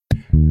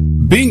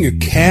Being a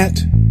cat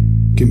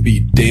can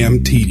be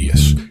damn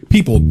tedious.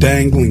 People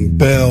dangling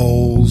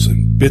bells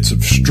and bits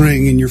of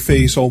string in your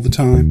face all the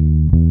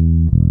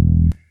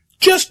time.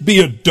 Just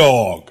be a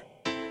dog.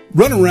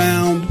 Run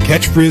around,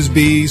 catch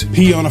frisbees,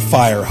 pee on a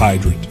fire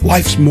hydrant.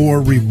 Life's more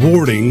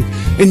rewarding,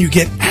 and you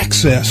get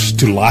access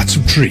to lots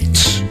of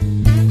treats.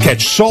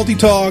 Catch Salty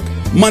Talk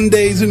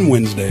Mondays and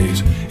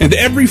Wednesdays, and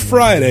every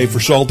Friday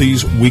for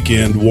Salty's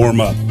Weekend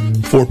Warm-Up,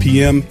 4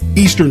 p.m.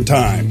 Eastern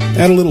Time.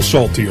 Add a little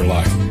salt to your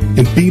life,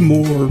 and be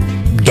more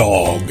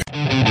dog.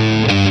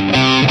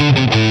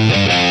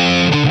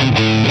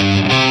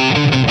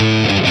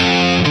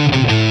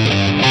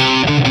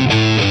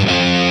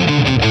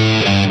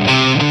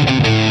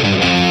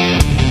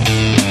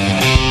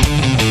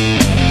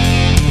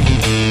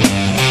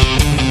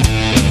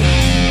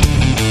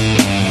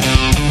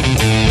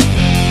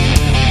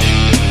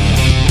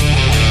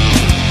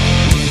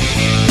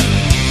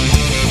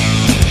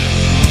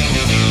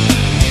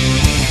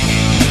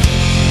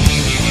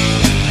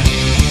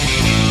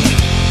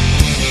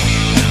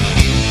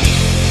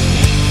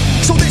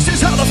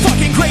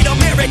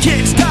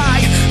 Kids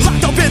die,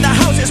 locked up in the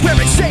houses where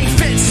it's safe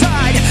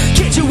inside.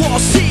 Can't you all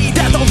see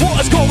that the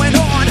war's going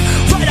on?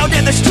 Right out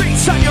in the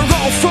streets on your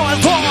own front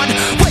lawn.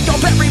 Wake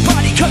up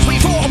everybody, cause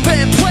we've all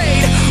been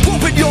played.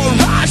 Open your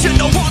eyes, you're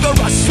no longer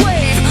a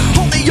slave.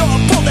 Only a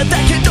bullet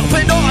that can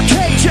open our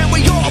cage. And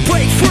we all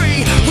break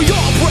free, we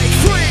all break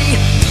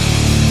free.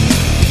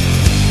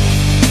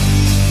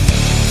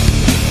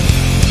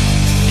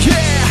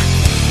 Yeah.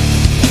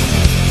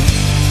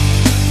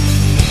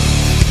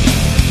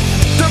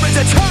 There is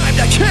a time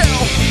to kill.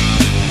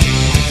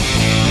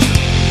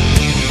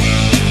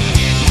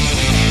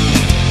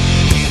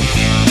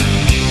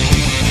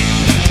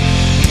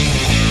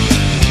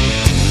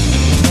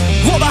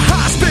 While the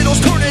hospitals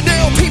turning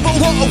ill people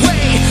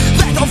away,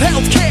 lack of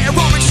health care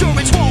or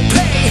insurance won't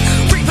pay.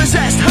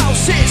 Repossessed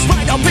houses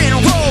lined up in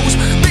rows,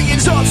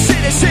 millions of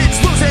citizens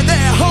losing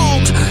their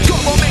homes.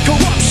 Government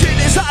corruption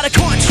is out of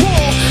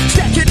control,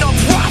 stacking up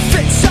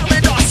profits,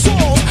 selling our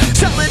souls,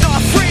 selling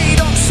our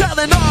freedom,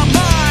 selling our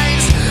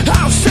minds.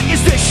 How sick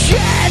is this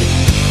shit?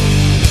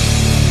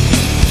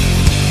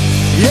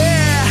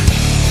 Yeah.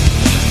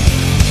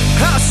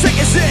 How sick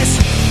is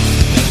this?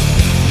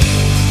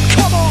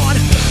 Come on.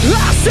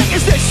 How sick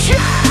is this shit?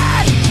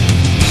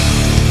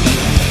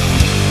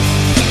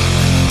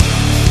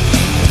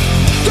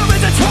 There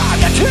is a time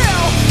to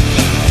kill.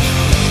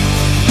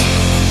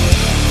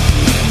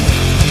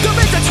 There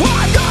is a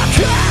time to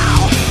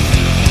kill.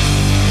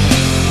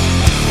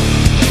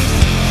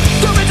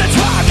 There is a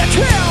time to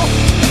kill.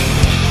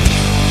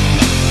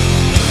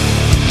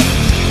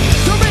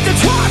 There is a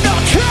time to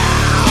kill.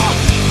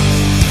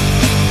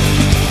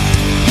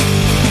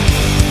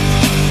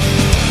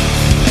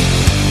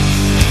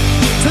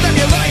 To them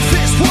your life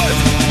is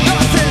worth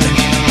nothing.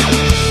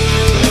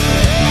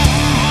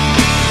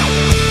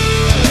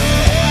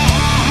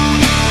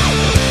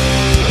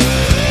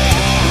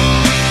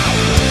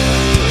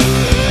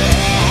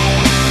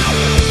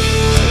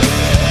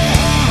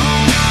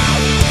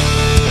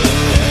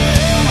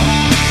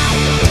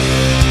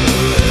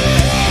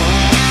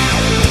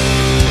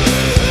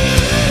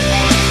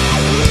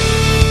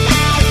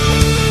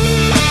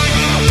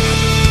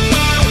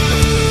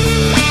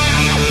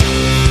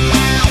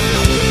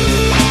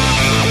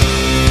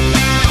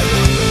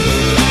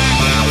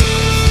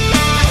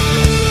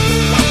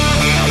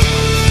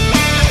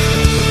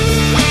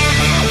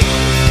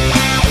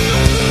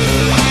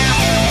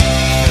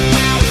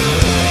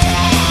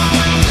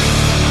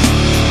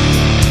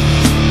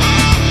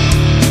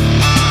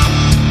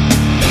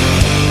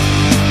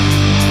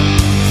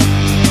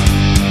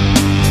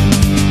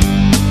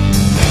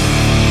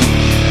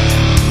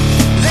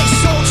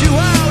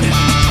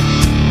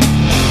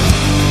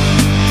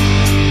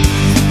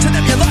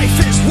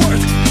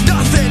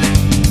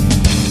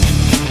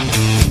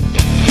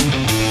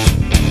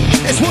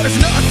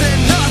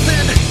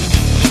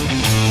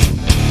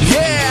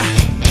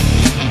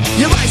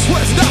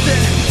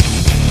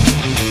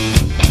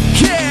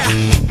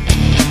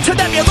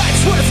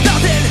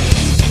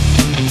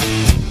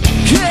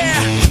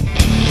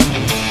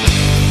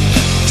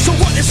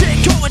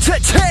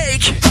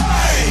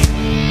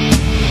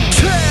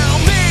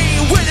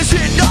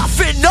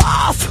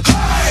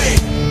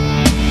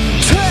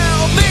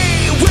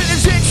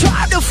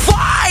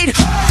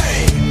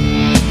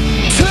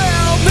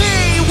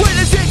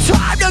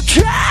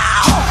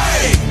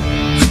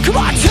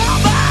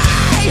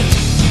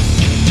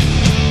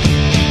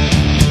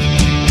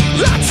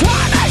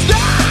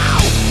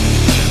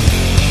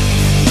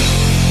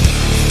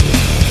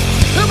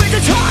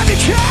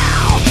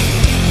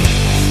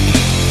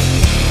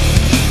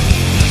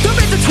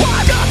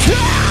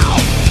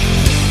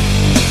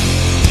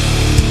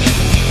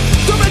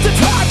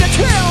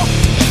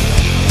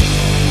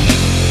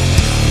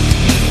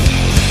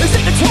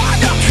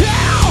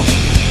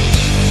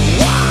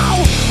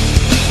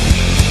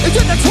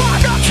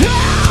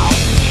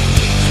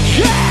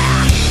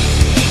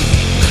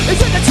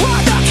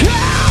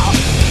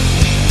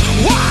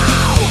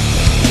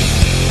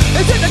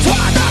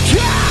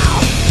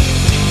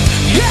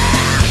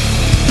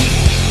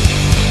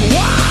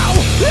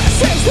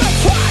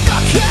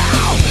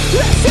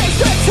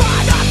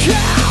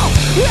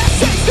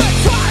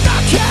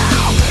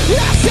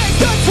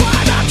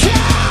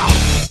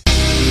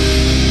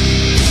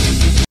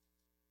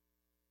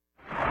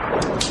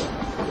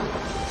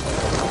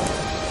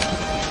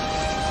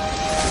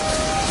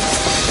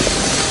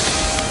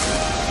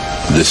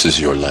 This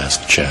is your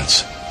last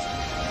chance.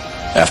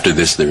 After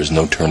this, there is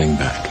no turning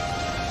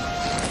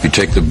back. You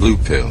take the blue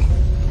pill,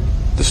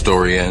 the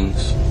story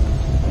ends.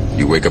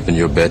 You wake up in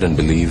your bed and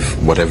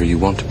believe whatever you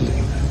want to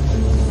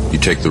believe. You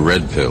take the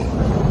red pill,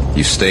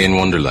 you stay in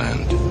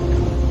Wonderland,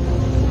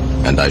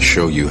 and I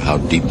show you how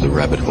deep the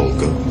rabbit hole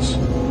goes.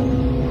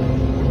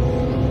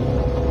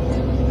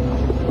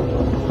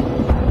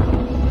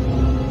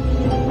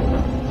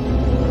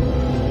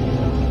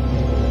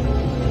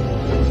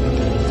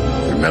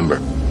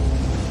 Remember,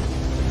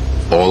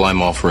 all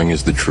I'm offering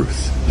is the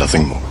truth,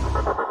 nothing more.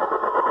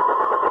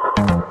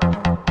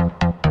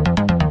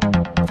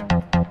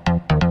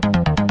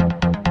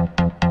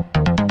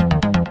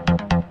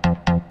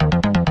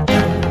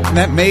 And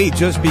that may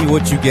just be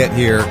what you get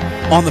here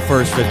on the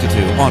First 52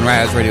 on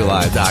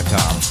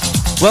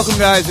RazRadioLive.com. Welcome,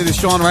 guys. It is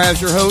Sean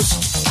Raz, your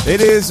host. It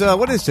is,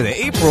 what is today?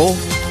 April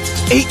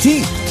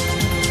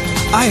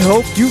 18th. I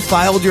hope you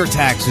filed your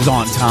taxes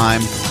on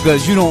time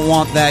because you don't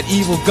want that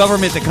evil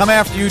government to come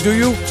after you, do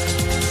you?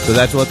 So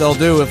that's what they'll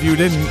do if you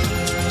didn't.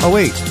 Oh,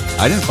 wait.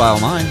 I didn't file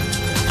mine.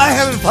 I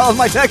haven't filed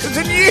my taxes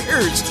in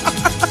years.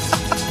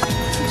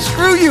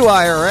 Screw you,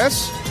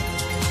 IRS.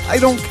 I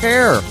don't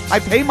care. I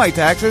pay my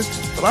taxes,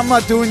 but I'm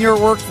not doing your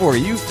work for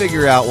you. You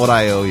figure out what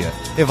I owe you,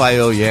 if I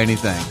owe you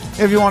anything.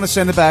 If you want to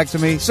send it back to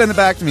me, send it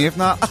back to me. If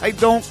not, I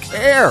don't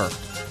care.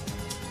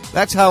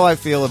 That's how I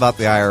feel about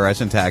the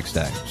IRS and tax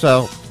day.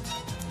 So,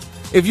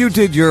 if you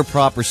did your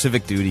proper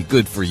civic duty,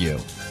 good for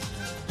you.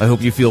 I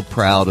hope you feel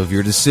proud of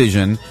your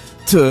decision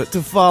to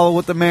follow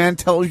what the man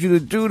tells you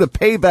to do to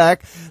pay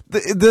back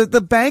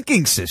the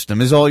banking system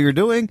is all you're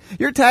doing.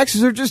 Your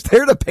taxes are just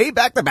there to pay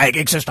back the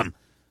banking system.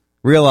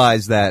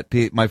 Realize that,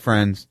 my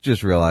friends,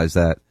 just realize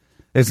that.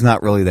 It's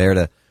not really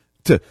there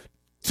to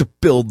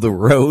build the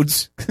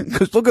roads.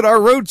 Because look at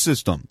our road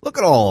system. Look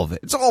at all of it.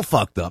 It's all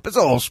fucked up. It's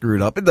all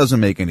screwed up. It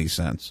doesn't make any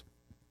sense.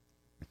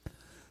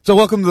 So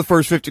welcome to the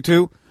First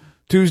 52.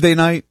 Tuesday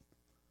night.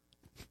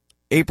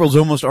 April's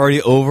almost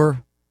already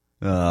over.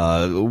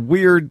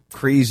 Weird,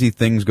 crazy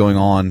things going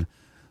on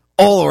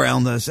all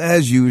around us,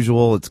 as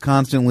usual. It's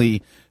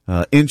constantly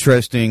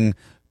interesting,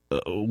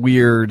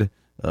 weird,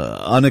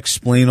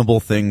 unexplainable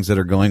things that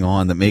are going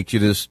on that make you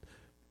just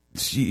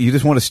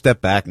want to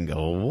step back and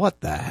go,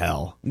 what the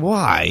hell?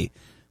 Why?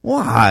 We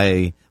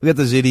got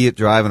this idiot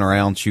driving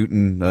around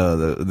shooting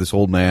this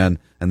old man,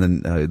 and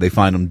then they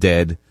find him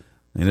dead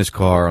in his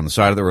car on the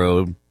side of the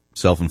road,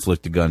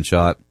 self-inflicted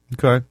gunshot.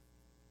 Okay.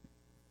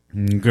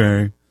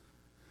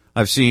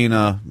 I've seen,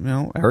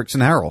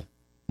 Erickson Harrell,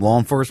 law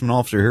enforcement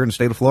officer here in the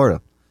state of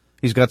Florida.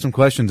 He's got some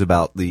questions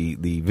about the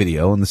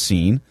video and the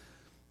scene.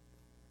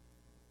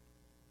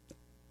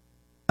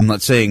 I'm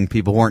not saying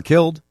people weren't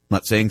killed. I'm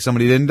not saying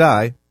somebody didn't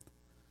die.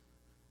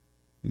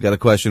 You got to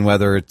question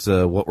whether it's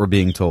what we're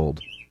being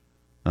told.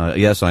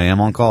 Yes, I am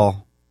on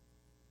call.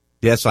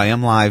 Yes, I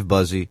am live,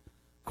 Buzzy.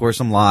 Of course,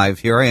 I'm live.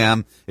 Here I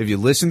am. If you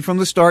listened from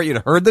the start, you'd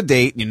have heard the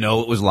date, and you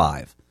know it was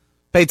live.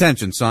 Pay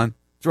attention, son.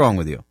 What's wrong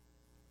with you?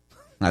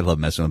 I love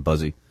messing with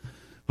Buzzy.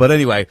 But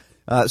anyway,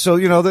 so,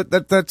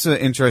 that's an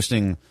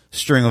interesting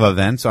string of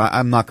events.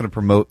 I'm not going to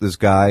promote this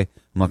guy.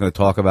 I'm not going to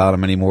talk about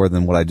him any more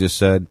than what I just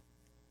said.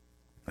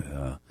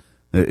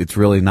 It's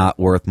really not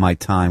worth my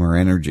time or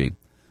energy.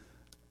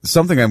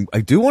 Something I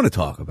do want to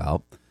talk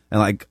about,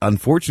 and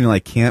unfortunately I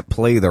can't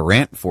play the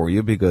rant for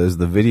you because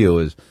the video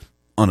is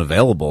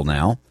unavailable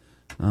now.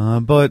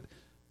 But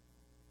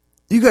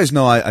you guys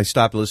know I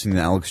stopped listening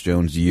to Alex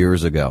Jones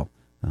years ago.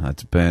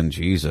 It's been,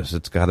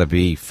 it's got to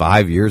be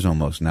 5 years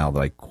almost now that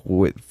I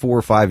quit. 4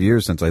 or 5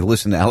 years since I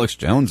listened to Alex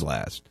Jones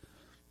last.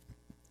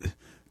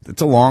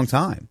 It's a long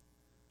time.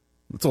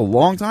 It's a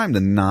long time to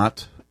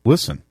not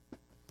listen.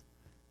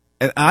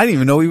 And I didn't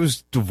even know he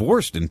was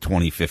divorced in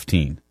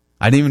 2015.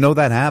 I didn't even know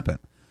that happened.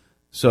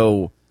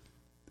 So,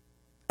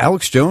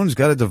 Alex Jones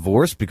got a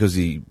divorce because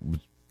he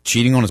was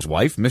cheating on his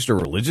wife, Mr.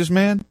 Religious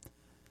Man?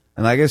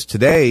 And I guess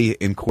today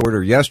in court,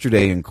 or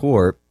yesterday in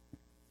court,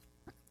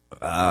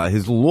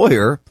 his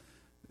lawyer,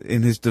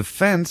 in his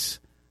defense,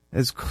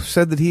 has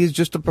said that he is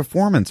just a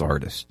performance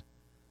artist.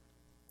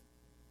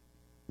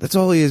 That's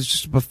all he is,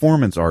 just a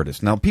performance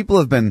artist. Now, people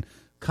have been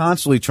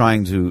constantly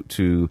trying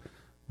to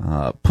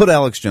put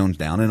Alex Jones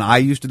down, and I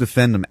used to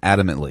defend him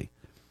adamantly.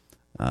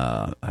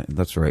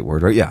 That's the right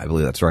word, right? Yeah, I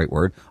believe that's the right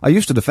word. I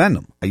used to defend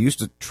him. I used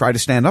to try to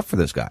stand up for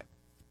this guy.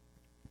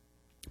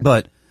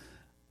 But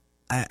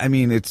I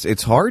mean,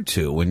 it's hard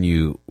to when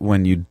you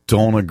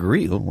don't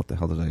agree. Oh, what the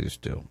hell did I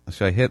just do?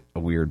 So I hit a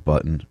weird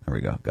button. There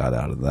we go. Got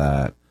out of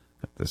that.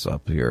 Got this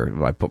up here.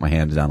 I put my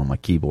hands down on my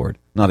keyboard.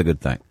 Not a good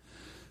thing.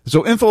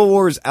 So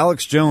InfoWars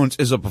Alex Jones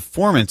is a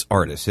performance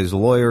artist. His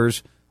lawyer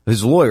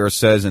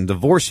says in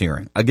divorce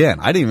hearing.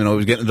 Again, I didn't even know he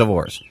was getting a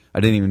divorce. I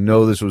didn't even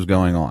know this was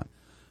going on.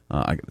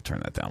 I got to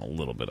turn that down a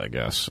little bit, I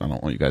guess. I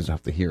don't want you guys to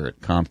have to hear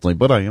it constantly,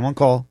 but I am on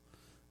call.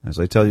 As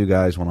I tell you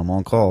guys, when I'm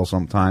on call,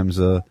 sometimes,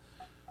 I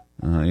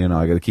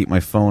got to keep my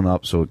phone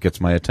up so it gets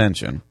my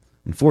attention.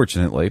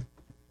 Unfortunately.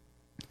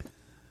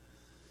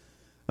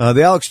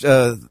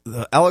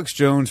 Alex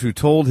Jones, who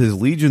told his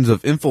legions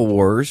of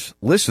InfoWars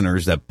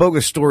listeners that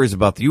bogus stories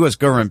about the U.S.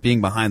 government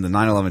being behind the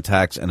 9/11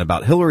 attacks and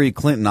about Hillary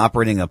Clinton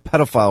operating a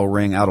pedophile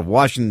ring out of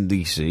Washington,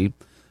 D.C.,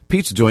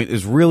 Pizza Joint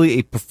is really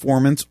a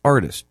performance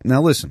artist.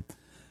 Now listen,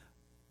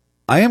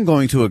 I am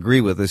going to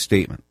agree with this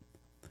statement.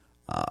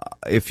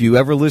 If you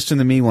ever listened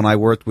to me when I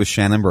worked with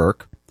Shannon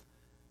Burke,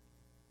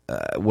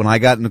 when I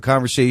got into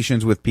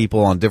conversations with people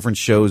on different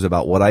shows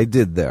about what I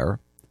did there,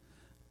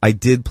 I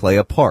did play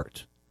a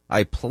part.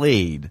 I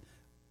played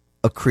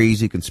a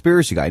crazy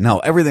conspiracy guy. Now,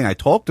 everything I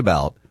talked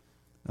about,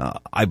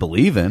 I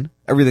believe in.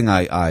 Everything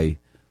I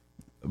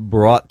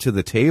brought to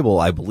the table,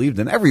 I believed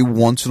in. Every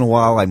once in a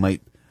while, I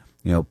might,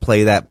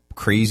 play that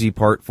crazy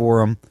part for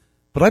them.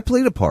 But I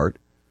played a part.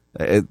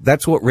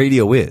 That's what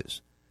radio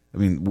is. I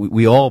mean,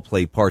 we all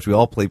play parts. We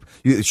all play.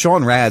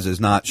 Sean Raz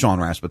is not Sean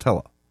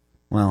Raspatella.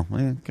 Well,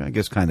 I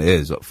guess kind of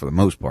is for the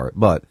most part,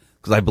 but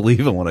because I believe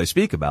in what I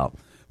speak about.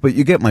 But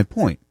you get my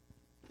point.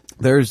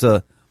 There's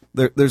a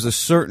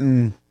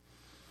certain,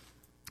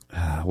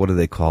 what do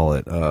they call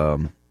it?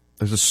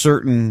 There's a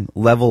certain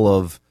level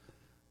of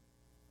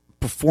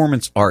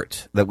performance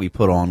art that we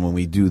put on when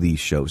we do these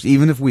shows,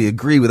 even if we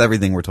agree with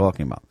everything we're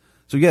talking about.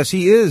 So yes,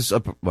 he is a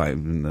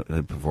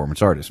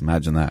performance artist.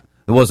 Imagine that.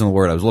 It wasn't the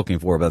word I was looking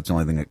for, but that's the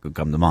only thing that could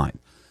come to mind.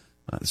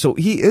 So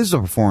he is a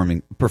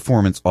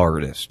performance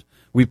artist.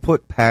 We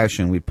put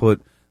passion, we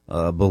put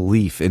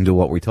belief into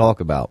what we talk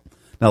about.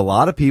 Now, a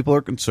lot of people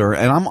are concerned,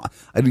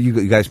 and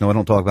you guys know I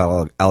don't talk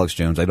about Alex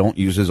Jones. I don't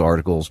use his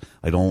articles.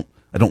 I don't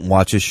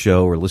watch his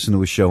show or listen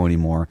to his show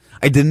anymore.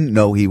 I didn't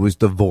know he was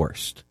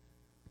divorced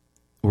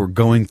or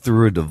going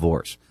through a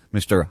divorce.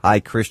 Mr. High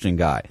Christian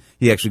guy.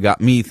 He actually got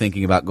me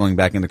thinking about going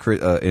back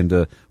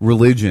into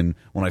religion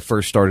when I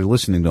first started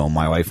listening to him.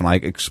 My wife and I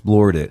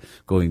explored it,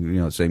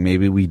 saying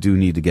maybe we do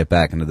need to get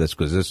back into this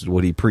because this is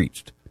what he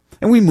preached.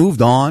 And we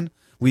moved on.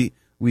 We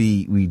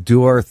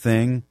do our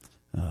thing.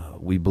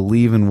 We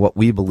believe in what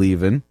we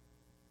believe in,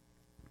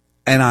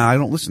 and I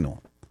don't listen to him.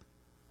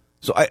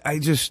 So I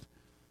just,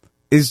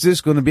 is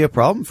this going to be a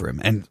problem for him?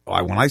 And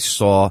when I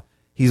saw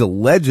he's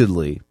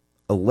allegedly,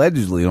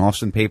 an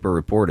Austin paper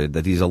reported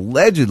that he's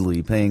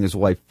allegedly paying his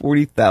wife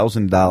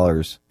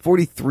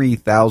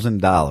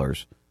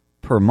 $43,000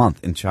 per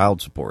month in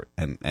child support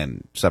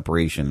and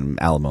separation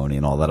and alimony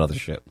and all that other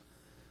shit.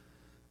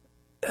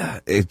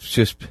 It's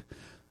just,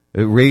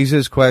 it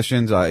raises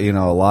questions. A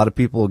lot of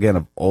people, again,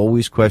 have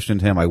always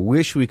questioned him. I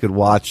wish we could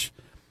watch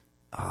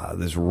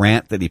this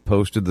rant that he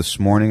posted this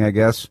morning, I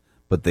guess,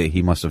 but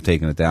he must have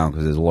taken it down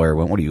because his lawyer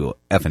went, "What are you,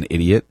 effing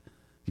idiot?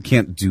 You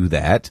can't do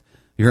that.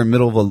 You're in the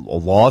middle of a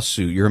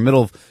lawsuit. You're in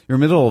the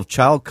middle of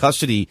child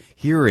custody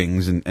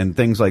hearings and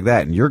things like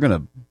that, and you're going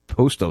to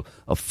post a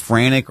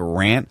frantic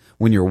rant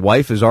when your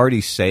wife is already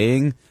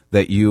saying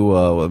that you,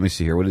 let me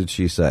see here, what did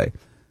she say?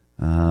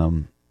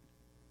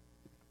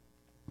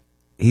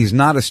 He's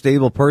not a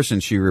stable person,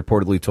 she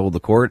reportedly told the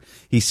court.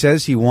 He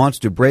says he wants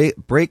to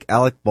break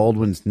Alec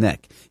Baldwin's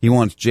neck. He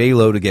wants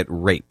J-Lo to get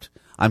raped.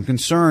 I'm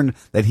concerned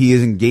that he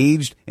is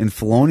engaged in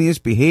felonious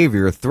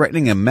behavior,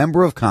 threatening a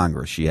member of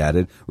Congress, she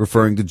added,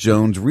 referring to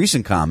Jones'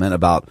 recent comment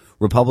about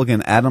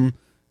Republican Adam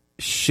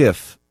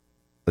Schiff,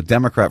 a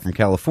Democrat from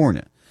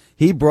California.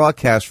 He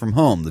broadcasts from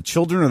home. The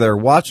children are there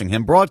watching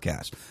him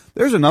broadcast.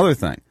 There's another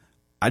thing.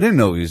 I didn't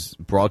know he was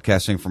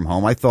broadcasting from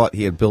home. I thought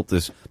he had built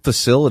this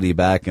facility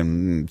back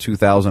in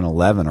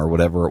 2011 or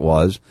whatever it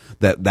was,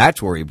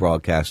 that's where he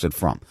broadcasted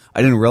from.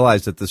 I didn't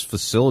realize that this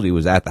facility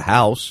was at the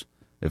house,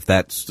 if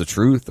that's the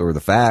truth or the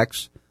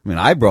facts. I mean,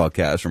 I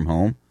broadcast from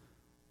home.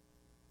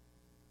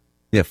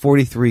 Yeah,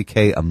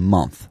 $43K a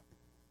month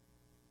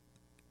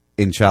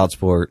in child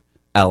support,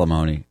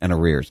 alimony, and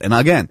arrears. And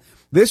again,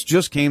 this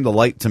just came to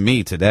light to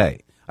me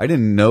today. I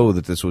didn't know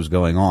that this was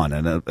going on,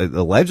 and it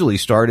allegedly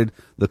started,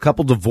 the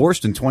couple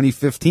divorced in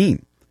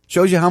 2015.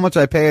 Shows you how much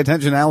I pay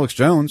attention to Alex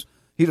Jones.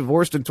 He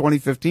divorced in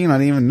 2015. I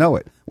didn't even know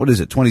it. What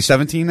is it,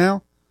 2017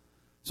 now?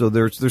 So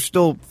they're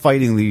still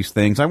fighting these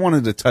things. I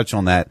wanted to touch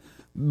on that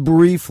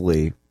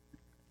briefly,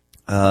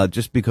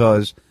 just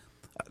because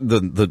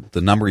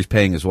the number he's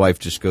paying his wife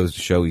just goes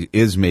to show he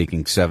is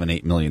making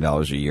 $7-8 million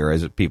a year,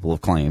 as people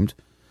have claimed.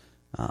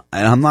 And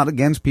I'm not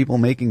against people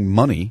making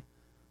money,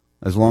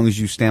 as long as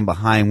you stand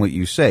behind what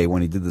you say.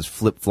 When he did this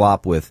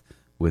flip-flop with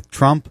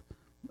Trump,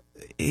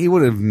 he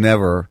would have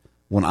never,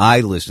 when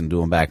I listened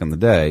to him back in the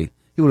day,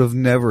 he would have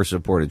never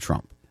supported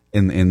Trump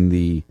in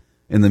the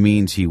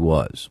means he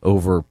was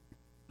over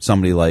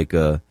somebody like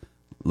Paul.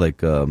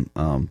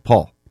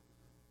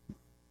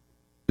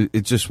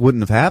 It just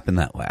wouldn't have happened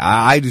that way.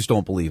 I just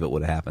don't believe it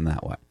would have happened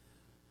that way.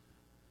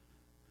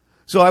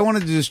 So I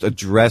wanted to just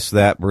address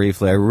that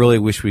briefly. I really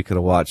wish we could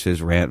have watched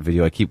his rant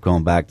video. I keep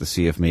going back to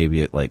see if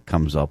maybe it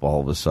comes up all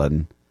of a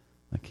sudden.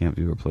 I can't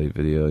view or play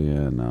video.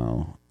 Yeah,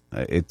 no.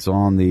 It's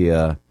on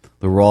the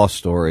Raw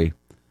story.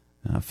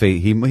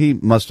 He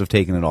must have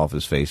taken it off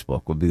his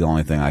Facebook, would be the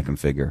only thing I can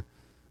figure,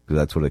 because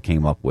that's what it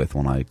came up with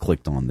when I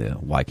clicked on the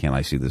 "Why Can't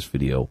I See This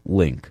Video"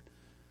 link.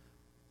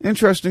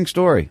 Interesting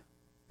story.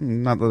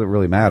 Not that it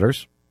really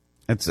matters.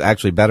 It's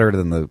actually better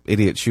than the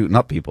idiot shooting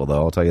up people,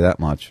 though. I'll tell you that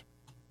much.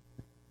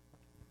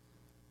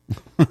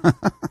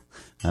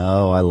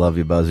 Oh, I love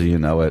you, Buzzy. You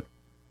know it.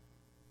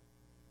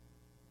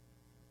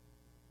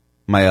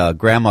 My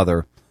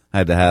grandmother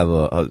had to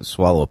have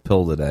swallow a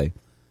pill today.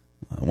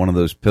 One of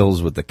those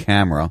pills with the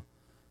camera.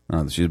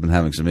 She's been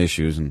having some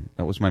issues, and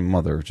that was my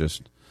mother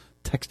just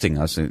texting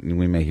us, and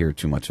we may hear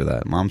too much of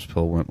that. Mom's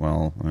pill went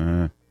well.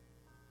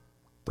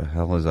 The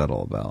hell is that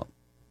all about?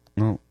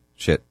 Oh,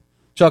 shit.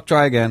 Chuck,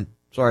 try again.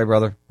 Sorry,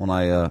 brother. When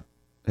I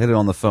hit it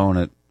on the phone,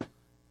 it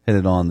hit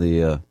it on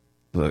the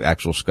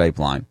actual Skype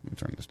line. Let me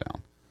turn this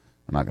down.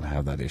 I'm not going to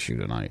have that issue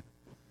tonight.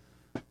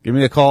 Give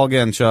me a call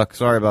again, Chuck.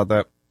 Sorry about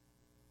that.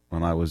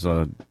 When I was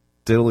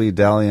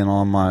diddly-dallying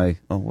on my...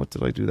 Oh, what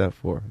did I do that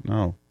for?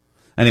 No.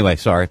 Anyway,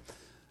 sorry.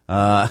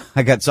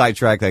 I got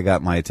sidetracked. I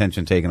got my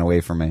attention taken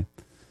away from me.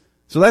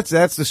 So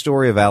that's the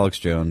story of Alex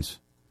Jones.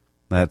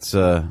 That's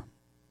going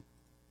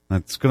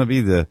to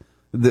be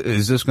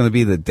is this going to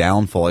be the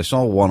downfall? I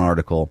saw one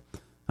article.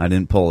 I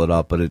didn't pull it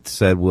up, but it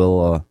said,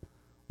 will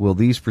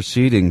these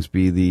proceedings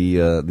be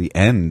the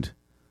end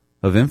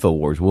of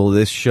InfoWars? Will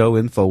this show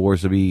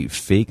InfoWars to be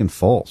fake and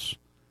false?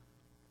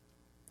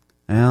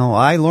 Now,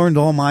 I learned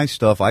all my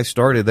stuff. I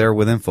started there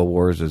with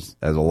InfoWars,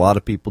 as a lot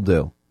of people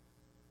do.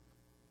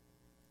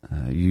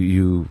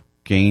 You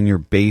gain your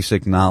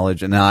basic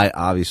knowledge, and I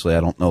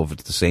don't know if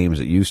it's the same as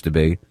it used to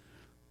be,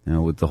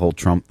 with the whole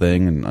Trump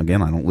thing. And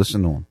again, I don't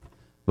listen to him.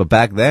 But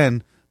back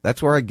then,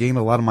 that's where I gained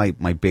a lot of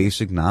my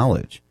basic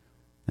knowledge.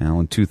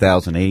 In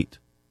 2008,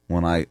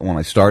 when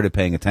I started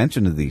paying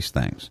attention to these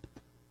things.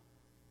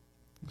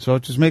 So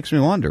it just makes me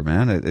wonder,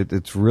 man.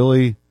 It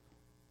really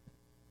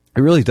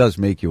does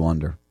make you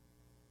wonder.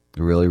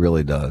 It really,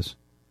 really does.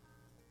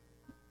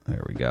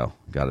 There we go.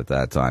 Got it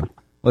that time.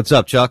 What's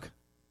up, Chuck?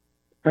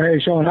 Hey,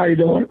 Sean, how you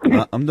doing?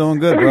 I'm doing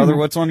good, brother.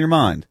 What's on your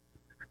mind?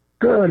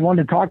 Good.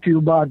 Wanted to talk to you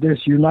about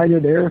this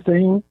United Air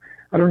thing.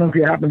 I don't know if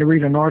you happen to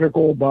read an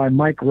article by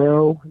Mike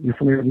Rowe. You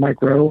familiar with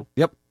Mike Rowe?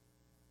 Yep.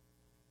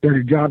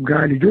 Dirty Job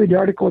Guy. Did you read the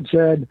article? It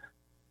said,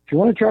 if you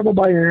want to travel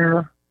by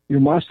air, you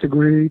must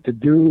agree to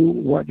do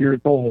what you're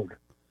told.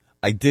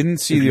 I didn't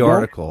see the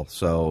article,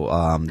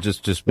 so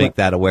just make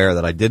that aware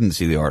that I didn't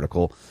see the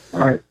article.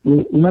 All right.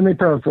 Let me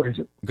paraphrase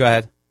it. Go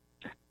ahead.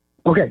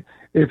 Okay.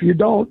 If you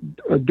don't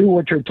do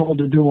what you're told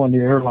to do on the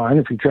airline,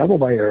 if you travel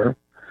by air,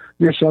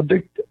 you're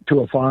subject to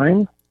a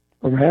fine,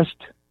 arrest,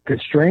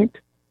 constraint,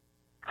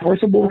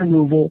 forcible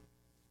removal,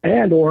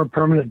 and or a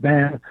permanent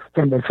ban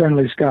from the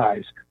friendly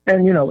skies.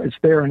 And, it's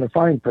there in the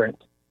fine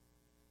print.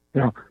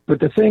 But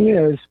the thing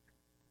is,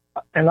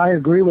 and I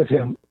agree with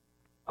him,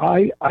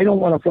 I don't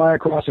want to fly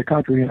across the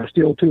country in a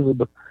steel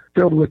tube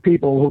filled with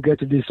people who get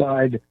to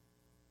decide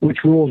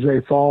which rules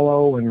they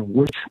follow and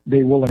which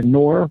they will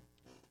ignore.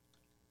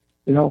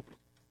 He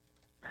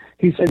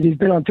says he's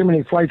been on too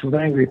many flights with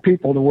angry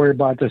people to worry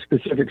about the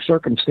specific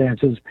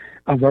circumstances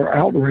of their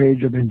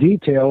outrage and the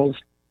details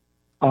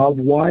of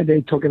why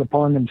they took it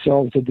upon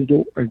themselves to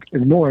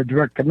ignore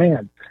direct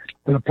command.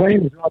 And the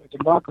plane is not a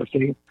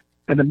democracy,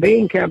 and the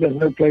main cabin is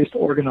no place to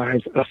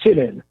organize a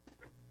sit-in.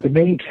 The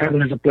main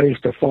cabin is a place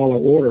to follow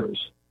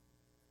orders.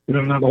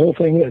 Now the whole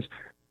thing is,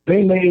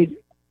 they made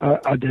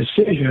a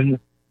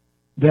decision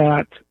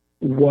that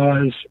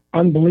was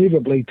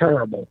unbelievably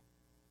terrible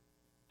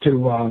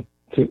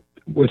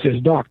with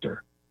his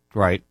doctor.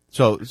 Right.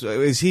 So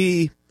is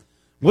he?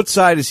 What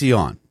side is he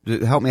on?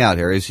 Help me out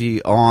here. Is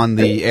he on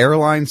the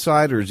airline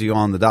side or is he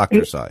on the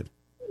doctor side?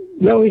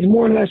 No, he's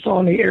more or less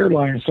on the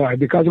airline side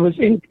because it was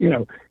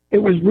it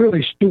was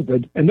really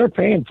stupid, and they're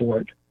paying for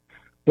it.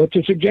 But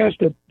to suggest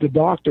that the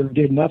doctor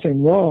did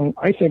nothing wrong,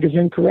 I think is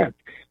incorrect.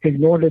 He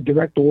ignored a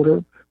direct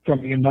order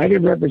from a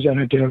United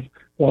representative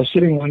while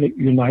sitting on a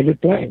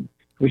United plane.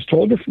 He was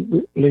told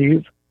to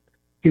leave.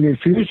 He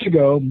refused to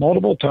go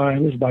multiple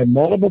times by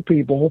multiple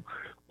people,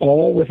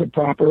 all with the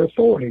proper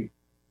authority.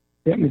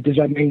 Does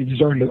that mean he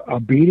deserved a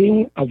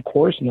beating? Of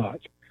course not.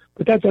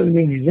 But that doesn't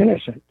mean he's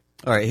innocent.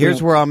 All right,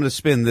 here's where I'm going to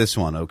spin this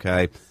one,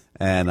 okay?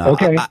 And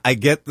okay. I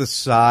get the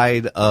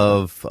side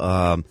of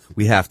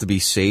we have to be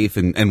safe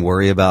and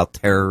worry about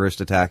terrorists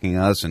attacking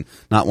us and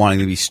not wanting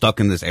to be stuck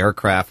in this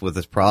aircraft with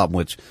this problem,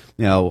 which,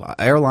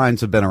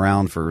 airlines have been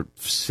around for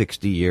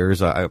 60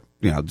 years.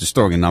 Just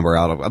throwing a number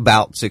out of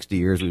about 60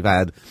 years. We've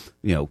had,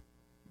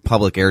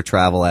 public air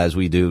travel as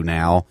we do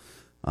now.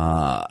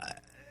 The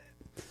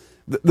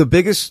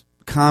biggest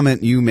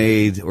comment you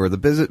made, or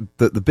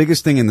the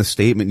biggest thing in the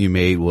statement you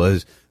made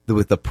was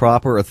with the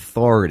proper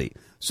authority.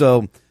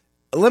 So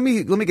let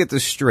me get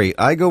this straight.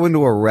 I go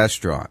into a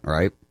restaurant,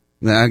 right?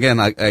 Now again,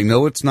 I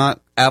know it's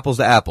not apples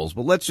to apples,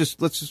 but let's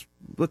just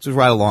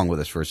ride along with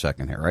this for a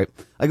second here, right?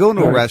 I go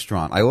into a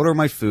restaurant, I order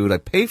my food, I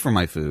pay for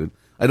my food,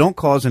 I don't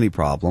cause any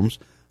problems,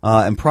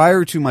 and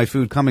prior to my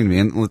food coming to me,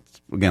 and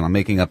again, I'm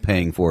making up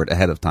paying for it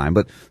ahead of time,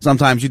 but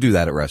sometimes you do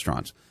that at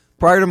restaurants.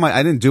 Prior to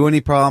I didn't do any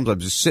problems. I'm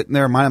just sitting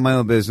there minding my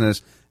own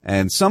business,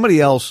 and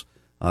somebody else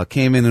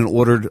came in and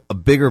ordered a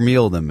bigger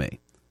meal than me,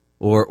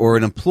 or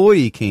an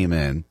employee came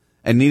in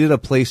and needed a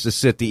place to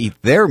sit to eat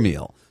their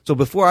meal. So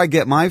before I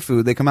get my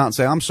food, they come out and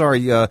say, I'm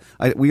sorry,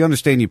 we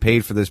understand you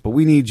paid for this, but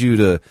we need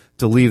you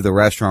to leave the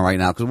restaurant right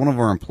now because one of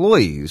our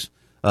employees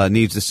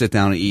needs to sit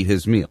down and eat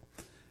his meal.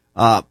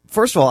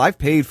 First of all, I've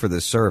paid for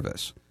this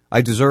service.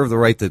 I deserve the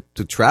right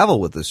to travel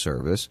with this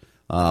service.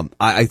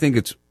 I think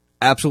it's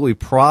absolutely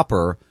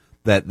proper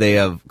that they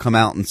have come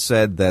out and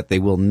said that they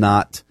will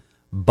not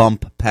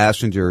bump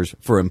passengers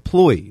for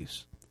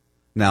employees.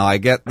 Now, I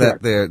get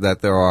that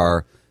there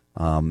are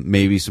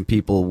maybe some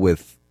people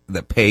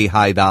that pay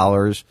high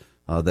dollars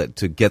that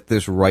to get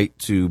this right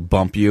to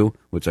bump you,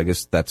 which I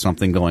guess that's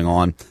something going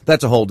on.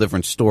 That's a whole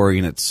different story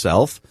in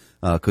itself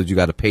because you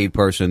got a paid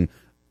person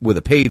with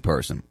a paid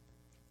person.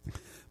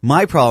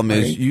 My problem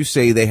is you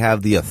say they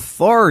have the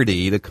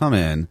authority to come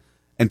in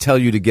and tell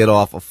you to get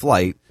off a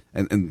flight.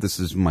 And this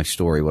is my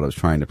story, what I was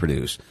trying to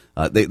produce.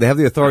 They have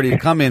the authority to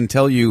come in and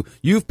tell you,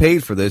 you've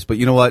paid for this, but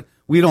you know what?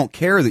 We don't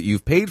care that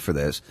you've paid for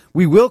this.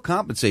 We will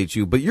compensate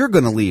you, but you're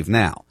going to leave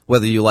now,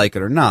 whether you like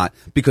it or not,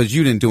 because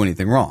you didn't do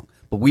anything wrong.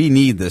 But we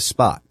need this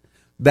spot.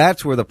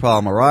 That's where the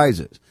problem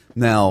arises.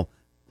 Now,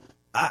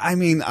 I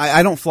mean,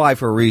 I don't fly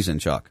for a reason,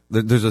 Chuck.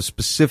 There's a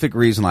specific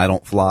reason I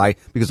don't fly,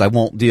 because I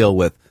won't deal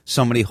with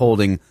somebody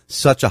holding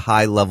such a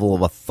high level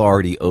of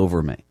authority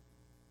over me.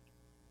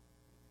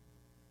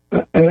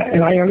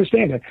 And I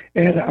understand it.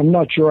 And I'm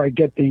not sure I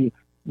get the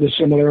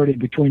similarity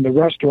between the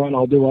restaurant.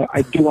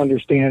 I do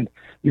understand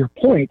your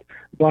point,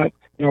 but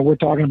we're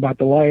talking about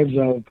the lives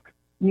of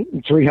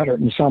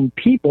 300 and some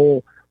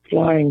people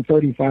flying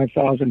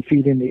 35,000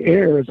 feet in the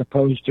air as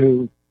opposed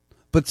to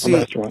But see,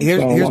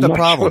 here's the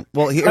problem.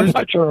 Well, I'm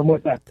not sure I'm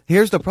with that.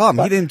 Here's the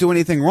problem. He didn't do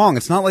anything wrong.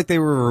 It's not like they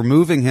were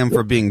removing him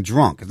for being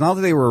drunk. It's not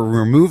that they were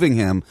removing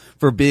him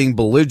for being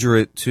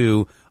belligerent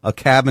to a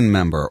cabin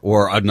member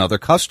or another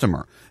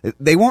customer.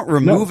 They weren't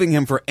removing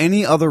him for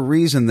any other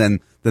reason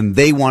than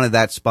they wanted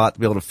that spot to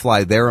be able to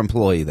fly their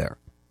employee there.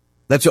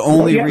 That's the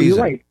only reason.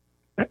 You're right.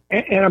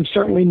 And I'm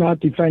certainly not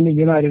defending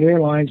United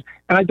Airlines,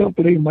 and I don't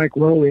believe Mike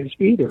Rowe is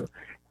either.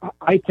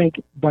 I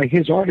think by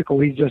his article,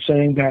 he's just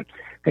saying that,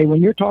 hey,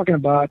 when you're talking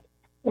about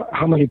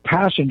how many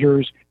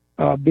passengers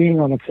being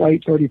on a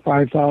flight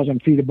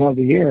 35,000 feet above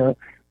the air,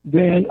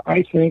 then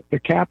I think the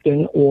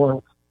captain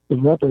or the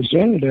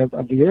representative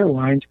of the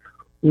airlines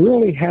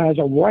really has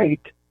a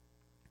right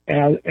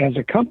as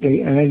a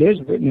company, and it is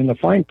written in the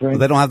fine print. Well,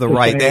 they don't have the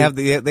right.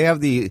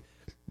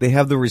 They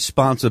have the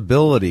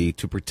responsibility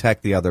to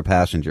protect the other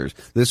passengers.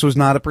 This was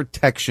not a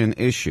protection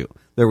issue.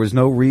 There was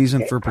no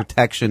reason for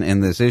protection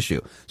in this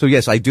issue. So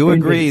yes, I do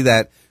agree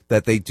that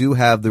they do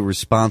have the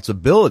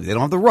responsibility. They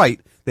don't have the right.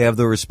 They have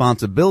the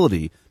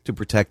responsibility to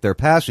protect their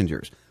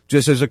passengers.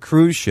 Just as a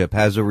cruise ship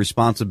has a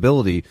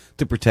responsibility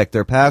to protect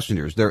their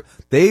passengers.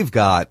 They've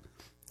got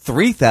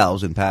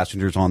 3,000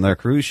 passengers on their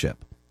cruise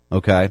ship.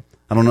 Okay?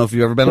 I don't know if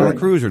you've ever been on a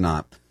cruise or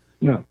not.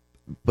 No.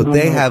 But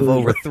they have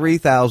over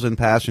 3,000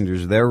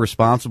 passengers they're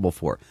responsible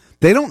for.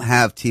 They don't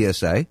have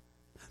TSA.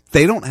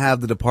 They don't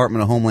have the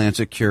Department of Homeland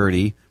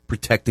Security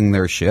protecting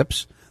their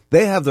ships.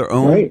 They have their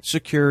own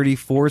security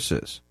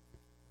forces.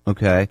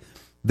 Okay?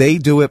 They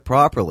do it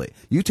properly.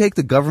 You take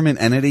the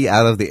government entity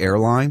out of the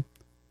airline,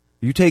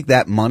 you take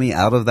that money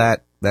out of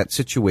that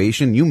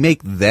situation, you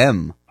make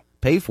them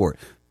pay for it.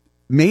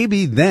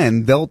 Maybe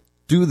then they'll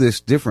do this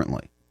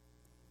differently.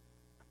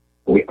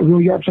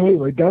 You're absolutely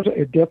right.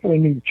 It definitely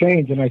needs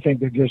change, and I think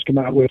they've just come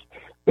out with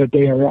that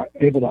they are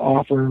able to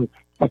offer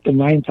up to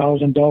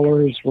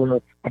 $9,000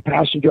 for a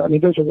passenger. I mean,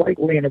 there's a right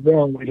way and a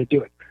wrong way to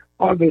do it.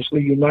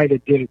 Obviously,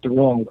 United did it the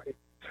wrong way,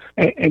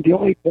 and the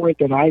only point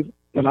that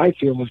I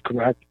feel is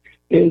correct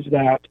is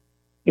that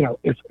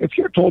if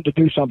you're told to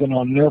do something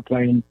on an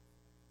airplane,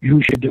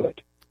 you should do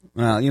it.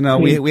 Well,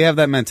 we have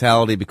that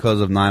mentality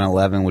because of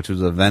 9/11, which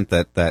was an event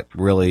that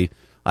really.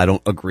 I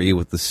don't agree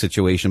with the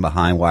situation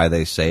behind why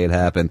they say it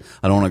happened.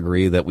 I don't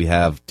agree that we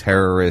have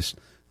terrorists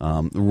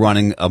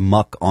running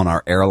amok on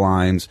our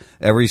airlines.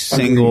 Every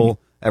single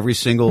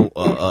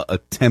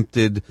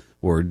attempted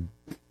or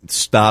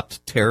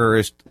stopped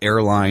terrorist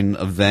airline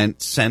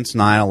event since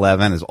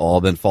 9/11 has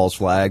all been false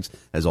flags,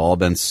 has all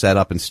been set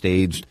up and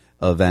staged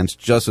events,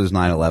 just as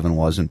 9/11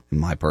 was, in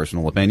my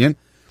personal opinion.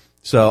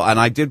 So, and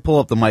I did pull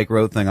up the Mike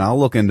Rowe thing, and I'll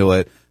look into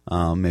it.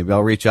 Maybe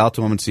I'll reach out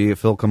to him and see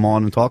if he'll come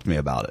on and talk to me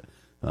about it.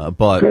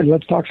 But good,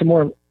 let's talk some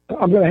more.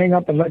 I'm going to hang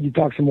up and let you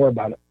talk some more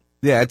about it.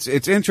 Yeah,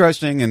 it's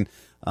interesting, and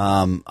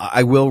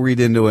I will read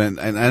into it.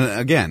 And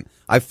again,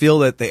 I feel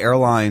that the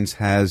airlines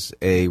has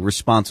a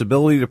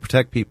responsibility to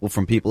protect people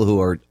from people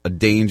who are a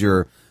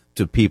danger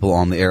to people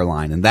on the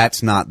airline, and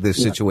that's not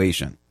this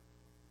situation.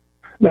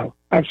 No,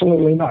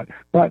 absolutely not.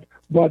 But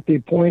the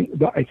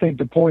point, I think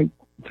the point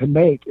to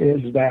make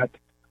is that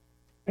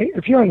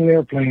if you're on an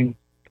airplane,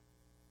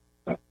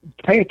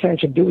 pay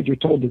attention, do what you're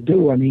told to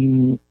do. I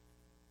mean,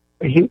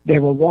 they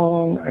were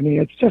wrong. I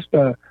mean, it's just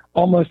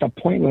almost a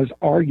pointless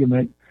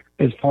argument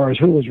as far as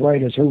who was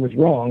right as who was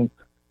wrong,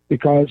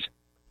 because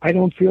I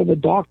don't feel the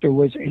doctor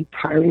was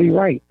entirely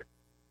right.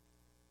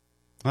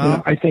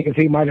 I think if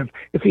he might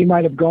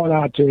have gone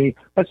out to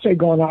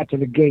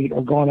the gate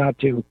or gone out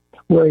to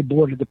where he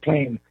boarded the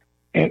plane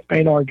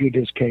and argued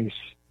his case.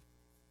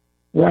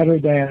 rather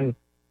than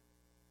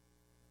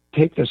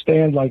take the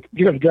stand like,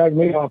 you're going to drag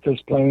me off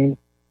this plane.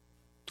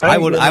 I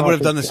would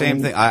have done the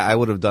same thing. I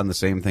would have done the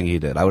same thing he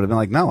did. I would have been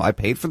like, no, I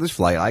paid for this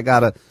flight. I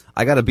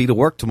gotta be to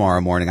work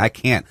tomorrow morning. I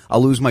can't.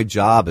 I'll lose my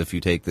job if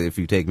you take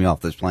me off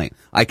this plane.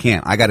 I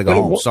can't. I gotta go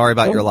home. Sorry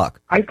about your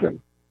luck. I could.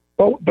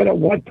 But at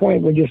what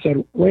point when you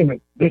said, wait a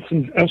minute, this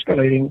is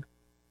escalating?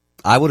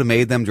 I would have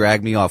made them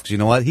drag me off because you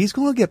know what? He's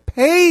going to get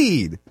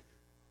paid.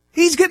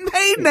 He's getting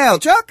paid now,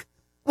 Chuck.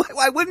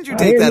 Why wouldn't you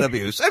take that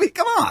abuse? I mean,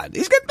 come on.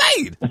 He's getting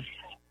paid.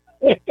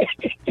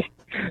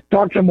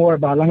 Talk some more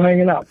about it. I'm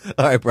hanging up.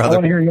 All right, brother. I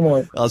want to hear you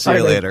more. I'll see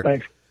you later.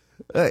 Thanks.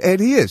 And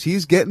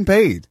he's getting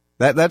paid.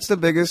 That's the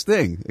biggest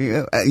thing.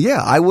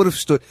 Yeah, I would have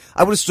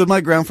stood my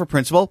ground for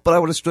principle, but I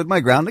would have stood my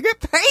ground to get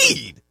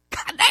paid.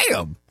 God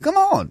damn. Come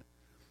on.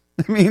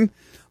 I mean,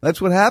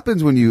 that's what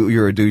happens when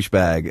you're a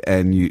douchebag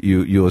and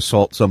you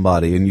assault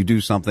somebody and you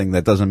do something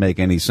that doesn't make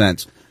any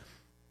sense.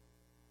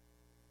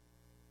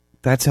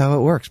 That's how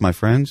it works, my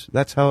friends.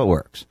 That's how it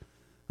works.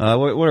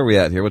 What are we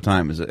at here? What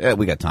time is it?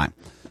 We got time.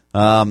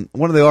 One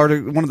of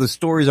the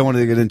stories I wanted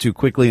to get into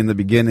quickly in the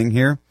beginning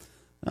here.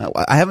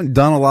 I haven't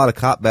done a lot of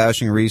cop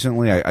bashing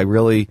recently. I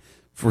really,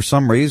 for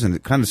some reason,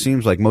 it kind of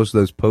seems like most of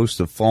those posts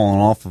have fallen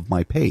off of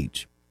my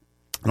page.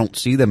 I don't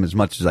see them as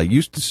much as I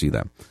used to see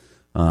them.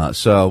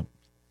 So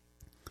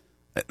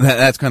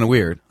that's kind of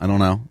weird. I don't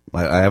know.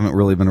 I haven't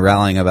really been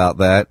rallying about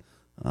that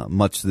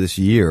much this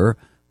year.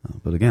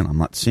 But again, I'm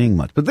not seeing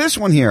much. But this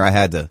one here, I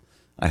had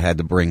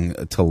to bring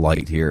to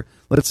light here.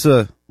 Let's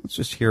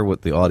just hear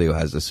what the audio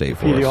has to say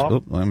for us.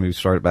 Oh, let me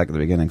start it back at the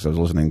beginning because I was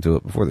listening to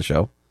it before the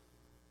show.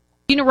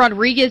 Gina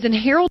Rodriguez and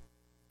Harold.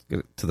 Get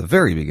it to the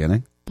very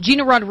beginning.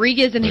 Gina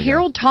Rodriguez and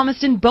Harold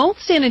Thomaston, both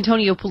San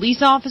Antonio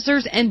police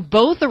officers, and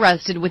both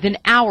arrested within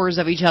hours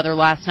of each other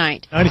last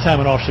night. Anytime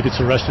an officer gets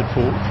arrested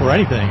for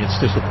anything, it's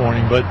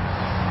disappointing, but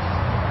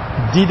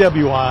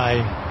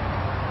DWI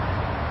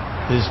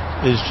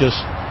is just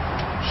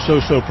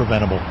so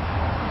preventable.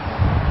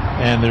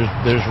 And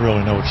there's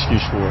really no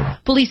excuse for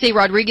it. Police say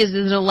Rodriguez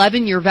is an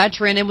 11-year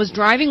veteran and was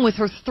driving with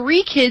her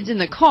 3 kids in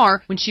the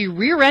car when she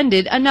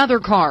rear-ended another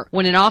car.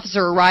 When an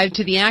officer arrived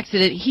to the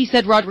accident, he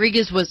said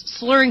Rodriguez was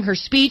slurring her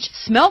speech,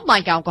 smelled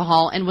like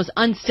alcohol, and was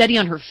unsteady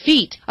on her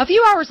feet. A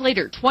few hours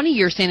later,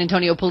 20-year San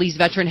Antonio police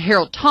veteran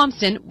Harold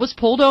Thompson was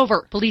pulled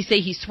over. Police say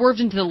he swerved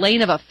into the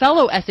lane of a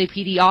fellow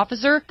SAPD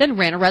officer, then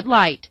ran a red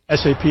light.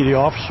 SAPD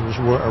officers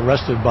were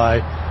arrested by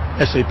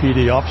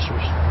SAPD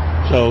officers.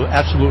 So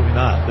absolutely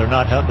not. They're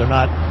not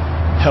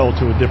held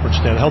to a different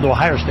standard, held to a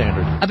higher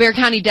standard. A Bexar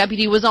County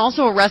deputy was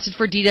also arrested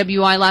for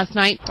DWI last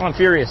night. I'm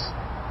furious.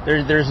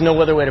 There's no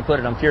other way to put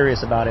it. I'm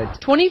furious about it.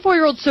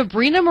 24-year-old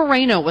Sabrina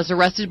Moreno was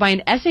arrested by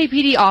an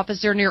SAPD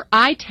officer near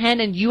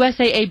I-10 and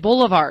USAA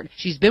Boulevard.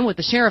 She's been with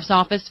the sheriff's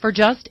office for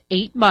just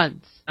 8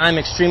 months. I'm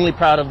extremely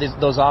proud of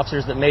those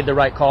officers that made the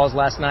right calls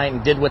last night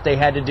and did what they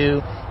had to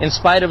do. In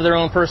spite of their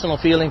own personal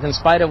feelings, in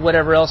spite of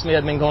whatever else may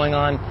have been going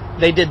on,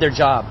 they did their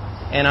job.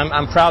 And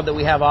I'm proud that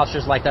we have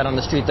officers like that on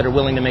the street that are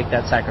willing to make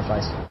that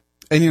sacrifice.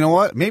 And you know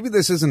what? Maybe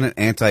this isn't an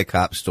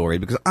anti-cop story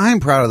because I'm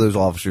proud of those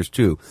officers,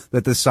 too,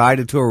 that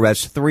decided to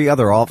arrest 3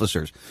 other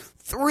officers.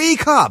 3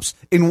 cops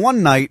in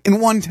one night in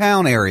one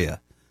town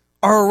area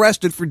are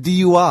arrested for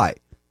DUI.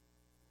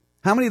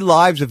 How many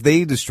lives have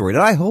they destroyed?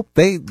 And I hope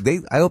I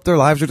hope their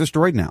lives are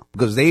destroyed now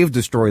because they've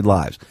destroyed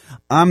lives.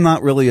 I'm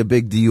not really a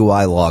big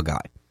DUI law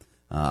guy.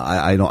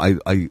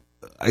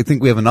 I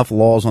think we have enough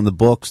laws on the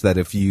books that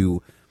if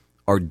you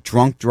are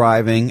drunk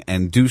driving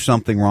and do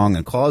something wrong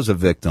and cause a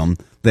victim,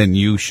 then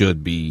you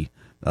should be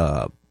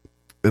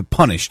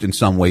punished in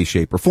some way,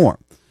 shape, or form.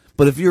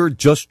 But if you're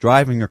just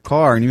driving your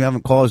car and you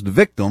haven't caused a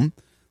victim,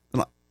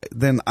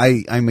 then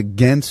I'm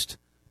against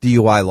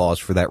DUI laws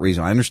for that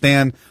reason. I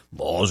understand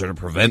laws are to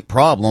prevent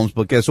problems,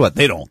 but guess what?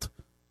 They don't.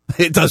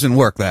 It doesn't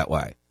work that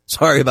way.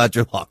 Sorry about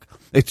your luck.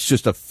 It's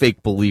just a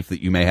fake belief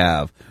that you may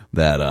have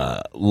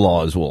that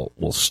laws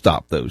will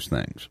stop those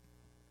things.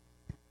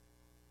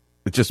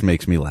 It just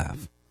makes me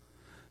laugh.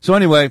 So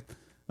anyway,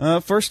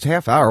 first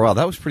half hour, wow,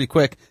 that was pretty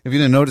quick. If you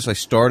didn't notice, I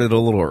started a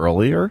little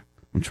earlier.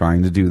 I'm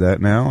trying to do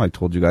that now. I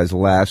told you guys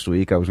last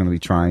week I was going to be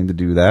trying to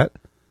do that.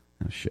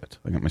 Oh, shit.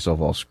 I got myself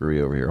all screwy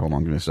over here. Hold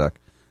on, give me a sec.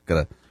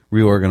 Got to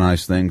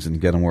reorganize things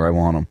and get them where I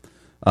want them.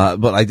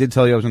 But I did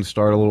tell you I was going to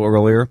start a little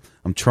earlier.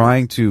 I'm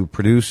trying to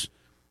produce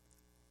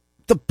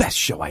the best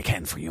show I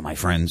can for you, my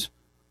friends.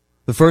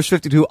 The first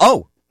 52.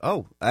 Oh,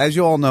 as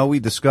you all know, we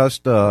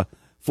discussed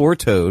for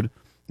Toad.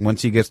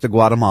 Once he gets to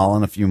Guatemala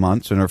in a few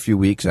months, or a few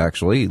weeks,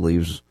 actually, he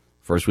leaves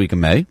first week of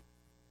May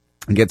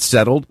and gets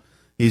settled.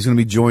 He's going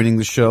to be joining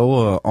the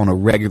show on a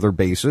regular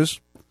basis.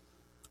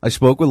 I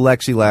spoke with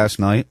Lexi last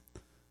night.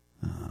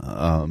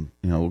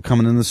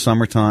 Coming in the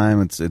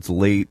summertime, it's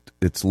late,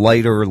 it's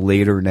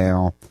later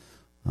now.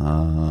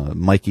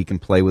 Mikey can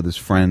play with his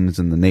friends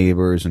and the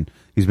neighbors, and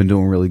he's been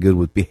doing really good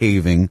with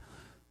behaving.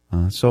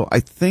 So I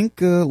think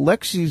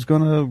Lexi's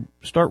going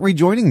to start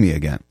rejoining me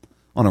again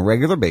on a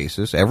regular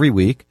basis every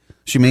week.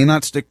 She may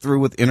not stick through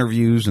with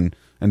interviews and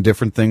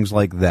different things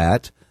like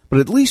that, but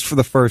at least for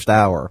the first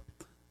hour,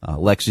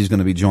 Lexi's going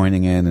to be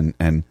joining in,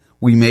 and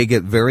we may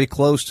get very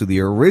close to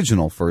the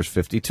original First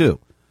 52.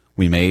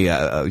 We may,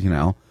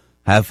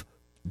 have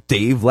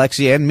Dave,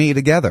 Lexi, and me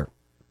together.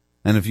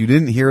 And if you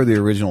didn't hear the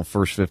original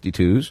First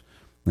 52s,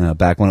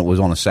 back when it was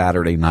on a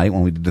Saturday night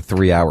when we did the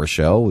 3-hour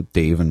show with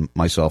Dave and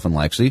myself and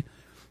Lexi,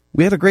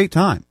 we had a great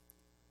time.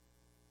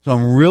 So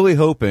I'm really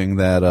hoping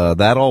that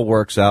that all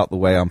works out the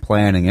way I'm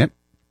planning it.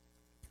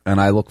 And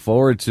I look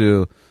forward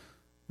to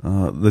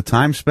the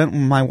time spent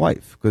with my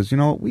wife. Because,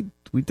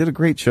 we did a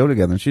great show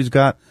together. And she's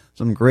got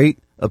some great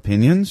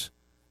opinions.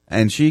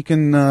 And she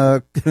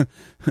can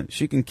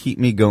she can keep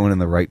me going in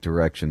the right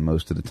direction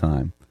most of the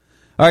time.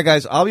 All right,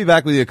 guys, I'll be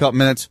back with you in a couple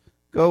minutes.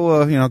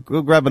 Go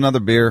grab another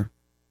beer.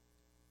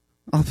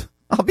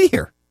 I'll be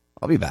here.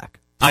 I'll be back.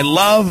 I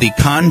love the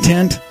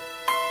content.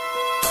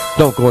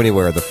 Don't go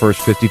anywhere. The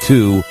First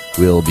 52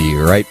 will be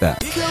right back.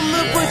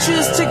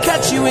 To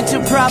cut you into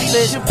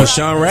profit. Well,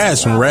 Sean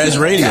Raz from Raz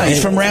Radio. Yeah,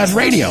 he's from Raz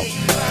Radio.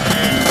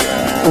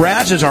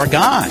 Raz is our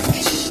guy.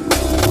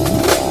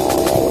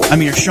 I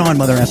mean, you're Sean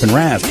Mother effing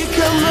Raz. Here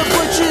come the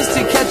butchers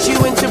to cut you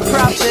into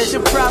profit.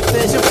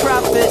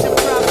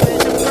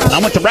 I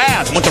want the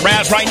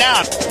Raz right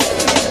now.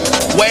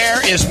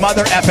 Where is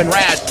Mother effing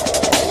Raz?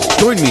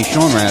 Join me,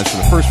 Sean Raz, for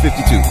the First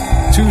 52,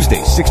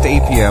 Tuesday, 6 to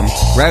 8 p.m.,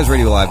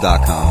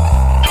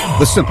 RazRadioLive.com.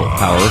 The simple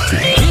power of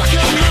truth.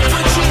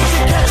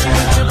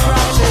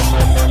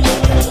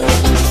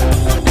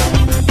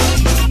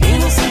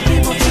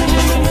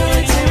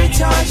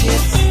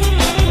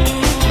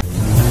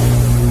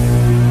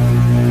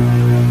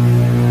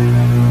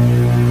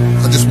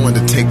 I just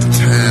wanted to take the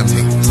time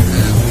to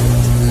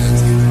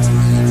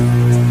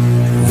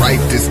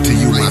write this to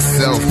you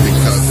myself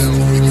because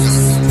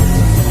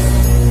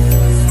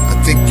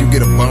I think you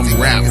get a bum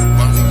rap.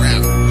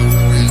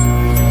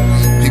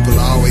 People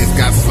always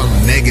got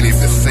something negative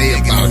to say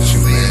about you,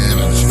 man.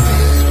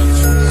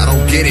 I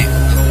don't get it.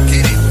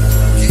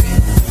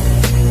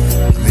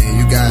 I mean,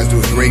 you guys do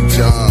a great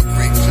job.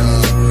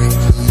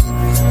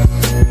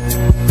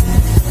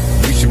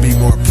 We should be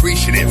more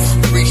appreciative.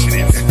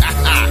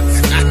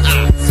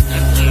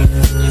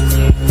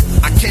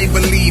 I can't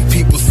believe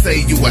people say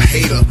you a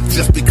hater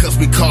just because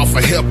we called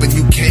for help and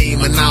you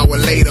came an hour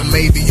later.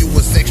 Maybe you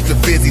was extra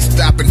busy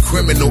stopping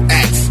criminal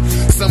acts.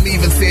 Some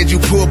even said you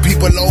pull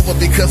people over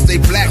because they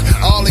black.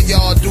 All of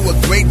y'all do a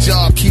great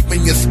job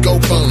keeping your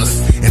scope on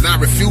us. And I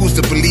refuse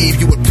to believe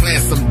you would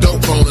plant some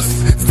dope on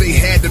us. They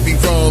had to be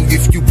wrong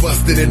if you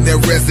busted in their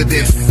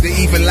residence. They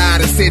even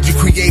lied and said you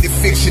created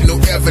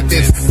fictional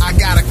evidence. I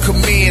gotta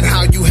commend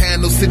how you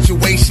handle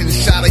situations.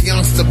 Shot a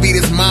youngster, beat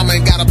his mama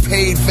and got a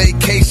paid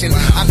vacation.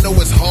 I know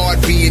it's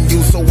hard being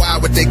you, so why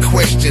would they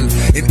question?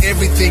 In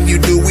everything you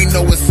do, we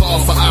know it's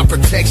all for our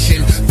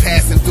protection.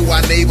 Passing through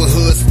our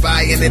neighborhood,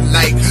 spying at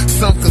night.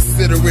 Some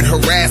consider it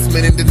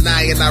harassment and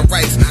denying our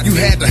rights. You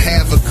had to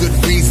have a good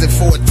reason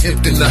for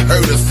attempting to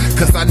hurt us,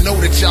 cause I know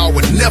that y'all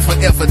would never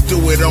ever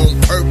do it on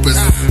purpose.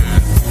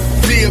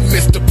 Dear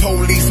Mr.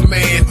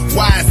 Policeman,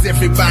 why is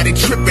everybody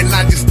tripping?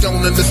 I just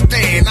don't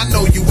understand. I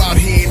know you out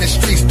here in the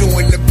streets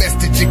doing the best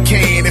that you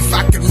can. If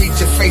I could meet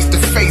you face to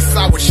face,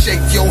 I would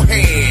shake your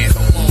hand.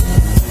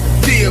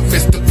 Dear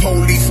Mr.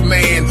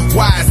 Policeman,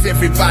 why is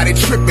everybody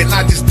tripping?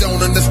 I just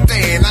don't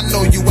understand. I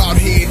know you out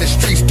here in the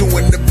streets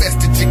doing the best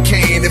that you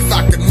can. If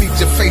I could meet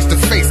you face to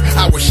face,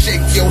 I would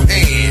shake your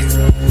hand.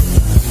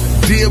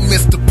 Dear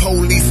Mr.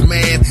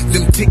 Policeman,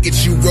 them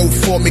tickets you wrote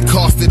for me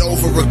costed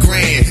over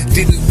 $1,000.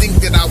 Didn't think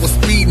that I was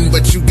speeding,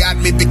 but you got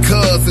me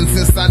because. And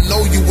since I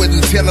know you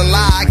wouldn't tell a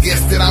lie, I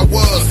guess that I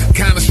was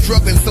kinda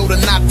struggling, so to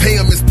not pay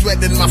them is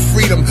threatening my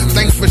freedom.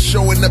 Thanks for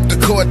showing up to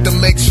court to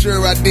make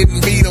sure I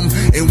didn't beat them.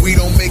 And we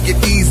don't make it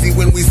easy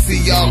when we see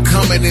y'all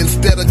coming.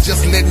 Instead of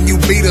just letting you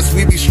beat us,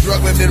 we be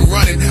struggling and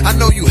running. I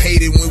know you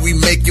hate it when we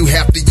make you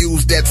have to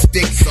use that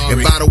stick.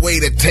 And by the way,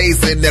 that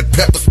taser and that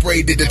pepper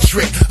spray did the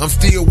trick. I'm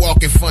still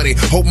walking funny.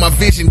 Hope my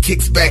vision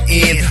kicks back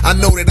in. I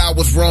know that I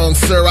was wrong,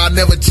 sir. I'll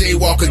never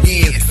jaywalk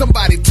again.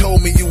 Somebody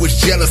told me you was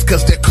jealous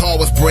cause that car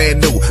was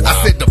brand new. I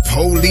said the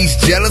police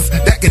jealous?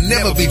 That can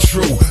never be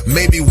true.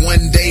 Maybe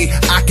one day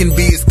I can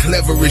be as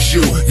clever as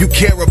you. You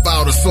care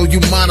about us, so you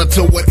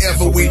monitor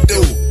whatever we do.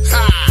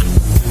 Ha!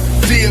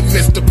 Dear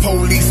Mr.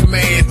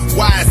 Policeman,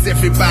 why is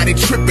everybody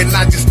tripping?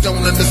 I just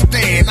don't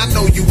understand. I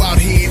know you out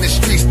here in the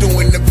streets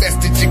doing the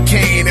best that you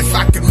can. If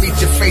I could meet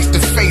you face to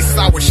face,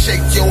 I would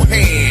shake your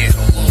hand.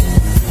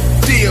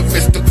 Dear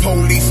Mr.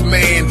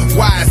 Policeman,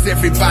 why is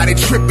everybody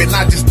tripping?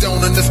 I just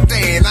don't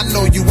understand. I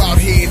know you out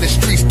here in the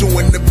streets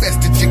doing the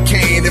best that you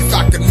can. If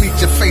I could meet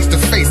you face to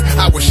face,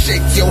 I would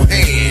shake your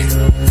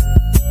hand.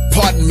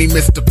 Pardon me,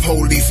 Mr.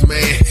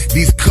 Policeman.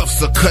 These cuffs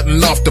are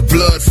cutting off the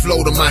blood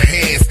flow to my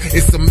hands.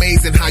 It's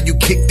amazing how you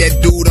kicked that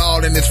dude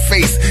all in his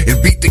face and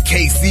beat the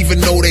case,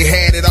 even though they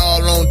had it all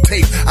on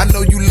tape. I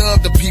know you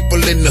love the people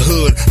in the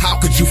hood.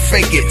 How could you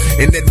fake it?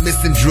 And that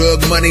missing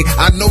drug money,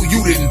 I know you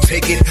didn't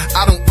take it.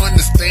 I don't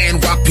understand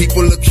why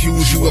people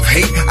accuse you of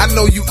hate. I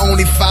know you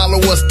only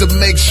follow us to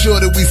make sure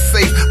that we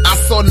safe. I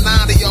saw 9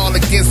 of y'all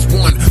against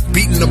 1,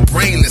 beating beating the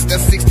brainless. That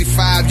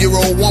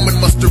 65-year-old woman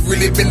must have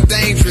really been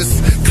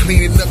dangerous.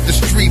 Cleaning up the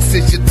streets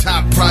is your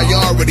top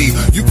priority.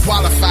 You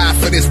qualify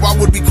for this, why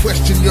would we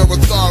question your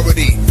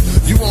authority?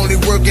 You only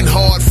working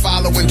hard,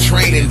 following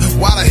training.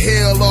 Why the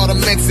hell are the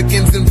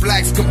Mexicans and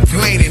blacks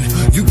complaining?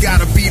 You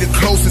gotta be the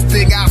closest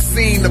thing I've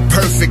seen to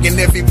perfect. And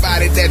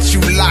everybody that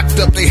you locked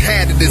up, they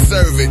had to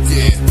deserve it,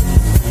 yeah.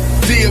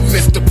 Dear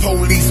Mr.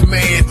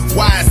 Policeman,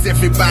 why is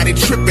everybody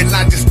tripping?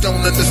 I just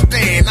don't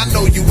understand. I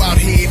know you out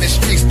here in the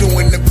streets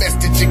doing the best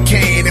that you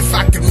can. If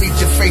I could meet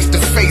you face to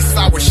face,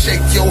 I would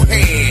shake your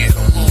hand.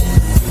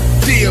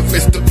 Dear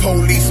Mr.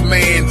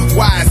 Policeman,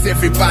 why is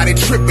everybody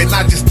tripping?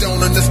 I just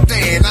don't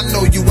understand. I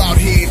know you out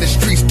here in the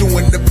streets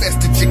doing the best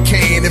that you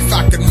can. If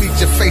I could meet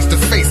you face to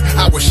face,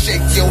 I would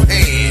shake your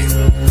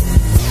hand.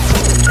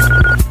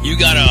 You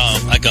got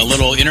a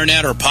little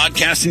internet or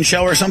podcasting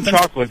show or something?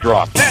 Chocolate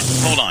Drop.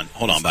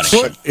 Hold on, buddy.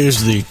 What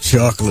is the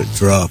Chocolate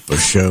Drop a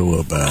show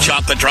about?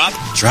 Chocolate Drop?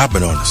 Drop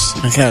it on us.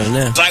 I kind of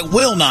know. I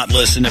will not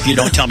listen if you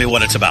don't tell me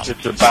what it's about.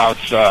 It's about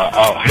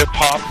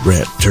hip-hop.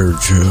 Rat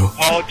turd show.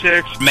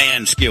 Politics.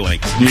 Man skewing.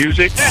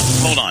 Music.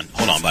 Hold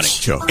on, buddy.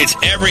 It's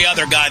every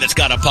other guy that's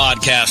got a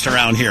podcast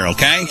around here,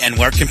 okay? And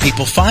where can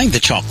people find the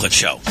Chocolate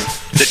Show?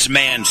 That's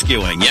man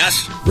skewing,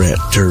 yes? Rat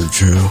turd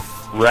show.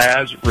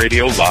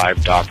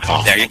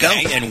 RazRadioLive.com. There you go.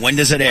 Okay, and when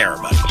does it air,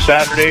 buddy?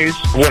 Saturdays,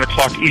 1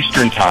 o'clock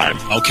Eastern Time.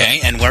 Okay,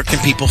 and where can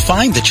people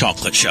find the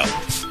Chocolate Show?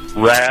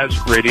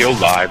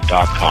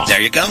 RazRadioLive.com. There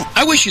you go.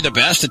 I wish you the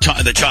best, the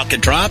Chocolate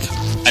Drop.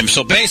 And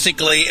so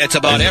basically, it's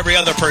about every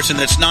other person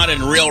that's not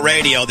in real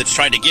radio that's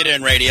trying to get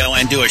in radio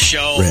and do a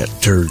show. Rat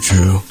turd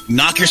show.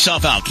 Knock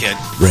yourself out, kid.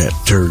 Rat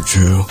turd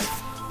show.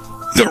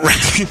 The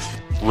rat.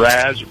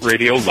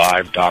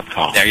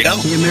 RazRadioLive.com. There you go.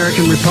 The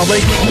American Republic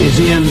is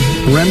in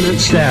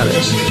remnant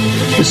status.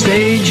 The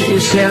stage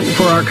is set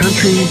for our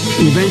country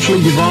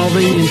eventually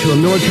devolving into a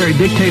military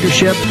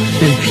dictatorship,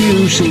 and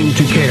few seem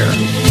to care.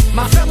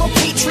 My fellow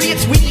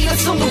patriots, we need a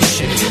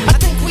solution. I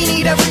think we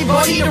need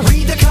everybody to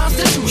read the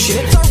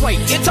Constitution. It's our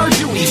right, it's our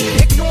duty.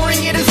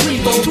 Ignoring it is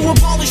lethal. To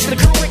abolish the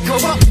current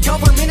corrupt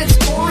government, its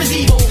core is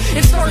evil.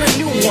 And start a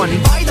new one,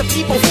 by the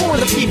people, for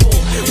the people.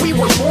 We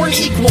were born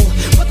equal,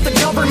 but the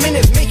government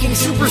is making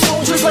super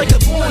soldiers like a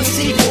Bourne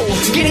sequel.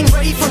 Getting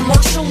ready for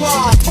martial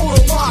law,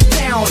 total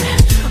lockdown.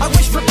 I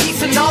wish for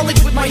peace and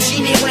knowledge with my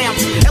genie lamp.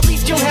 At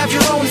least you'll have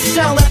your own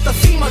cell at the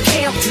FEMA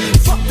camp.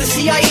 Fuck the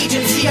CIA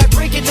agency, I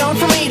break it down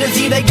from A to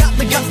Z. They got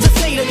the guts to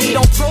say to me,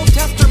 don't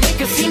protest or make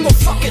a scene, well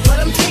fuck it, let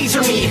them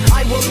taser me.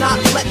 I will not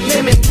let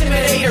them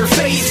intimidate or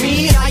faze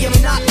me. I am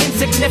not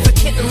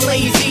insignificant and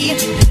lazy.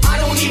 I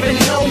don't even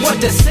know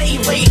what to say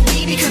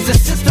lately, because the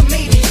system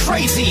made me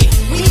crazy.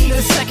 We need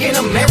a second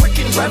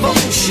American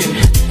revolution.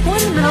 We're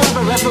in the middle of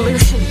a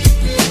revolution.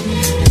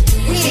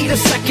 We need a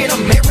second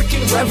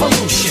American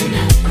revolution.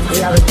 We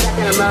have a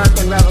second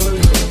American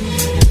revolution.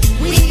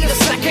 We need a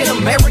second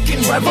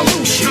American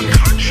revolution. The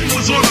country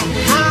was on the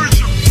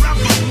verge of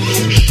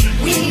revolution.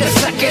 We need a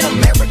second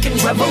American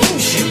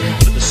revolution.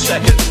 The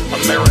second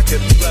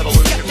American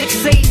revolution. Skeptics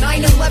say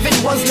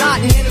 9/11 was not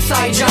an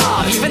inside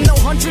job, even though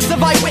hundreds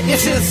of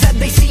eyewitnesses said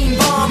they seen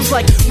bombs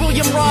like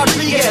William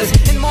Rodriguez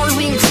and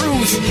Marlene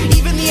Cruz.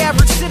 Even the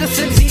average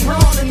citizens seen her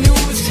on the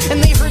news,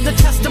 and they heard the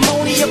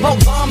testimony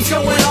about bombs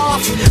going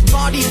off,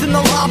 bodies in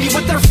the lobby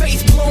with their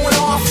face blowing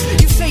off.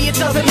 You say it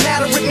doesn't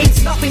matter, it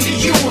means nothing to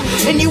you,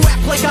 and you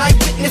act like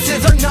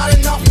eyewitnesses are not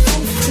enough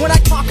proof. When I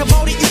talk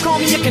about it, you call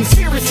me a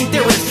conspiracy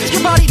theorist.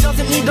 Your body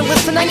doesn't need to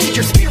listen, I need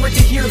your spirit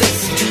to hear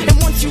this. And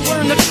once you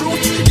learn the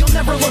truth, you'll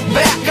never look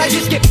back. I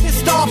just get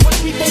pissed off when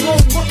people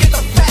won't look at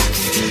the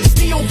facts.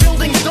 Steel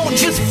buildings don't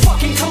just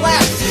fucking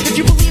collapse. If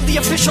you believe the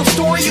official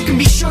story, you can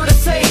be sure to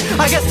say,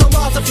 I guess the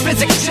laws of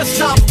physics just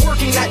stopped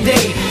working that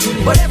day.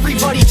 But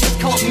everybody just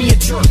called me a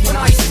jerk when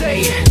I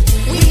say,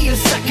 we need a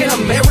second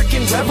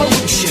American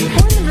revolution.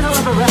 We're in the middle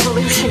of a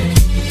revolution.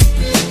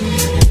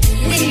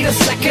 We need a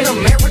second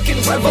American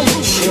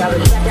revolution. We have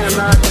a second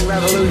American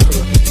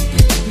revolution.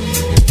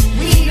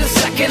 We need a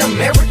second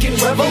American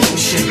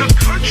revolution. The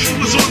country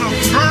was on the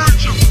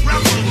verge of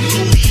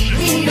revolution.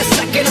 We need a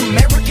second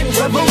American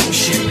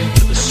revolution.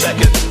 The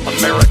second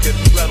American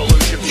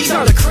revolution. These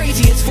are the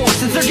craziest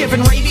forces. They're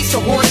giving rabies to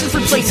horses,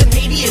 replacing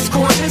habeas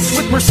corpus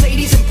with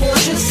Mercedes and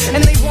Porsches,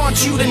 and they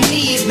want you to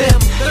need them.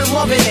 They're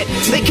loving it.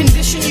 They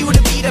condition you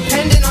to be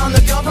dependent on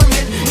the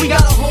government. We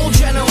got a whole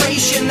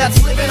generation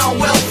that's living on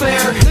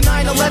welfare. The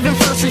 9/11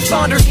 first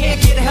responders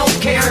can't get health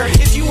care.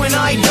 If you and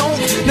I don't,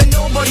 then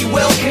nobody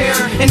will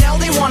care. And now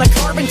they want a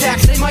carbon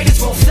tax, they might as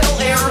well sell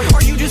air.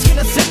 Are you just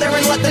gonna sit there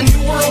and let the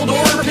new world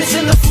order piss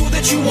in the food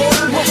that you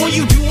ordered? What will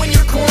you do in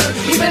your corner?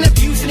 We've been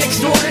abused and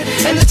extorted,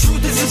 and the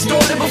truth is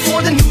distorted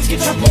before the news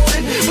gets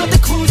reported. But the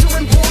clues are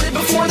imported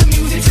before the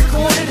music's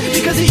recorded,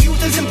 because the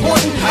youth is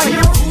important. I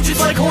hear a hooch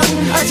just like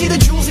Horton. I see the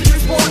jewels that you're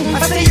sporting.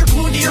 I say you're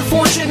glued to your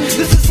fortune.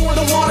 This is for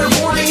the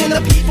waterboarding and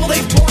the people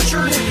they've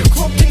tortured,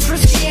 cloaked in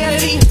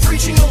Christianity,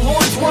 preaching the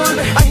Lord's word.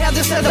 I had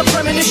this as a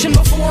premonition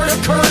before it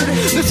occurred.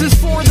 This is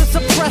for the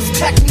suppressed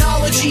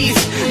technologies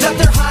that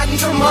they're hiding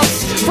from us,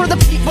 for the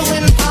people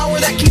in power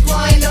that keep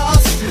lying to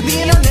us,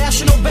 the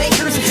international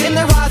bankers and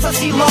their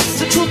see lost,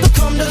 the truth will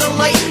come to the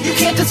light. You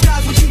can't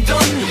disguise what you've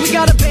done. We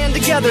gotta band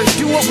together,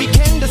 do what we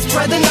can to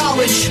spread the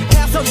knowledge.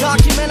 Pass out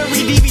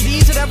documentary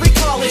DVDs at every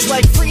college,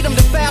 like Freedom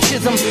to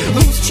Fascism,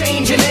 Loose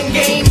Change, and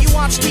Endgame. You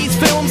watch these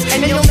films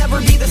and you'll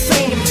never be the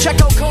same. Check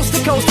out Coast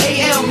to Coast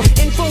AM,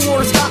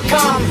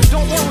 Infowars.com.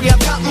 Don't worry,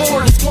 I've got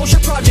more.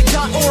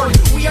 DisclosureProject.org,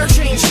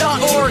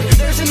 WeAreChange.org.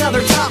 There's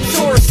another top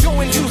source. Go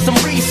and do some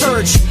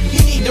research. You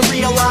need to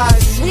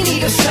realize we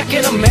need a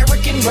second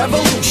American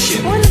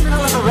revolution. What in the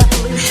hell of a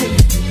revolution?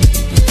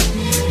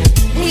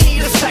 We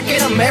need a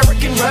second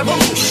American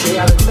revolution. We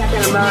have a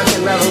second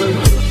American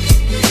revolution.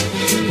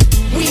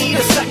 We need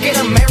a second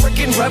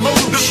American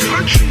revolution. The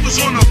country was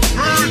on the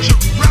verge of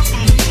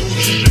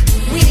revolution.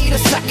 We need a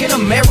second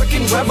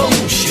American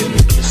revolution.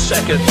 The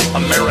second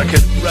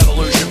American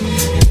Revolution.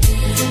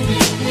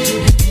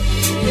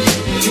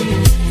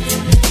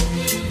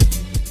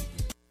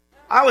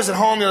 I was at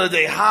home the other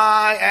day,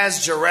 high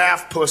as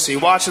giraffe pussy,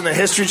 watching the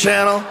History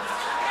Channel.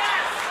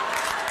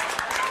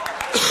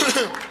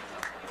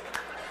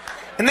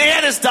 And they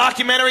had this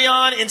documentary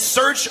on, In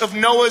Search of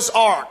Noah's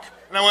Ark.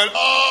 And I went,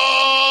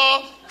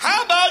 oh,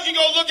 how about you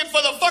go looking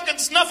for the fucking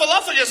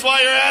Snuffleupagus while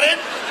you're at it?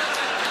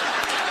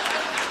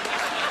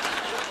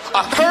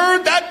 I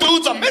heard that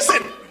dude's a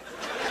missing.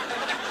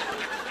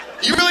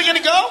 You really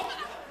gonna go?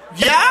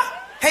 Yeah?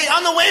 Hey,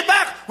 on the way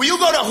back, will you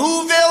go to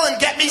Whoville and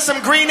get me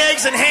some green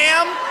eggs and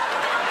ham?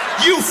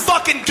 You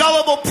fucking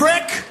gullible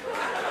prick.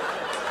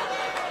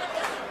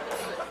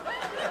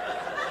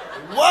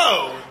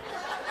 Whoa.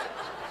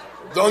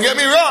 Don't get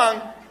me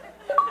wrong.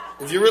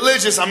 If you're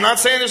religious, I'm not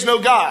saying there's no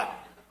God.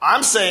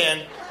 I'm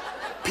saying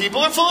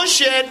people are full of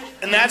shit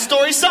and that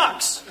story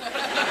sucks.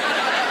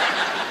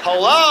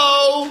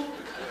 Hello?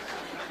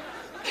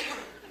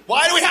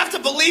 Why do we have to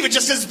believe it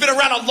just because it's been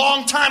around a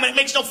long time and it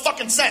makes no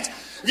fucking sense?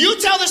 If you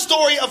tell the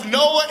story of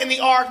Noah and the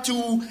ark to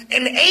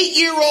an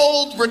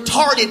 8-year-old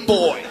retarded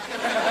boy,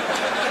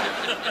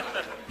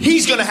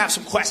 he's gonna have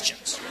some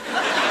questions.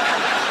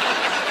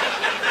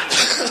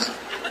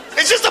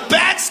 It's just a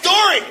bad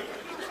story.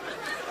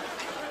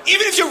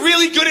 Even if you're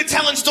really good at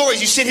telling stories,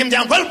 you sit him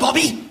down. Well,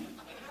 Bobby,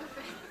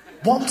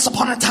 once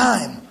upon a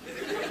time,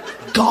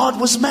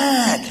 God was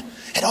mad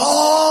at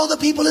all the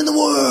people in the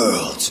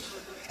world.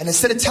 And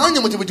instead of telling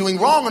them what they were doing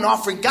wrong and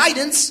offering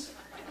guidance,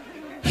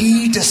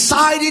 he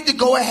decided to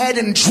go ahead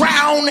and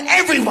drown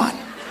everyone.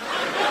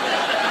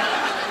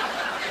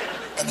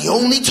 And he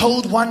only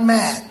told one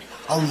man,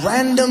 a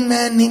random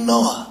man named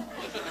Noah.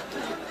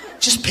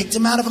 Just picked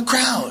him out of a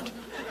crowd.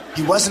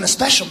 He wasn't a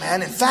special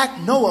man. In fact,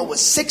 Noah was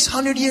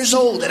 600 years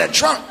old and a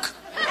drunk.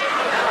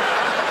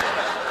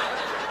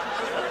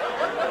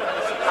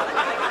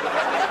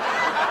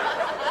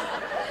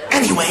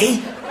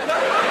 Anyway,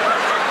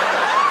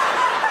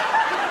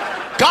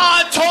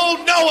 God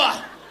told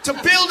Noah to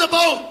build a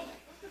boat,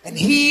 and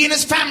he and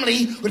his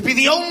family would be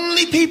the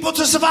only people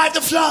to survive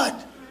the flood.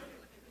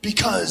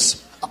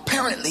 Because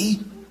apparently,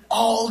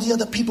 all the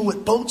other people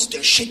with boats,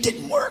 their shit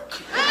didn't work.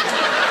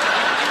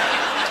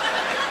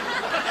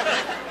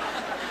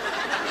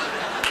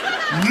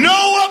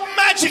 Noah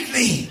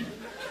magically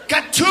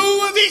got 2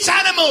 of each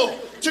animal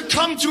to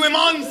come to him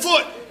on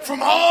foot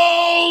from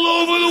all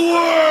over the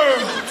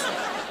world.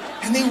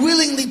 And they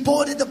willingly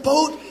boarded the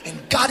boat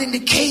and got into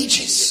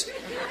cages.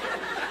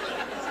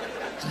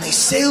 And they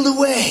sailed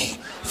away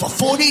for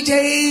 40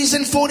 days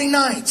and 40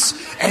 nights,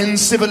 and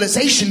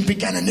civilization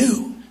began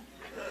anew.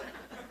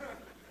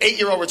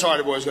 8-year-old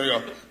retarded boy's gonna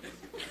go,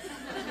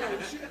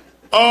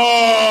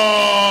 oh,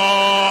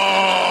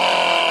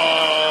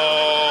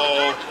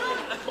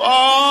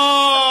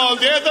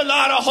 there's a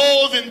lot of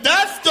holes in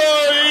that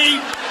story.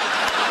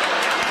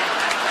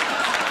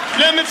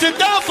 Let me sit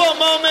down for a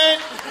moment.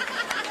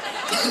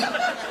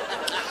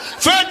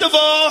 First of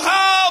all,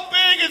 how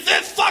big is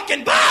this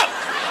fucking boat?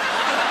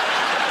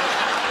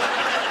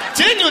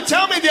 Didn't you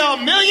tell me there are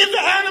millions of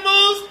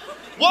animals?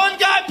 One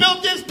guy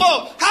built this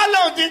boat. How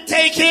long did it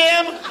take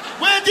him?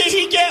 Where did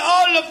he get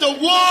all of the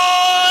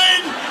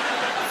wood?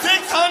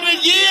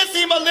 600 years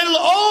seem a little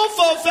old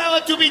for a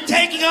fella to be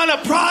taking on a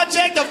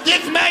project of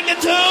this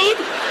magnitude.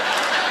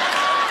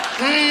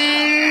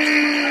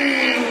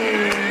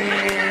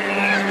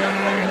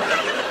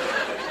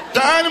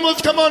 The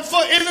animals come on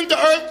foot. Isn't the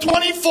earth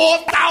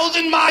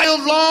 24,000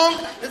 miles long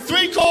and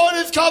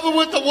 3/4 covered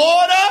with the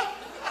water?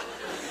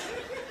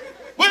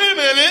 Wait a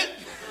minute.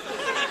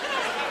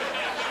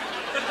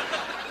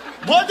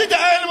 What did the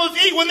animals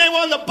eat when they were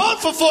on the boat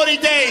for 40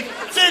 days?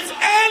 Since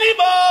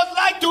animals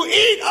like to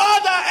eat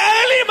other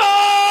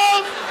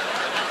animals!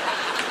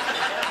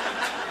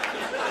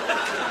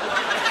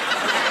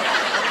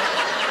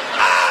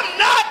 I'm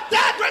not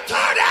that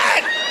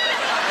retarded!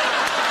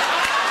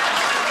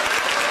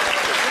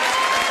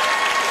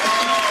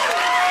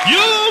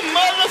 You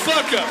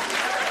motherfucker!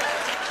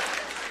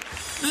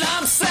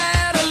 I'm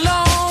sad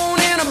alone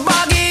in a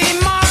boggy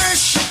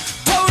marsh,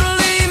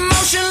 totally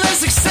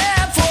motionless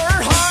except for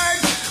her heart.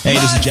 Hey,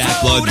 this is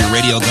Jack Blood, your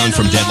radio gun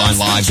from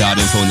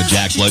DeadlineLive.info and the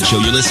Jack Blood Show.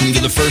 You're listening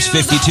to the First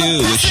 52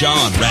 with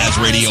Sean, Raz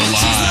Radio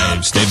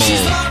Live. Stay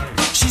bold.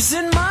 She's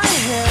in my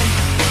head.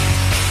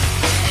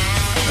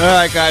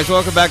 right, guys,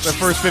 welcome back to the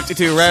First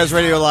 52,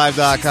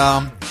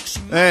 RazRadioLive.com,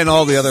 and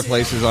all the other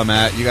places I'm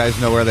at. You guys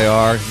know where they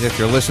are. If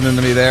you're listening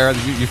to me there,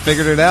 you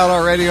figured it out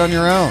already on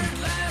your own.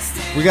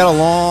 We got a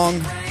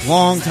long,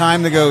 long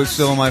time to go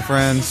still, my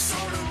friends.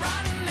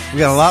 We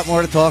got a lot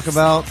more to talk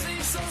about.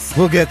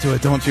 We'll get to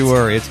it, don't you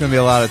worry. It's going to be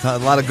a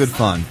lot of good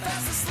fun.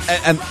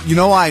 And you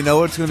know why I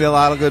know it's going to be a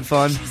lot of good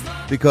fun?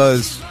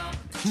 Because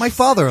my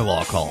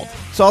father-in-law called.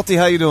 Salty,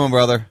 how you doing,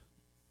 brother?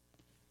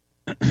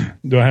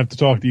 Do I have to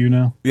talk to you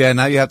now? Yeah,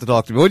 now you have to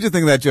talk to me. What'd you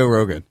think of that Joe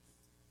Rogan?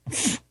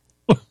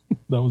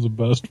 That was the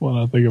best one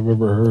I think I've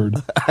ever heard.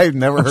 I've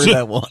never heard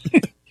that one.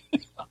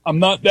 I'm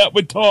not that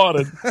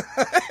retarded.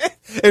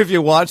 If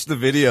you watch the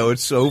video,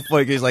 it's so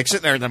funny. He's like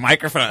sitting there in the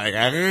microphone. Like,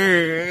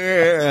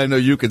 I know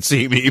you can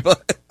see me,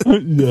 but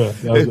yeah,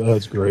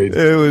 that's great.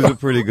 It was a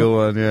pretty good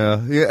one. Yeah,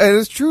 and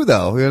it's true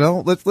though. You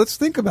know, let's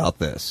think about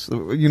this.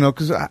 You know,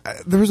 because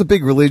there was a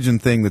big religion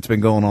thing that's been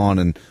going on,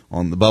 and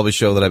on the Bubba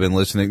show that I've been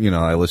listening. You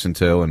know, I listen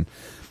to, and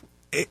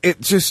it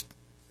just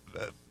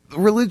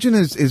religion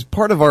is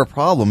part of our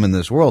problem in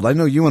this world. I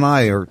know you and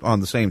I are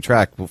on the same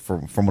track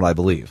from what I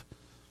believe.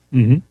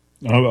 Mm-hmm.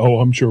 Oh,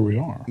 I'm sure we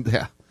are.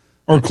 Yeah.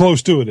 Or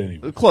close to it,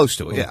 anyway. Close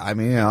to it, yeah. I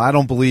mean, you know, I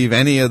don't believe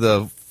any of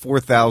the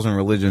 4,000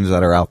 religions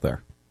that are out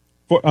there.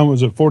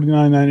 Was it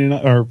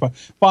 $49.99 or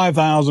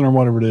 5,000 or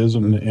whatever it is,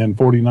 and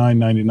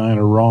 $49.99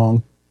 are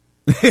wrong?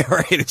 Yeah,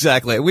 right,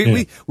 exactly.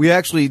 We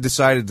actually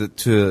decided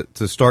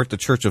to start the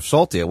Church of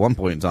Salty at one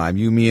point in time.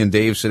 You, me, and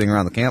Dave sitting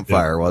around the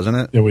campfire, wasn't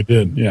it? Yeah, we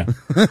did. Yeah,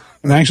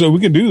 and actually,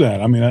 we could do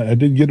that. I mean, I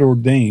did get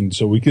ordained,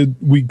 so we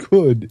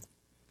could.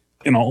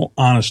 In all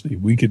honesty,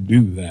 we could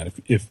do that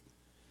if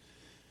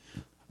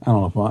I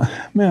don't know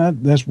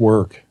if that's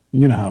work.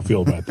 You know how I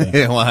feel about that.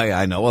 Yeah, well,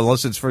 I know.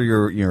 Unless it's for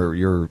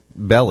your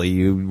belly,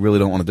 you really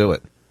don't want to do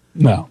it.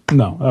 No.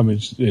 I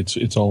mean,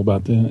 it's all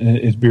about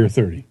it's beer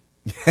 30.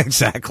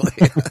 Exactly.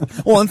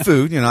 Well, and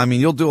food. You know, I mean,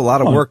 you'll do a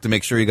lot of work to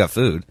make sure you got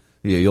food.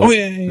 You'll,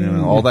 you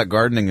know, all that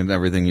gardening and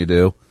everything you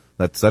do.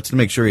 That's to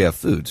make sure you have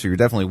food. So you're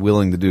definitely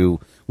willing to do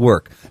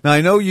work. Now,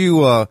 I know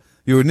you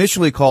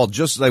initially called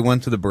just as I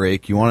went to the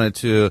break. You wanted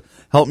to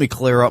help me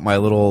clear up my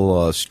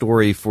little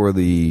story for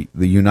the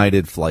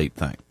United flight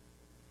thing.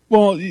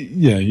 Well,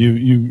 yeah,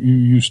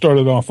 you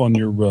started off on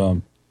your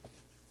on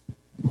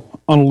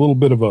a little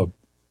bit of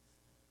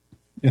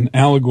an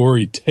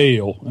allegorical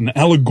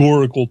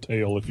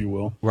tale, if you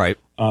will. Right.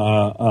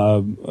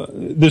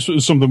 This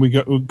was something we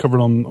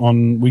covered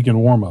on Weekend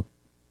Warm Up,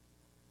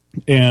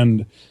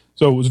 and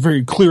so it was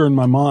very clear in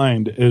my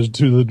mind as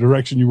to the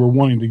direction you were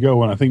wanting to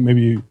go, and I think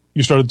maybe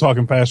you started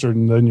talking faster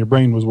and then your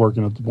brain was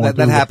working at the point.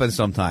 That happens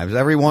sometimes.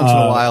 Every once in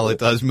a while it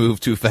does move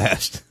too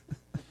fast.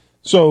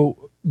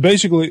 So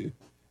basically,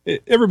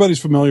 everybody's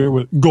familiar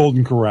with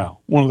Golden Corral.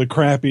 One of the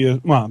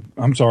crappiest, well,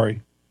 I'm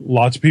sorry,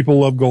 lots of people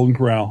love Golden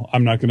Corral.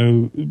 I'm not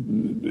going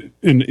to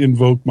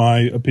invoke my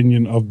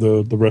opinion of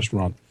the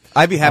restaurant.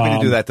 I'd be happy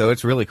to do that, though.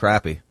 It's really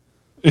crappy.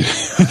 Okay,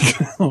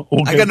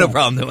 I got no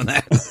problem doing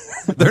that.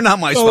 They're not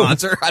my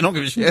sponsor. I don't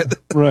give a shit.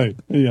 Right.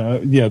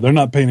 Yeah. They're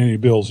not paying any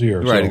bills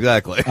here. Right. So,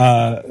 exactly.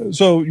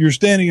 So you're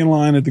standing in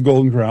line at the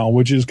Golden Corral,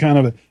 which is kind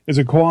of it's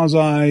a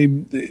quasi.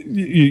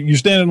 You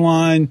stand in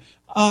line.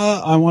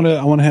 I want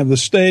to have the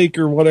steak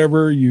or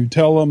whatever. You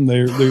tell them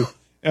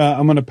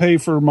I'm going to pay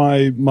for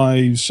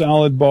my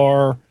salad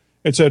bar,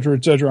 et cetera,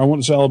 et cetera. I want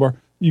a salad bar.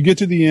 You get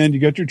to the end. You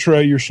got your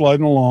tray. You're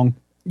sliding along.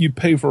 You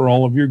pay for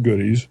all of your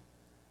goodies.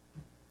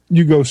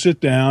 You go sit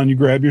down, you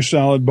grab your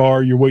salad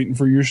bar, you're waiting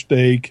for your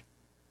steak.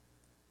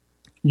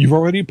 You've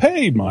already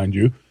paid, mind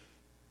you.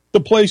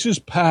 The place is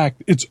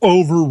packed. It's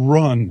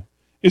overrun.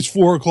 It's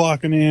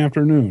 4:00 in the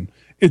afternoon.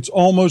 It's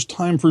almost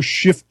time for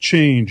shift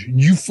change.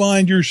 You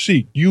find your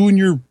seat. You and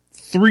your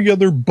 3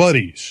 other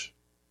buddies,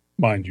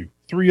 mind you,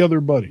 3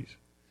 other buddies.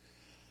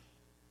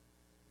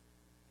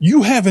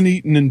 You haven't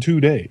eaten in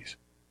 2 days.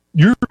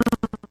 You're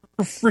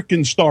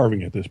freaking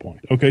starving at this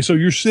point. Okay, so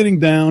you're sitting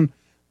down,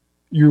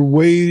 you're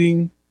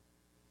waiting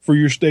for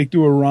your steak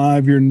to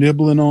arrive. You're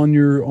nibbling on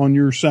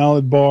your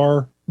salad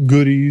bar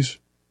goodies.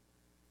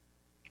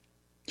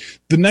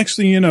 The next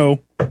thing you know,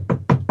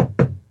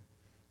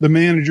 the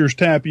manager's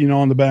tapping you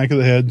on the back of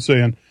the head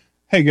saying,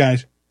 "Hey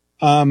guys,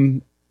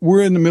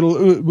 we're in the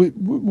middle.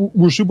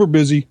 We're super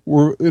busy.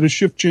 We're at a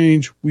shift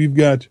change. We've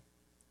got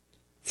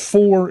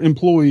 4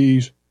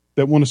 employees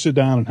that want to sit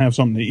down and have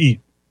something to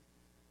eat,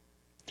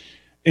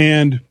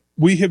 and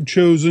we have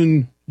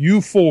chosen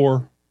you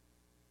 4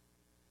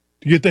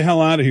 to get the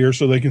hell out of here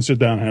so they can sit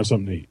down and have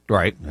something to eat."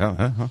 Right.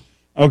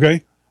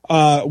 Okay.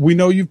 We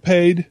know you've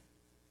paid.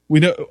 We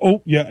know.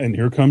 Oh yeah, and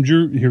here comes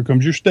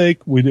your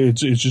steak.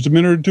 It's just a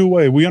minute or 2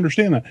 away. We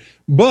understand that,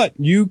 but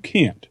you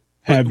can't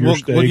have your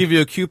steak. We'll give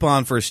you a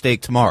coupon for a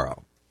steak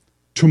tomorrow.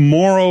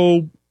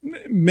 Tomorrow,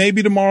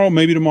 maybe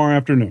tomorrow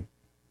afternoon.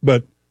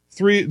 But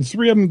three of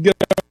them get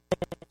up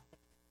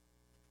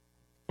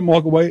and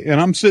walk away, and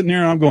I'm sitting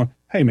there and I'm going,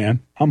 "Hey man,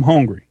 I'm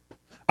hungry.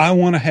 I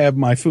want to have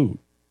my food.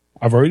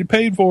 I've already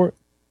paid for it.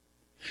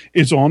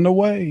 It's on the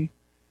way.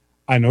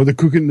 I know they're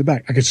cooking in the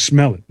back. I can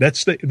smell it.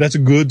 That's a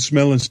good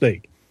smelling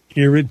steak.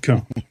 Here it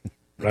comes."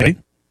 Right?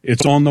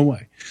 It's on the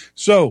way.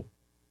 So,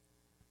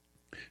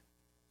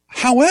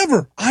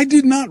 however, I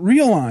did not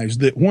realize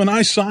that when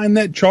I signed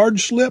that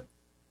charge slip,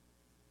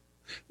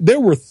 there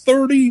were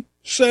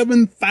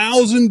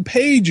 37,000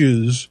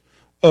 pages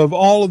of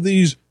all of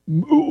these,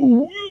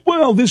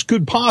 well, this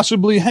could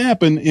possibly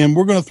happen, and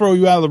we're going to throw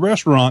you out of the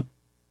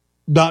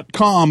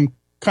restaurant.com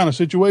kind of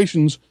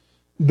situations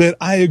that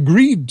I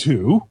agreed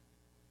to.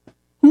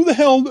 Who the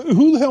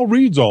hell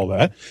reads all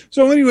that?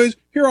 So anyways,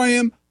 here I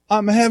am.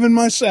 I'm having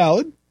my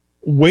salad,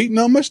 waiting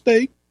on my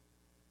steak.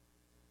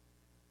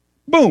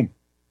 Boom.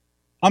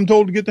 I'm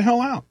told to get the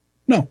hell out.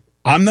 No,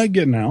 I'm not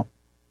getting out.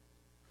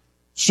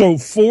 So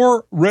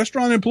 4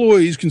 restaurant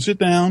employees can sit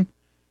down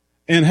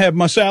and have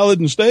my salad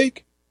and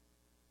steak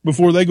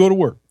before they go to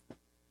work.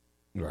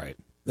 Right.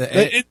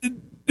 It is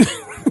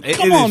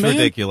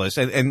ridiculous.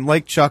 And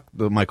like Chuck,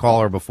 my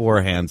caller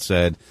beforehand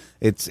said,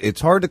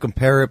 it's hard to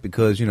compare it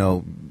because,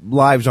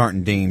 lives aren't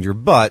in danger,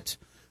 but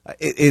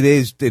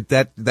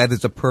that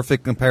is a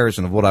perfect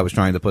comparison of what I was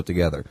trying to put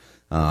together.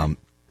 I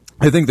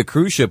think the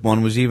cruise ship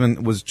one was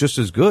just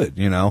as good,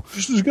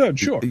 Just as good,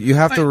 sure. You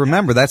have to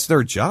remember that's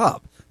their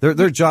job.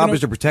 Their job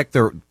is to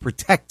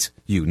protect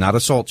you, not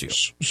assault you.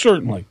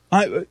 Certainly.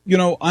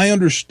 I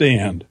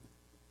understand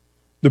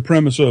the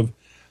premise of,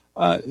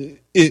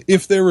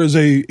 if there is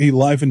a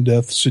life and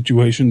death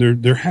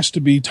situation, there has to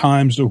be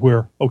times to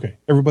where, okay,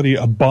 everybody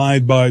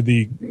abide by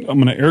I'm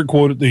going to air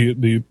quote it,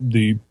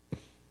 the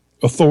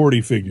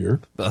authority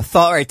figure. The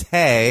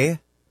authority.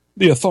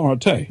 The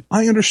authority.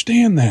 I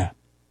understand that.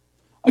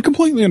 I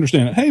completely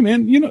understand it. Hey,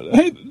 man,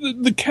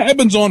 the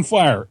cabin's on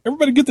fire.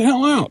 Everybody get the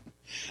hell out.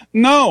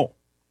 No,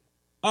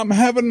 I'm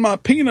having my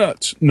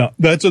peanuts. No,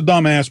 that's a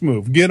dumbass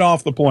move. Get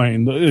off the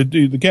plane.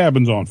 The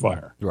cabin's on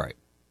fire. Right.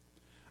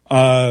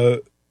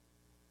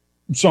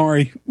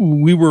 Sorry,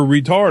 we were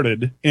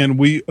retarded,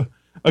 and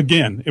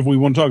again, if we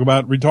want to talk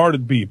about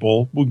retarded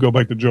people, we'll go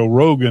back to Joe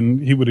Rogan.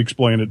 He would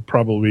explain it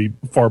probably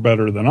far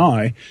better than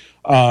I.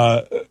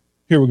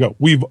 Here we go.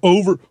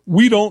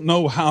 We don't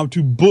know how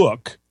to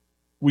book.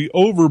 We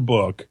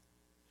overbook,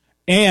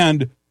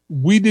 and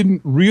we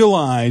didn't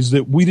realize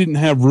that we didn't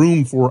have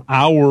room for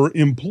our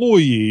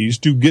employees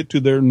to get to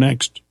their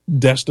next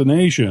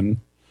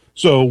destination.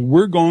 So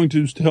we're going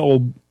to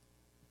tell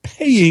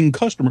paying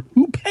customers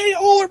who pay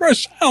all of our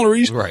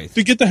salaries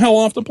to get the hell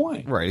off the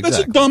plane. Right, exactly.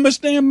 That's the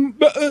dumbest damn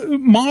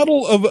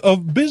model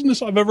of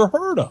business I've ever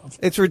heard of.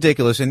 It's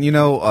ridiculous. And,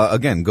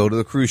 again, go to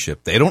the cruise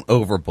ship. They don't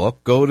overbook.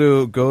 Go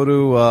to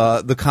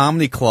the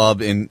comedy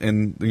club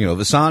in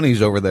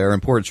Visani's over there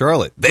in Port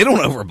Charlotte. They don't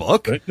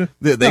overbook.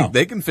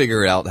 They can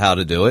figure out how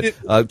to do it.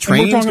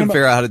 Trains can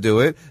figure out how to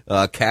do it.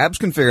 Cabs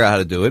can figure out how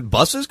to do it.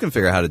 Buses can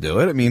figure out how to do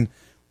it. I mean,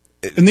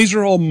 and these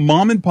are all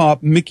mom and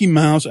pop Mickey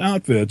Mouse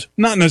outfits,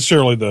 not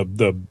necessarily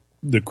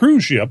the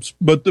cruise ships,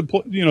 but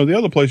the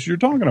other places you're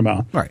talking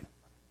about. Right.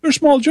 They're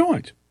small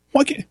joints.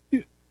 Why can't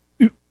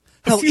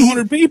a few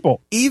hundred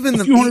people? Even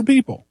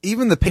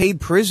the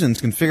paid prisons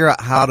can figure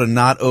out how to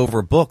not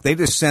overbook. They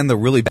just send the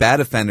really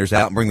bad offenders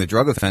out and bring the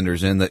drug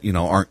offenders in that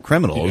aren't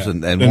criminals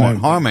and won't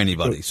harm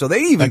anybody. So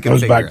they even can goes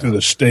figure back out. to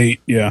the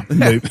state. Yeah.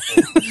 I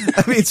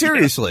mean,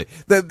 seriously,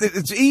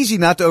 it's easy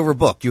not to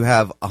overbook. You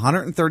have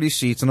 130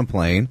 seats on a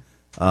plane.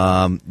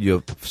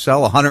 You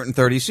sell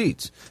 130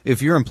 seats.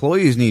 If your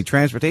employees need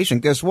transportation,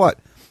 guess what?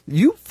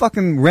 You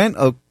fucking rent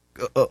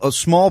a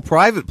small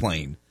private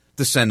plane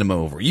to send them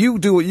over. You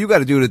do what you got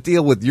to do to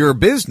deal with your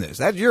business.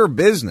 That's your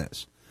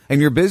business. And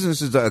your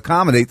business is to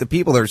accommodate the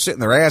people that are sitting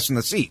their ass in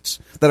the seats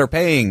that are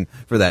paying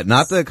for that,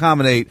 not to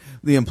accommodate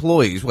the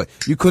employees. What,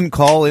 you couldn't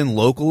call in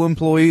local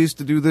employees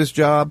to do this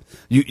job?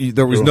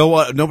 There was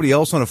nobody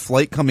else on a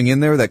flight coming in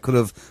there that could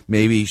have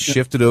maybe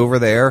shifted over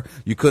there.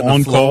 You couldn't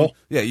have flown.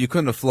 Yeah, you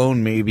couldn't have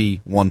flown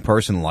maybe one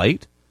person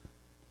light.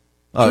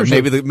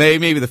 Maybe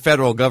the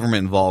federal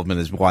government involvement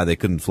is why they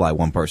couldn't fly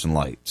one person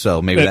light.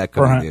 So maybe that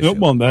could be the issue.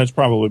 Well, that's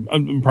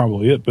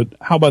probably it. But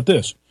how about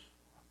this,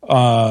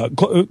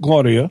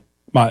 Claudia?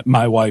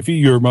 My wifey,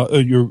 your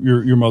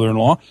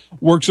mother-in-law,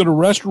 works at a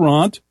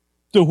restaurant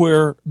to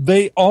where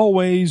they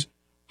always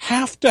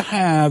have to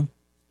have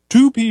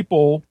 2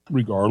 people,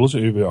 regardless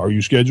of are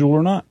you scheduled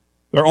or not.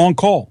 They're on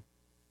call.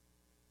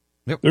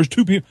 Yep. There's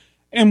 2 people,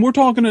 and we're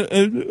talking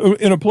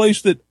in a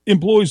place that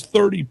employs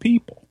 30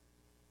 people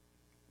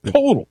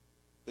total.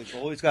 They've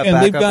always got and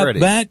backup they've got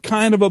ready. that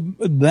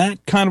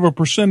kind of a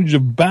percentage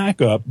of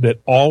backup that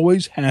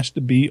always has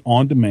to be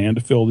on demand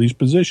to fill these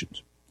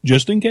positions,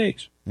 just in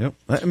case. Yep,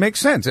 it makes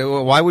sense.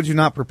 Why would you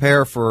not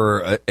prepare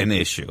for an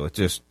issue? It's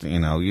just,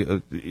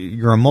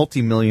 you're a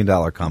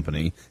multi-million-dollar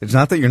company. It's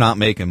not that you're not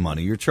making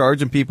money. You're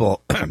charging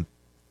people an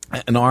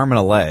arm and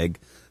a leg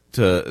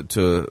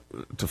to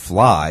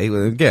fly.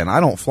 Again,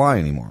 I don't fly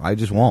anymore. I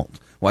just won't.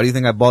 Why do you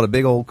think I bought a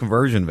big old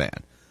conversion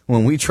van?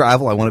 When we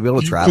travel, I want to be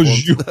able to travel.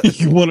 Because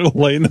you want to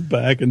lay in the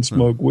back and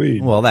smoke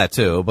weed. Well, that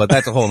too, but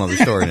that's a whole other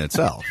story in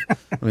itself. I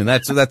mean,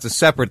 that's a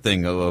separate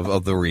thing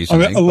of the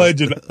reasoning.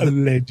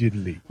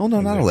 Allegedly. Oh,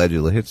 no, not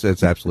allegedly. It's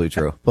absolutely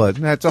true. But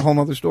that's a whole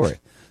other story.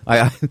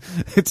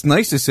 It's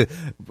nice to say.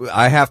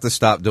 I have to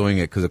stop doing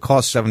it because it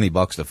costs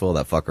 $70 to fill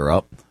that fucker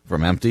up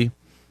from empty.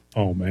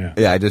 Oh, man.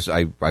 Yeah,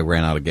 I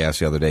ran out of gas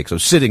the other day because I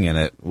was sitting in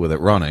it with it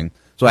running.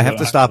 So I have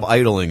to stop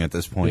idling at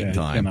this point in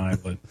time. You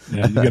can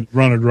yeah, you can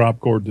run a drop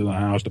cord to the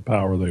house to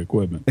power the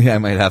equipment. Yeah, I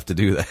might have to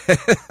do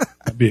that.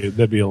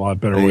 That'd be a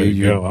lot better way to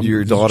go.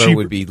 Your daughter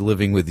would be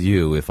living with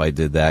you if I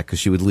did that because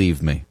she would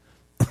leave me.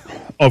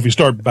 Oh, if you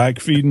start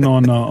backfeeding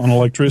on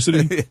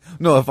electricity?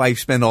 No, if I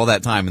spend all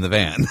that time in the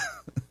van.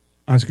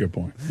 That's a good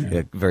point.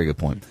 Yeah, very good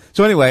point.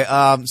 So anyway,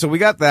 so we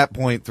got that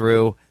point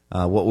through.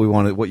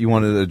 What you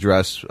wanted to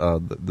address,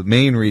 the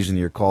main reason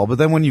you called. But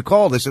then when you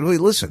called, I said, "Wait,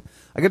 listen,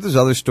 I got this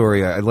other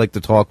story I'd like to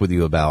talk with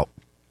you about."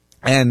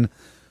 And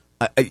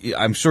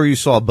I'm sure you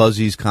saw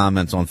Buzzy's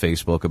comments on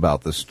Facebook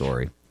about this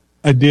story.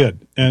 I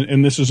did,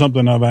 and this is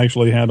something I've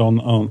actually had on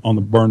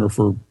the burner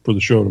for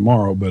the show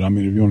tomorrow. But I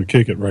mean, if you want to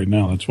kick it right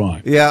now, that's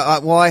fine. Yeah,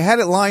 well, I had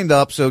it lined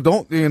up, so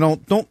don't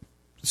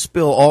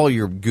spill all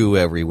your goo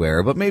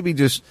everywhere, but maybe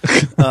just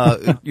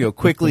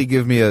quickly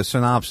give me a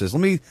synopsis. Let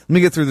me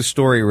get through the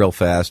story real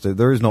fast.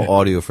 There is no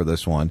audio for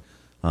this one,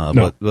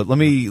 but let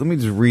me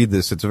just read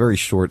this. It's a very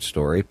short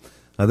story.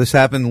 This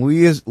happened.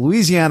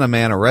 Louisiana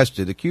man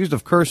arrested, accused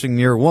of cursing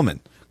near a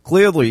woman,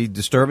 clearly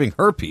disturbing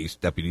her peace.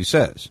 Deputy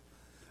says.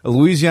 A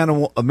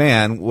Louisiana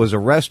man was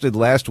arrested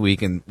last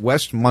week in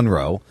West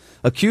Monroe,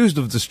 accused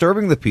of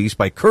disturbing the peace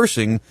by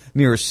cursing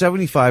near a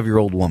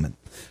 75-year-old woman.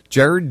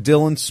 Jared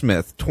Dylan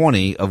Smith,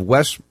 20, of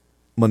West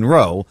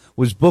Monroe,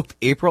 was booked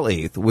April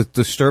 8th with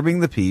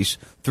disturbing the peace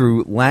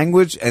through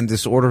language and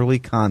disorderly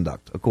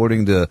conduct,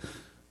 according to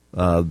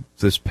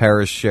this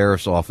parish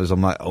sheriff's office.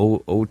 I'm not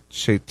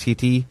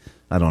OCTT?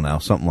 I don't know,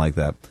 something like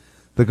that.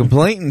 The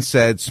complainant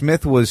said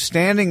Smith was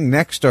standing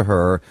next to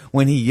her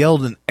when he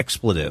yelled an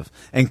expletive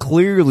and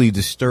clearly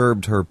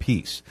disturbed her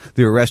peace,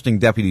 the arresting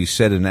deputies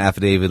said in an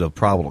affidavit of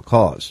probable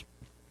cause.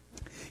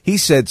 He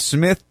said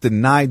Smith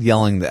denied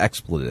yelling the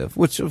expletive,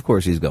 which of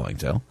course he's going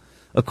to.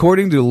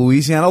 According to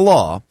Louisiana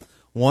law,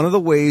 one of the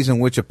ways in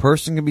which a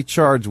person can be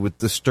charged with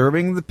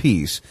disturbing the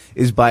peace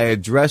is by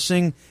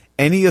addressing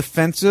any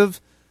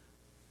offensive,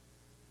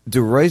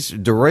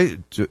 derisive,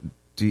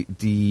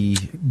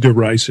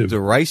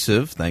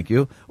 thank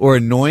you, or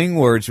annoying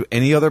words to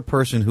any other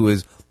person who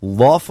is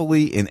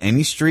lawfully in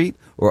any street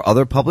or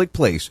other public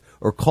place,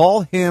 or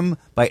call him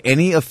by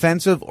any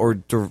offensive or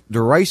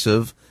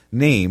derisive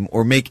name,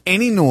 or make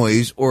any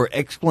noise or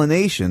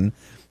explanation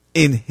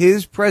in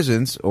his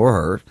presence or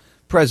her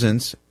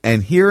presence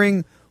and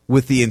hearing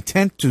with the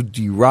intent to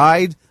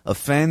deride,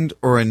 offend,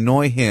 or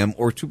annoy him,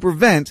 or to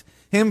prevent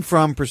him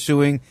from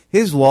pursuing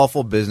his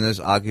lawful business,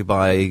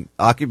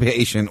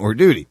 occupation, or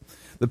duty.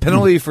 The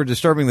penalty for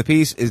disturbing the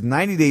peace is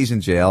 90 days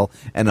in jail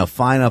and a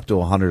fine up to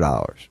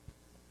 $100.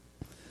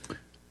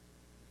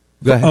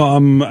 Go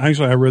ahead.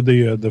 Actually, I read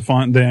the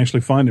fine. They actually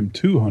fined him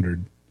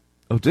 $200.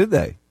 Oh, did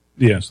they?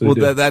 Yes. They well,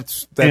 did.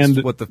 That's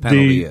what the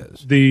penalty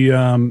is.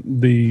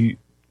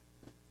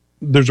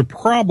 There's a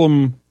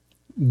problem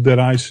that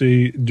I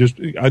see.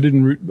 I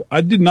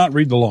did not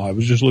read the law. I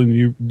was just letting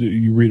you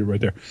read it right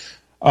there.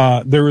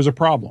 There is a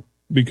problem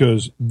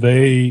because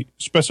they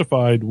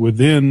specified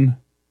within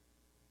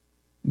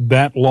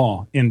that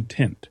law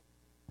intent.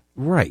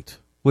 Right.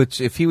 Which,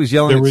 if he was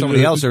yelling at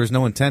somebody else, there was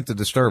no intent to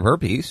disturb her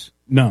peace.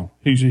 No,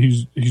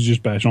 he's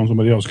just bashing on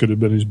somebody else. Could have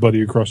been his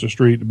buddy across the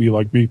street to be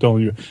like me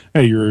telling you,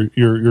 "Hey,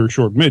 you're a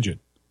short midget."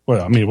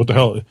 Well, I mean, what the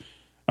hell?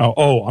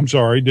 Oh, I'm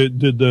sorry. Did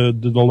the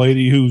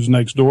lady who's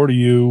next door to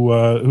you,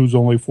 who's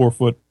only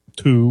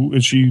 4'2",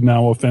 is she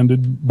now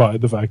offended by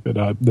the fact that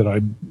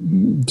I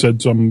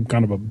said some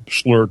kind of a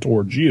slur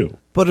towards you?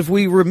 But if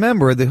we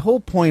remember, the whole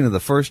point of the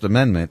First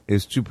Amendment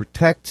is to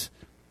protect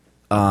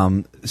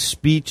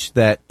speech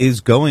that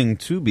is going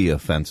to be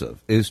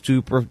offensive, is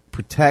to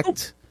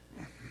protect.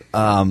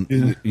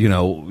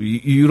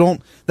 You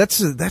don't. That's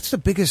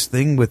the biggest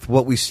thing with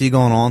what we see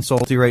going on,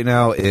 Salty, right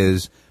now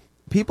is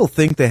people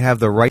think they have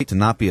the right to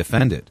not be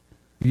offended.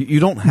 You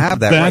don't have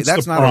that right.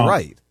 That's not a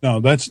right. No,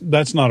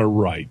 that's not a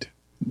right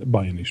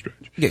by any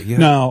stretch. Yeah.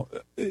 Now,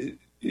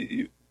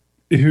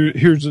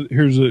 here's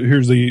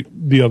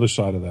the other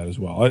side of that as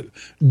well.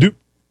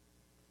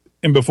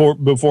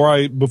 Before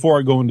I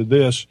go into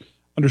this,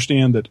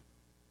 understand that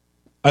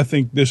I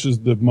think this is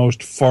the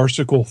most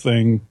farcical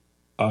thing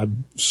I've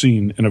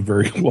seen in a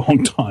very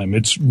long time.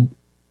 It's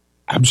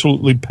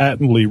absolutely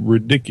patently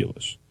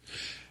ridiculous.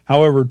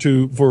 However,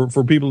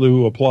 for people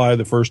who apply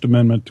the First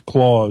Amendment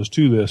clause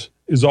to this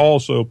is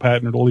also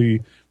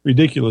patently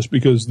ridiculous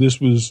because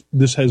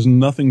this has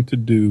nothing to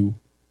do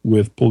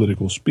with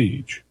political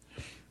speech.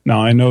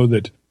 Now, I know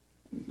that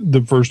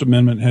the First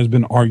Amendment has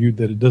been argued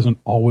that it doesn't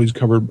always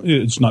cover.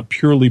 It's not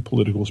purely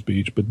political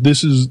speech, but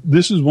this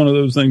is one of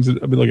those things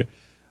that I'd be like.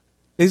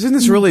 Isn't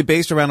this really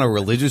based around a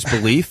religious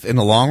belief in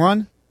the long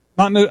run?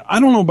 I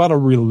don't know about a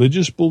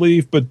religious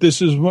belief, but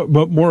this is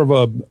more of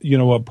a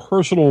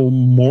personal,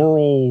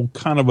 moral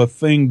kind of a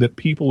thing that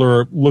people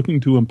are looking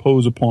to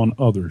impose upon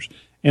others,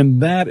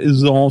 and that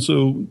is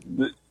also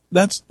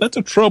that's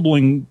a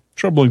troubling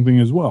thing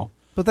as well.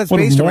 But that's What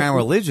based more- around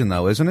religion,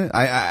 though, isn't it?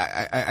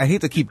 I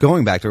hate to keep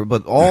going back to it,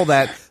 but all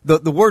that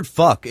the word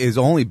 "fuck" is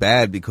only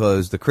bad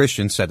because the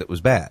Christians said it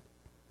was bad.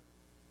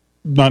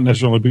 Not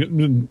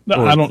necessarily.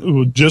 I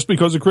don't. Just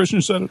because a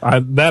Christian said it, I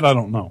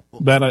don't know.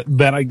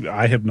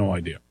 I have no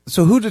idea.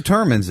 So who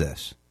determines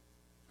this?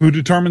 Who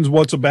determines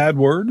what's a bad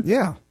word?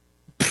 Yeah.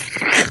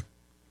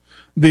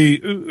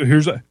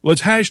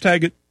 Let's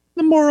hashtag it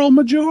the moral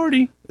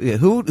majority. Yeah.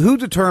 Who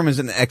determines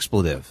an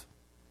expletive?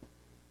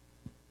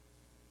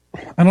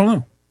 I don't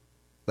know.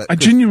 I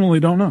genuinely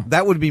don't know.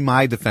 That would be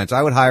my defense.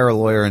 I would hire a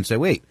lawyer and say,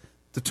 wait,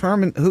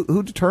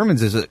 who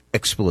determines is an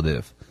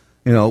expletive?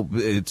 You know,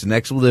 it's an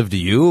expletive to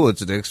you.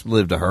 It's an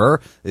expletive to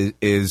her.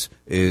 Is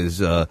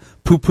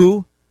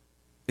poo-poo?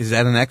 Is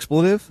that an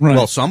expletive? Right.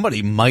 Well,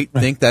 somebody might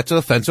think that's an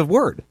offensive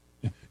word.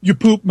 You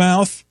poop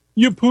mouth.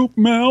 You poop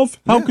mouth.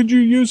 How could you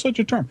use such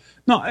a term?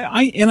 No,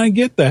 I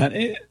get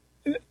that.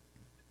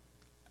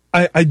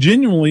 I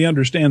genuinely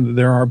understand that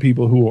there are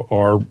people who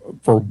are,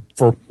 for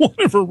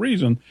whatever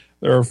reason,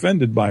 they're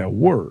offended by a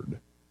word,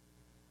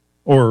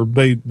 or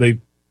they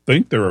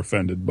think they're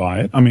offended by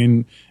it. I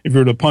mean, if you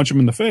were to punch them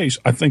in the face,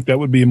 I think that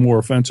would be more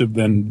offensive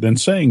than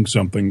saying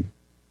something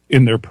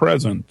in their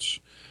presence.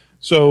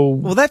 So,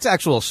 well, that's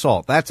actual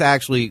assault. That's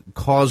actually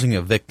causing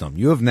a victim.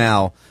 You have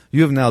now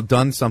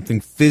done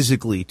something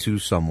physically to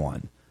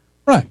someone.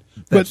 Right.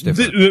 That's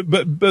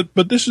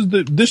But this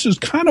is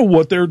kind of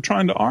what they're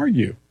trying to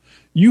argue.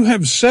 You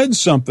have said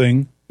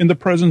something in the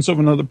presence of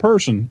another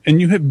person, and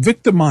you have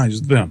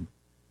victimized them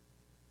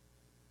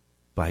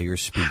by your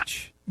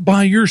speech.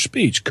 By your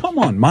speech. Come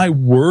on, my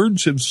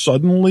words have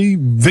suddenly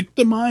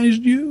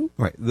victimized you?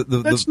 Right.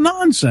 That's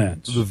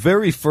nonsense. The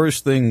very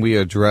first thing we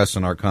address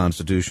in our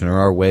Constitution or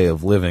our way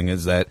of living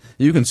is that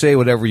you can say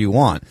whatever you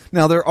want.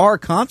 Now, there are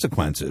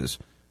consequences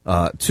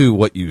to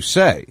what you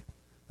say.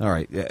 All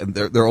right.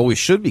 There always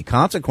should be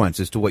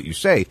consequences to what you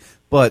say,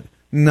 but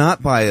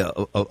not by a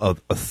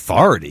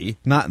authority,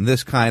 not in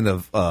this kind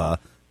of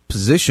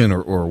position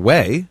or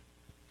way.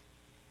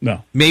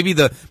 No. Maybe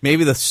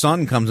the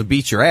son comes and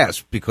beats your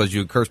ass because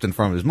you cursed in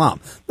front of his mom.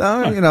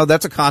 You know,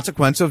 that's a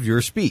consequence of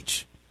your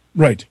speech.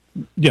 Right.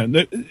 Yeah.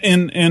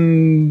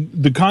 And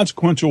the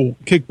consequential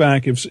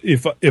kickback,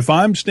 if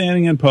I'm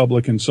standing in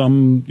public and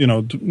some,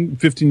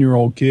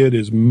 15-year-old kid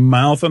is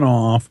mouthing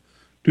off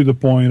to the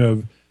point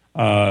of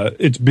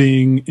it's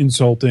being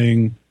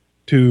insulting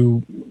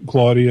to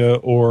Claudia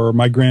or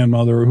my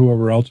grandmother or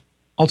whoever else,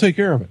 I'll take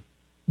care of it.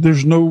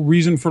 There's no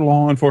reason for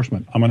law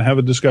enforcement. I'm going to have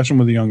a discussion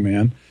with the young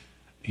man.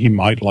 He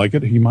might like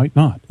it. He might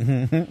not.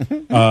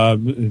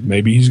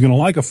 Maybe he's going to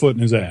like a foot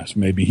in his ass.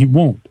 Maybe he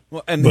won't.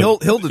 Well, and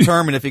he'll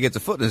determine if he gets a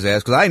foot in his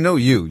ass, because I know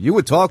you. You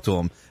would talk to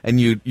him, and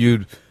you'd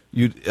he's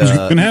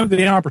going to have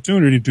the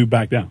opportunity to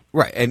back down.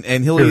 Right,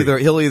 and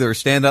he'll either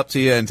stand up to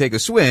you and take a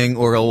swing,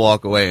 or he'll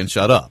walk away and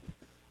shut up.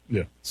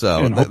 Yeah.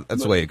 So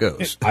that's the way it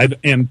goes.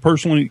 And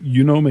personally,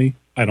 you know me,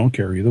 I don't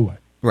care either way.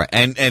 Right,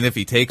 and if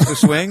he takes the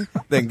swing,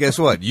 then guess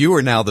what? You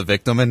are now the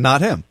victim and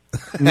not him.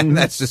 And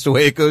that's just the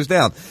way it goes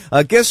down.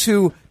 Guess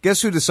who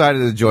decided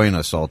to join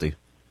us, Salty?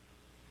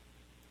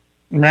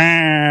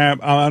 I'm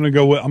gonna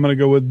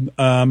go with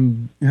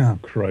oh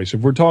Christ.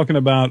 If we're talking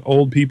about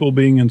old people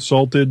being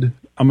insulted,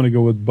 I'm gonna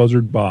go with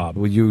Buzzard Bob.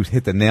 Well, you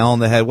hit the nail on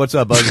the head. What's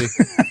up, Buzzy?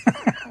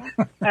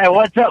 Hey,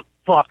 what's up,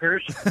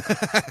 fuckers?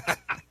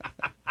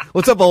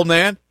 What's up, old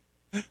man?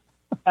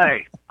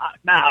 Hey,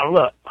 now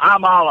look,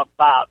 I'm all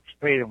about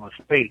freedom of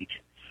speech,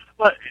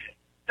 but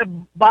it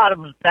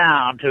bottoms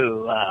down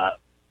to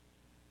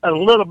a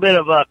little bit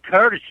of a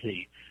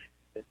courtesy.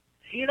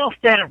 You don't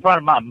stand in front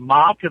of my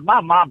mom, because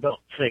my mom don't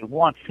say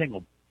one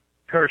single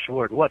curse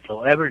word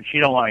whatsoever, and she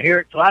don't want to hear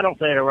it, so I don't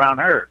say it around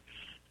her.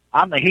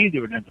 I'm the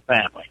heathen in the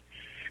family.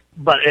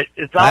 But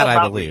it's all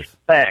about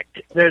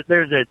respect.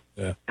 There's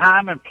a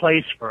time and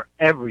place for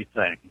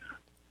everything.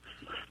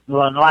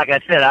 Well, and like I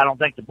said, I don't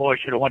think the boy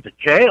should have went to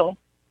jail.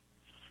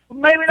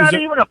 Maybe not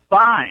even a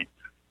fine.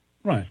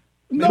 Right.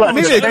 No, but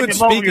maybe a good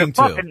speaking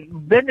to.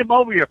 Bend him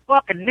over your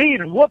fucking knee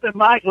and whoop him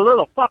like a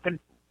little fucking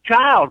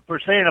child for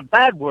saying a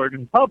bad word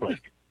in public.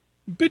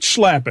 Bitch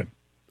slapping.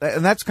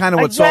 And that's kind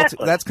of what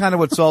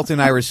Salty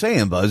and I were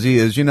saying, Buzzy,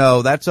 is,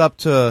 that's not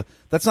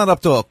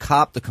up to a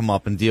cop to come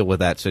up and deal with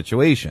that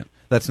situation.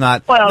 That's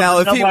not. Well, now,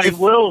 if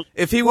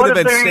he would have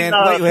been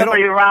standing,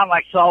 somebody around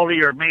like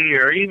Salty or me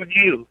or even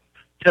you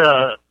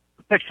to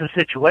fix the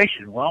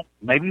situation, well,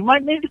 maybe you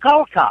might need to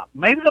call a cop.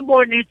 Maybe the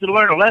boy needs to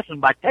learn a lesson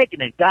by taking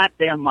his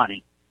goddamn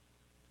money.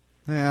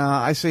 Yeah,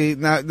 I see.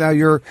 Now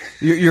you're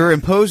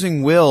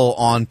imposing will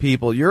on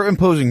people. You're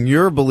imposing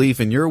your belief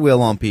and your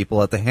will on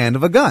people at the hand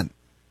of a gun.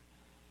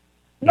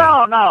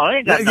 No, he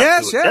ain't got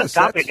yes. He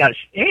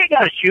ain't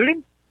got to shoot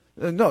him.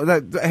 No,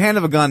 the hand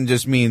of a gun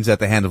just means at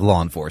the hand of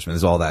law enforcement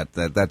is all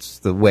that's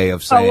the way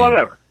of saying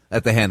whatever.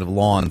 At the hand of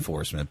law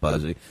enforcement,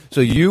 Buzzy. So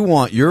you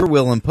want your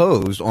will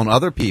imposed on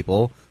other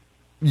people,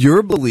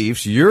 your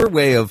beliefs, your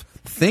way of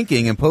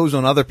thinking imposed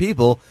on other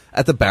people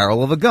at the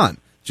barrel of a gun.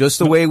 Just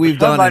the way we've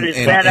done in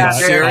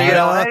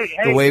Syria,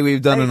 the way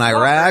we've done in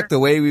Iraq, the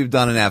way we've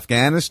done in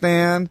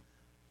Afghanistan.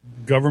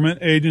 Government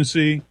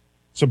agency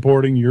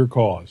supporting your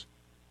cause?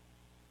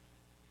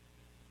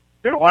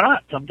 Sure, why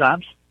not?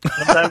 Sometimes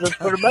it's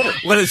for the better.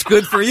 When it's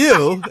good for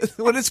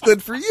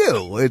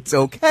you, it's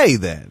okay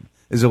then.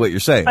 Is it what you're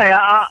saying? Hey,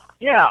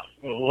 yeah,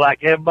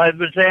 like everybody's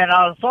been saying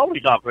on Salty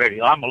Talk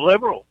Radio, I'm a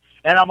liberal,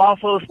 and I'm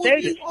also a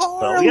statist. You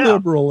are a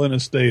liberal and a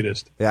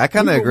statist. Yeah, I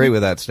kind of agree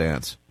with that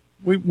stance.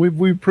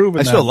 We've proven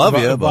I that. still love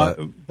you,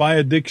 but by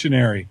a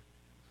dictionary.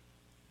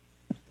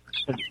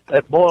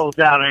 It boils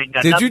down. Ain't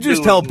got did nothing you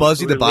just to tell do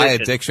Buzzy with to buy a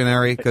religion.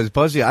 dictionary? Because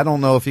Buzzy, I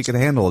don't know if he can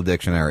handle a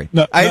dictionary.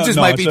 No, it just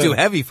might be I said- too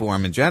heavy for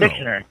him in general.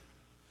 Dictionary.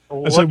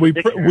 I said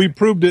we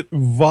proved it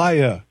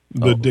via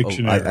the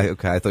dictionary.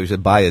 Okay, I thought you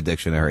said buy a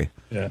dictionary.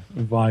 Yeah,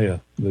 via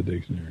the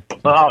dictionary.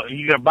 Oh,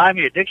 you gonna buy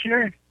me a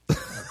dictionary?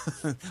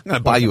 I'm going to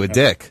buy you a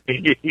dick.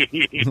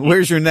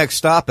 Where's your next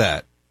stop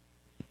at?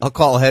 I'll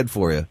call ahead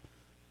for you.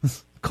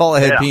 Call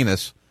ahead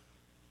penis.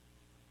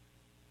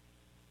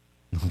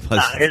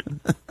 It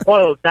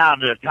boils down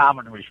to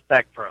common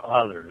respect for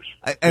others.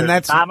 And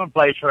that's a common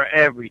place for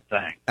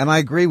everything. And I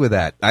agree with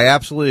that. I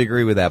absolutely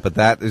agree with that. But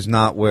that is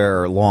not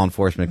where law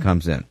enforcement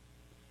comes in.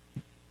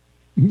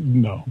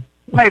 No.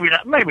 Maybe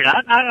not.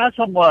 I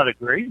somewhat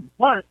agree.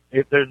 But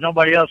if there's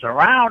nobody else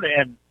around,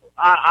 and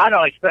I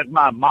don't expect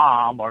my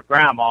mom or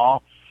grandma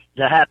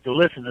to have to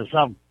listen to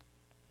some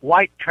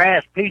white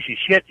trash piece of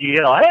shit to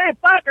yell, "Hey,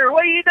 fucker,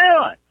 what are you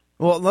doing?"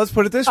 Well, let's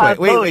put it this way.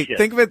 Wait.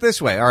 Think of it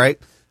this way. All right.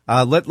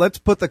 Let's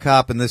put the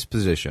cop in this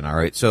position. All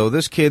right. So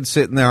this kid's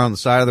sitting there on the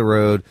side of the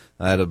road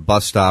at a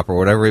bus stop or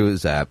whatever he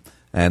was at,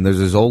 and there's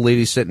this old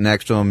lady sitting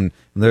next to him,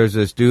 and there's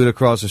this dude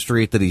across the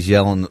street that he's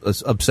yelling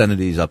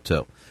obscenities up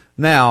to.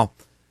 Now,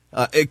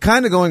 it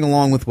kind of going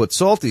along with what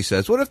Salty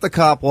says. What if the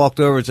cop walked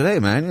over and said, "Hey,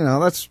 man,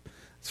 that's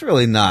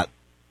really not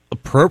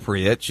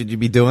appropriate. Should you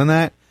be doing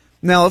that?"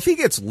 Now, if he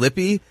gets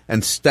lippy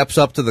and steps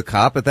up to the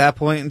cop at that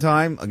point in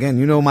time, again,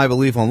 you know my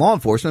belief on law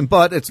enforcement,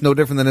 but it's no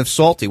different than if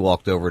Salty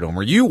walked over to him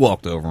or you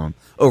walked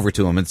over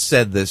to him and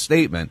said this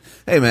statement.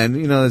 "Hey, man,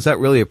 is that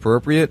really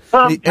appropriate?"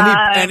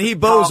 And he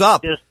bows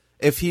up.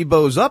 If he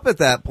bows up at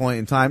that point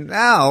in time,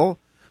 now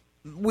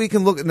we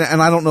can look at,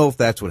 and I don't know if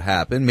that's what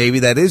happened. Maybe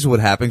that is what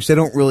happened because they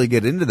don't really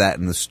get into that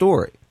in the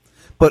story.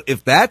 But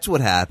if that's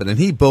what happened and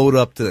he bowed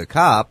up to the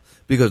cop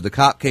because the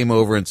cop came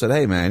over and said,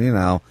 "Hey,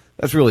 man,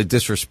 that's really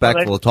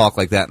disrespectful to talk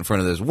like that in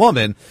front of this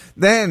woman,"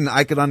 then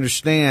I could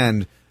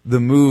understand the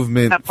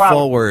movement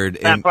forward.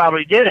 That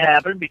probably did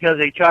happen because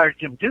they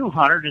charged him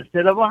 $200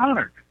 instead of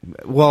 $100.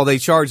 Well, they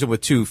charged him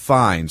with 2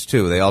 fines,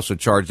 too. They also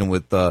charged him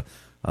with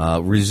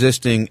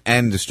resisting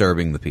and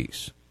disturbing the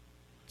peace.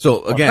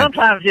 So, again... Well,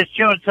 sometimes just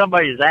chewing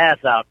somebody's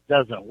ass out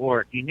doesn't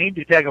work. You need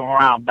to take them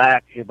around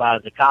back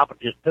about the cop and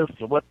just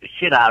pistol whip the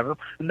shit out of them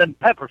and then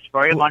pepper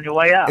spray them on your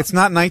way out. It's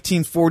not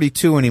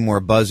 1942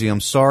 anymore, Buzzy.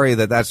 I'm sorry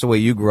that's the way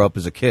you grew up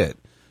as a kid.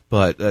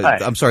 But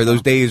I'm sorry,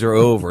 those days are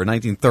over.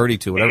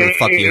 1932, whatever the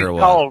fuck year it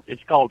was.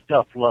 It's called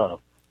tough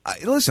love.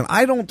 Listen,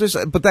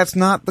 but that's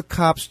not the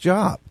cop's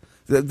job.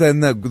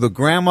 Then the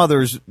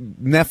grandmother's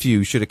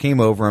nephew should have came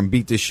over and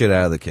beat the shit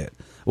out of the kid.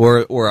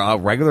 Or a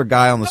regular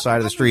guy on the side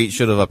of the street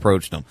should have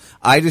approached him.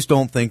 I just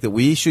don't think that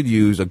we should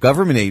use a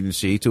government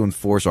agency to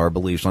enforce our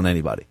beliefs on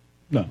anybody.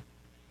 No.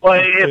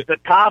 Well, if the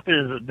cop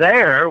is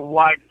there,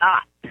 why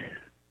not?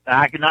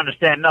 I can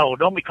understand, no,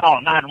 don't be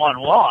calling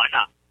 911.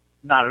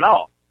 Not at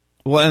all.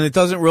 Well, and it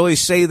doesn't really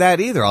say that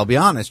either, I'll be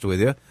honest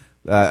with you.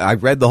 I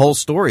read the whole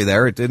story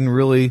there. It didn't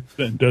really...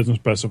 It doesn't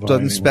specify.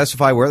 Doesn't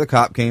specify where the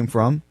cop came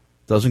from.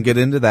 Doesn't get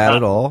into that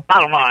at all. I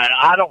don't know.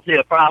 I don't see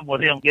a problem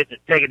with him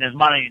taking his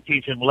money and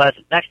teaching him a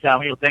lesson. Next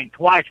time he'll think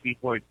twice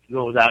before he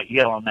goes out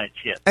yelling that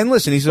shit. And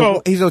listen, he's a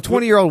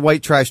 20-year-old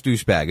white trash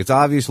douchebag. It's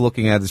obvious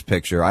looking at his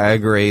picture. I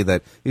agree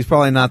that he's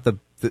probably not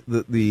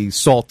the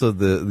salt of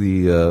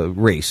the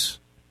race.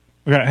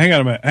 Okay, hang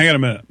on a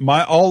minute.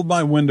 All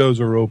my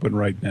windows are open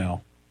right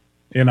now,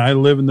 and I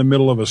live in the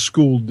middle of a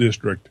school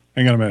district.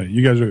 Hang on a minute.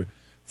 You guys are...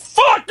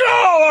 Fuck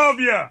all of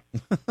you!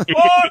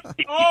 Fuck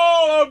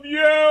all of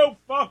you!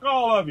 Fuck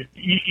all of you!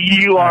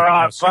 You are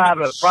on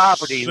private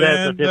property.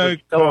 That's a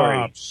different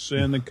story.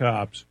 Send the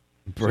cops.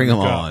 Bring them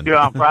on. You're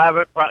on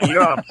private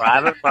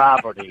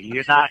property.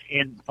 You're not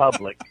in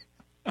public.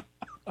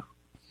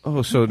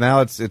 Oh, so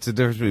now it's a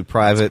difference between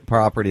private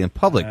property and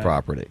public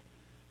property.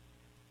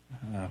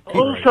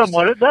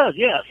 Somewhat it does,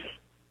 yes.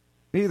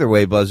 Either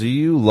way, Buzzy,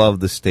 you love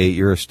the state.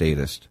 You're a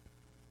statist.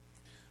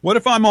 What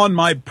if I'm on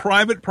my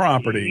private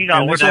property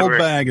and this old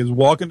bag is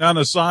walking down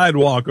the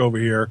sidewalk over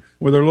here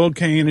with her little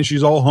cane and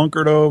she's all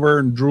hunkered over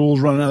and drool's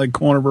running out of the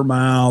corner of her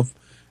mouth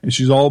and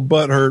she's all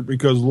butthurt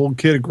because the little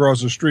kid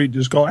across the street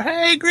just going,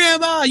 "Hey,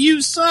 Grandma,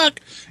 you suck."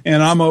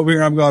 And I'm over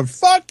here, I'm going,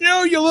 "Fuck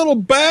you, you little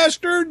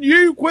bastard.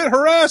 You quit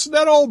harassing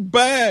that old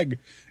bag."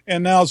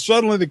 And now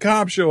suddenly the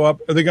cops show up.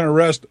 Are they going to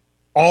arrest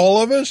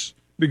all of us?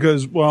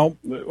 Because, well,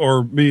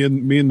 or me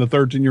and the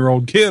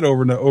 13-year-old kid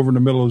over in the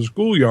middle of the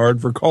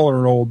schoolyard for calling her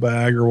an old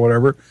bag or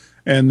whatever,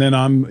 and then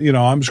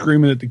I'm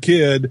screaming at the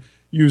kid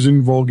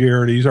using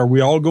vulgarities. Are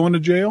we all going to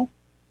jail?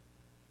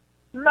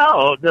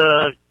 No,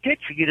 the kid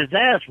should get his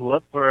ass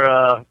whooped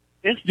for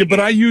Yeah, but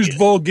I used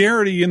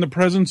vulgarity in the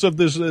presence of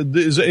this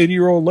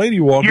 80-year-old lady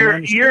walking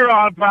around. You're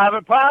on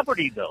private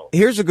property, though.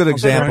 Here's a good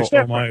example. Christ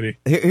almighty.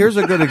 Here's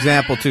a good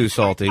example, too,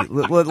 Salty.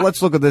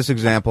 Let's look at this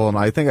example, and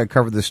I think I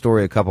covered this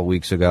story a couple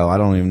weeks ago. I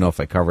don't even know if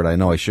I covered it. I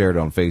know I shared it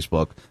on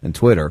Facebook and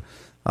Twitter.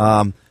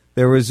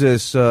 There was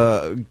this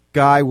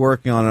guy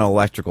working on an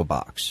electrical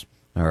box,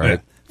 all right? Yeah.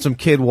 Some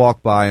kid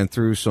walked by and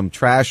threw some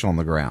trash on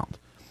the ground.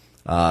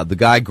 The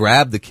guy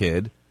grabbed the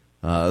kid,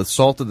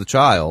 assaulted the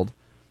child,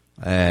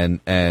 and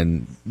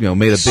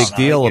made a big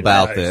deal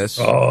about this.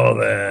 Oh,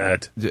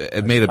 that.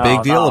 It made a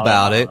big deal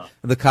about it.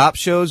 The cop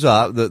shows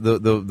up.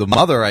 The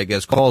mother, I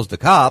guess, calls the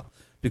cop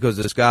because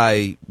this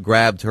guy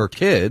grabbed her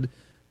kid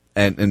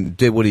and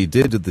did what he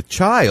did to the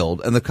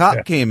child. And the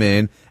cop came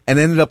in and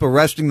ended up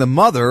arresting the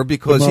mother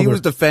because he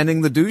was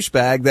defending the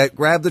douchebag that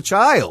grabbed the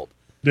child.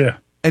 Yeah.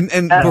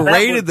 And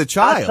berated the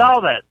child. I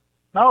saw that.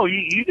 No,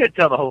 you did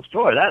tell the whole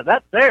story.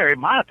 That's there, in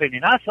my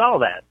opinion. I saw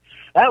that.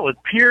 That was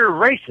pure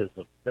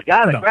racism. The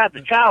guy that grabbed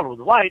the child was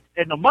white,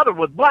 and the mother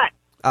was black.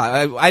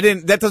 I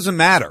didn't. That doesn't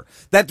matter.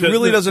 That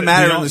really doesn't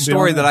matter in the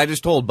story that I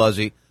just told,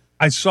 Buzzy.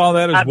 I saw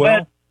that as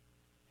well.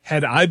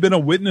 Had I been a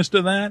witness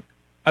to that,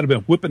 I'd have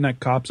been whipping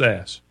that cop's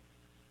ass.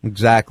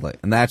 Exactly,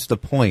 and that's the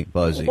point,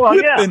 Buzzy. Well,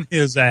 whipping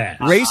his ass.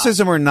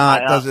 Racism or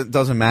not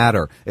doesn't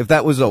matter. If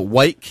that was a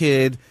white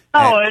kid.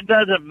 No, it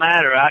doesn't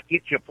matter. I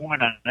get your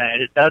point on that.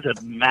 It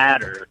doesn't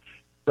matter.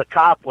 The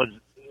cop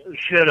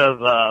should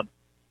have.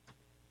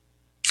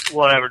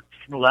 Whatever,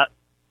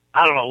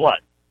 I don't know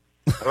what,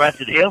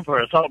 arrested him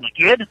for assaulting a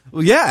kid?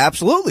 Well, yeah,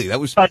 absolutely. That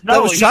was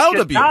child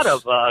abuse. Not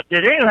have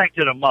did anything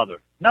to the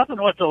mother.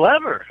 Nothing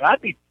whatsoever. I'd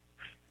be.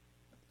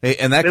 Hey,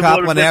 and that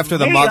cop went after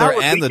the mother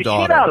and the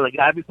daughter. Shit out of the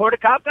guy before the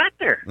cop got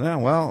there. Yeah,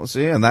 well,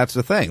 see, and that's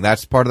the thing.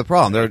 That's part of the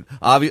problem. They're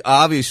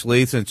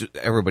obviously, since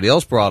everybody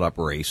else brought up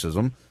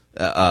racism,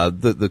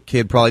 the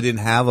kid probably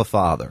didn't have a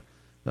father.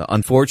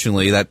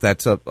 Unfortunately,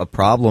 that's a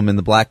problem in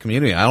the black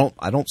community.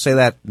 I don't say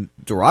that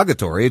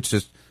derogatory. It's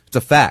a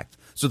fact.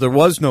 So there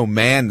was no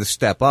man to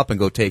step up and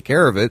go take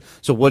care of it.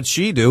 So what'd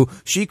she do?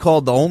 She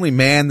called the only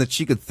man that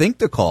she could think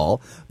to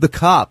call, the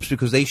cops,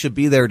 because they should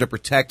be there to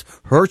protect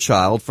her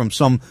child from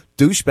some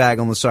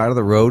douchebag on the side of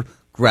the road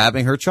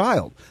grabbing her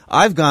child.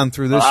 I've gone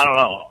through this. I don't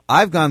know.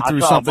 I've gone through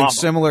something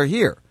similar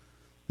here,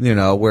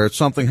 where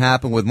something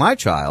happened with my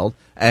child.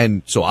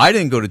 And so I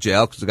didn't go to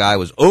jail because the guy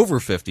was over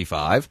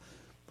 55.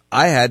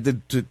 I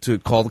had to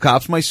call the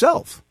cops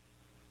myself.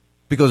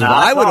 Because if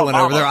I would have went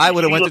over there, I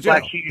would have went to jail.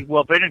 Like she could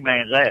whoop any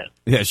man's ass.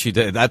 Yeah, she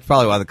did. That's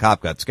probably why the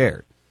cop got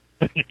scared.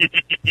 But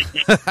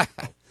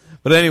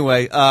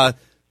anyway,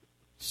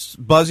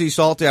 Buzzy,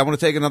 Salty, I want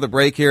to take another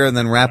break here and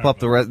then wrap up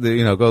go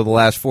the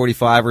last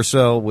 45 or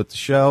so with the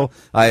show.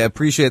 I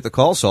appreciate the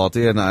call,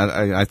 Salty, and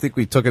I think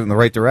we took it in the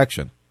right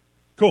direction.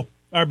 Cool.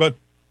 All right, bud.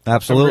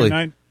 Absolutely.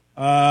 Have a great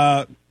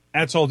night.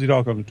 At Salty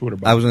Dog on the Twitter.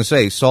 Bud. I was going to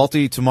say,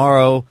 Salty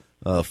tomorrow,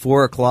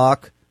 4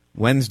 o'clock,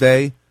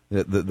 Wednesday.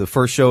 The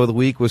first show of the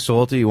week with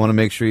Salty. You want to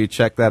make sure you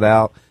check that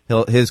out.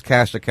 His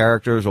cast of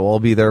characters will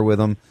all be there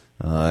with him,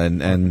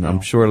 and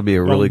I'm sure it'll be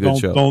a really good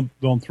show.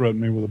 Don't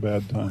threaten me with a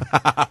bad time.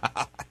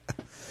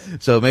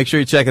 So make sure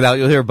you check it out.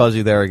 You'll hear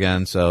Buzzy there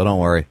again, so don't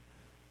worry.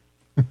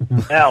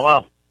 Yeah,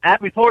 well,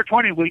 happy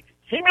 420 week.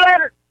 See me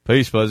later.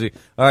 Peace, Buzzy.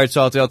 All right,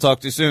 Salty, I'll talk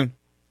to you soon.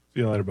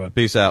 See you later, bud.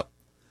 Peace out.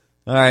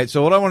 All right,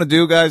 so what I want to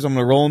do, guys, I'm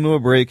going to roll into a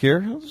break here.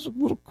 This is a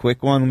little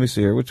quick one. Let me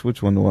see here. Which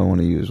one do I want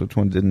to use? Which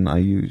one didn't I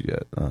use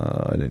yet?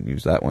 I didn't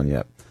use that one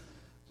yet.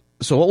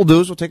 So what we'll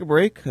do is we'll take a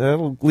break.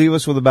 It'll leave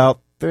us with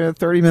about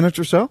 30 minutes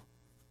or so,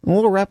 and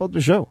we'll wrap up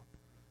the show.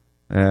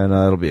 And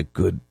it'll be a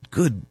good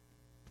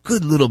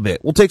little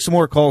bit. We'll take some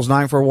more calls,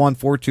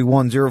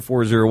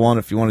 941-421-0401.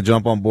 If you want to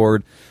jump on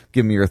board,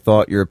 give me your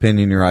thought, your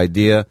opinion, your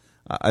idea.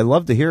 I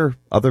love to hear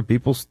other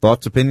people's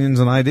thoughts, opinions,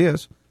 and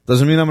ideas.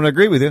 Doesn't mean I'm going to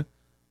agree with you,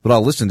 but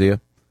I'll listen to you.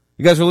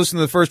 You guys are listening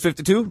to the First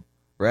 52,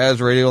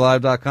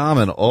 RazRadioLive.com,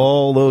 and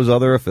all those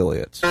other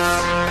affiliates.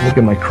 Look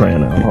at my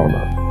crayon out. Hold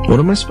on. What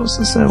am I supposed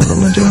to say? What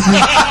am I doing?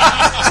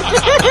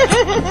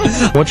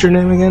 What's your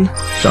name again?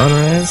 Sean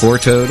Raz? Four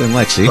Toad and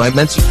Lexi. So I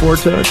mentioned Four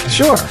Toad?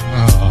 Sure.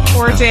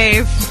 Or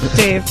Dave.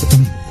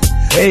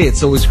 Hey,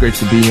 it's always great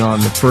to be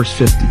on the First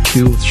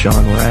 52 with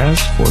Sean Raz,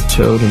 Four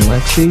Toad and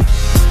Lexi.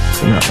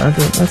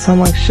 That sounds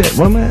like shit.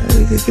 What am I?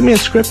 Give me a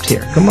script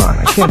here. Come on,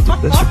 I can't do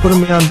this. You're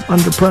putting me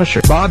under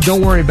pressure. Bob,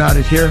 don't worry about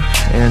it here.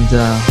 And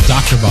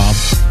Dr. Bob.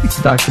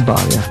 Dr.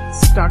 Bob, yeah.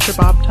 It's Dr.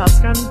 Bob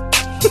Tuscan.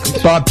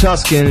 It's Bob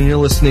Tuscan, and you're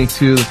listening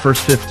to the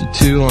First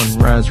 52 on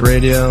Raz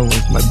Radio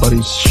with my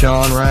buddies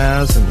Sean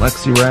Raz and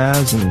Lexi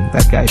Raz and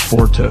that guy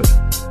Four Toad.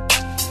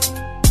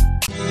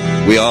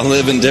 We all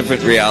live in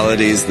different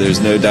realities.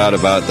 There's no doubt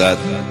about that.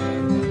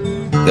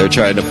 They're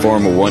trying to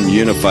form a one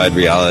unified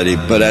reality.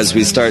 But as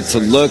we start to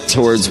look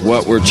towards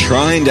what we're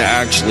trying to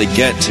actually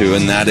get to,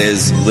 and that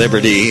is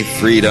liberty,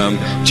 freedom,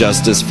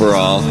 justice for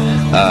all,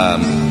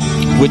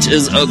 which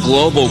is a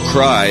global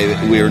cry.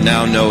 We are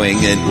now knowing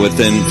it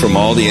from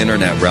all the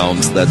internet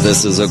realms that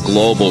this is a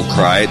global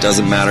cry. It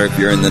doesn't matter if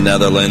you're in the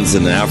Netherlands,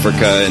 in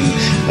Africa, in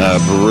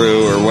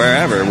Peru, or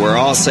wherever. We're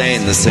all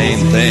saying the same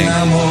thing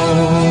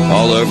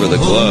all over the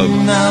globe.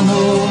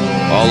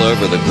 All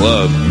over the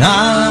globe.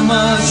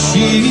 Namah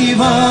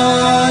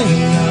Shivaya.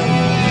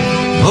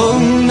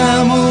 Om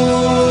Namo,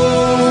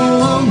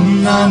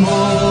 Om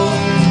Namo,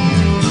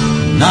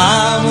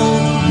 Namo,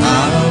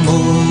 Namo.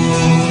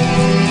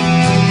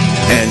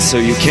 And so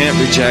you can't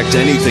reject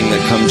anything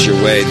that comes your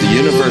way. The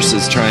universe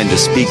is trying to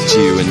speak to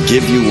you and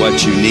give you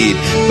what you need,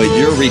 but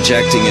you're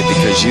rejecting it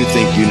because you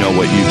think you know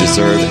what you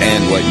deserve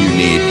and what you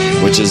need,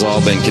 which has all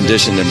been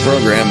conditioned and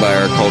programmed by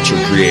our culture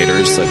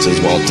creators such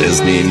as Walt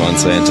Disney,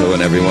 Monsanto,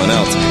 and everyone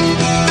else.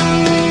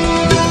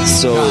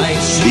 So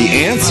the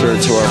answer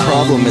to our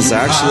problem is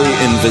actually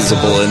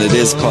invisible, and it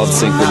is called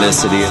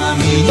synchronicity,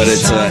 but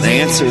it's an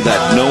answer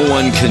that no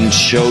one can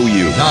show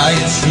you.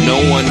 No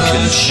one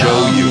can show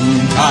you.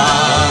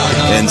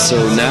 And so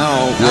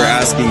now we're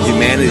asking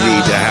humanity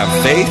to have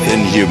faith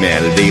in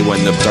humanity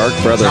when the Dark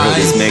Brotherhood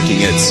is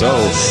making it so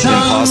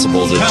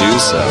impossible to do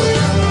so.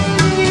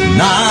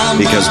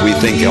 Because we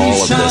think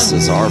all of this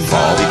is our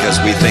fault. Because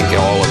we think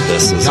all of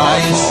this is our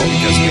fault. Because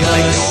we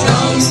think all of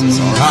this is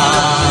our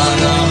fault.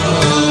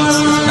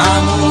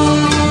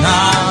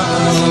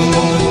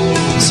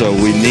 So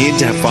we need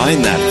to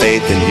find that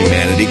faith in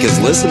humanity, because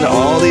listen to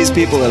all these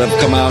people that have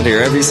come out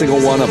here, every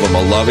single one of them,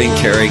 a loving,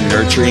 caring,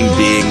 nurturing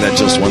being that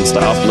just wants to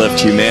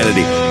uplift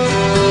humanity.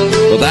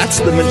 Well,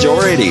 that's the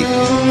majority.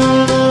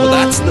 Well,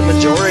 that's the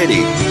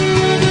majority.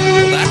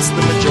 Well, that's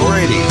the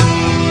majority.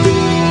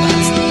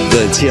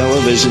 The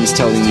television's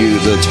telling you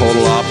the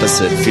total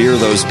opposite. Fear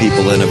those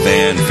people in a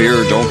van.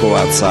 Fear, don't go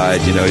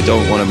outside. You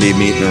don't want to be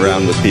meeting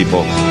around with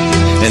people.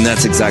 And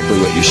that's exactly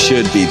what you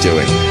should be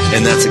doing.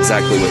 And that's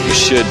exactly what you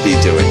should be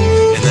doing.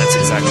 And that's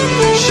exactly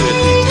what you should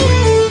be doing.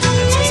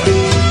 That's exactly what you should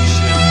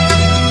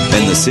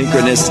be. And the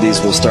synchronicities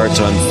will start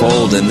to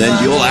unfold, and then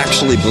you'll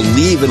actually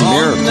believe in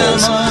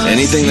miracles.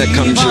 Anything that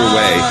comes your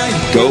way,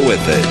 go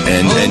with it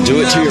and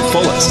do it to your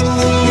fullest.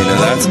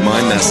 That's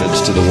my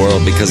message to the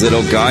world, because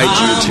it'll guide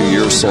you to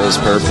your soul's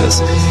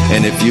purpose.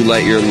 And if you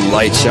let your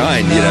light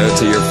shine,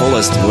 to your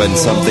fullest when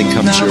something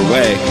comes your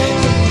way,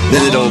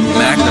 then it'll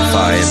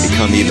magnify and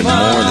become even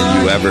more than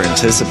you ever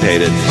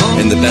anticipated.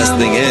 And the best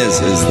thing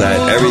is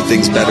that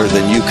everything's better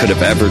than you could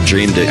have ever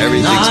dreamed it.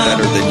 Everything's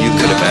better than you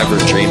could have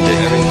ever dreamed it.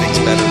 Everything's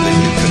better than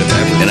you could have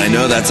ever. And I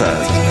know that's a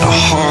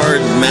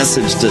hard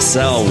message to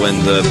sell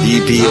when the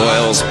BP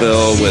oil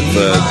spill, with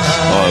the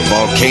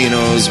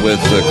volcanoes, with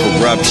the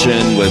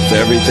corruption, with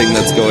everything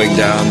that's going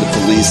down, the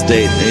police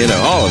state,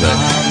 all of it.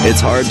 It's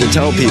hard to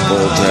tell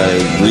people to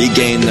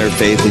regain their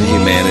faith in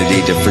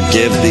humanity, to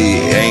forgive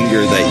the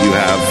anger that you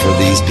have for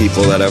these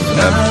people that have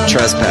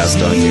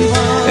trespassed on you,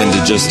 and to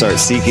just start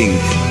seeking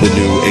the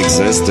new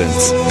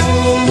existence.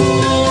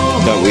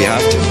 But we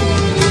have to.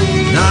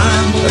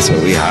 That's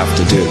what we have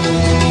to do.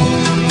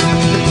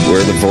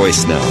 We're the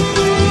voice now.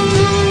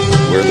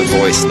 We're the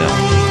voice now.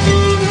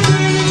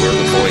 We're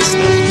the voice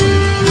now.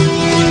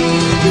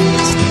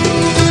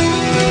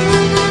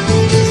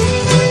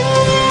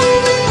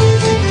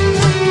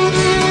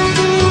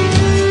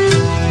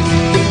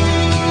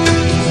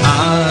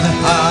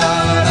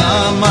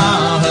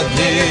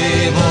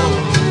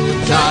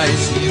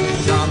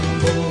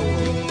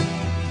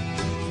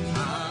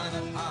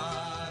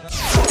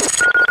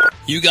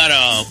 You got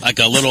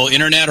a little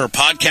internet or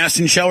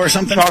podcasting show or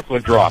something?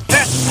 Chocolate Drop.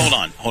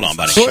 Hold on,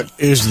 buddy. What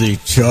is the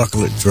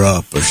Chocolate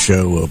Drop a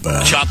show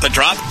about? Chocolate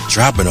Drop?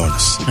 Drop it on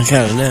us. I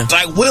kind of know.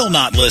 I will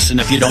not listen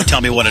if you don't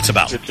tell me what it's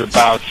about. It's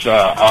about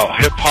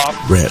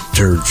hip-hop. Rat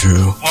Turd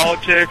Show.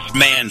 Politics.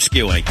 Man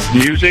skewing.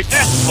 Music.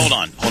 Hold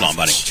on,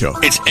 buddy.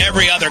 It's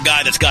every other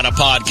guy that's got a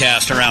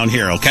podcast around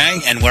here,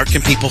 okay? And where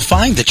can people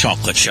find the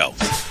Chocolate Show?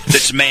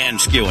 That's man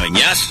skewing,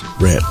 yes?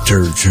 Rat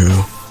Turd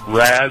Show.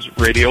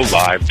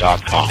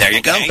 RazRadioLive.com. There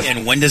you go. Okay,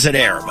 and when does it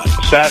air, buddy?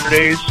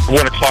 Saturdays,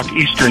 1 o'clock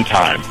Eastern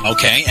Time.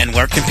 Okay, and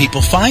where can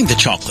people find the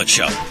Chocolate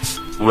Show?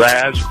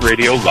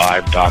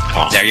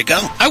 RazRadioLive.com. There you go.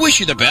 I wish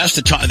you the best,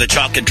 the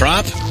Chocolate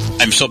Drop.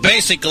 So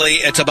basically,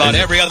 it's about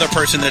every other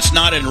person that's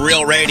not in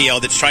real radio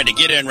that's trying to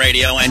get in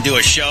radio and do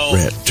a show.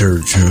 Rat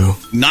Turd Show.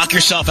 Knock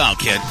yourself out,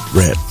 kid.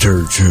 Rat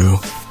Turd Show.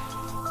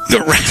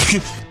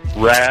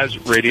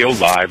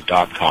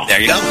 RazRadioLive.com.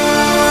 There you go.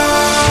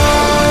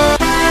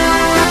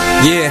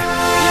 Yeah.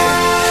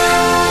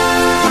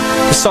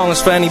 This song is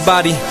for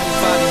anybody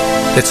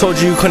that told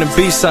you you couldn't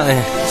be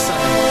something,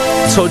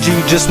 told you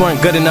you just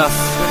weren't good enough,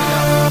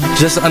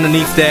 just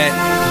underneath that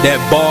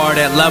bar,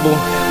 that level.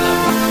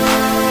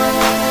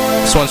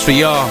 This one's for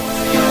y'all.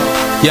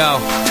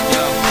 Yo.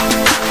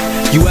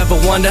 You ever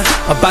wonder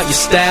about your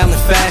style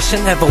and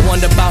fashion? Ever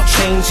wonder about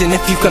changing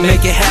if you can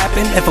make it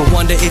happen? Ever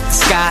wonder if the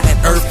sky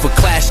and earth would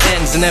clash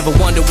ends? And ever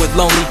wonder what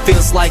lonely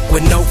feels like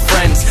with no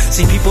friends?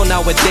 See, people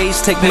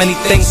nowadays take many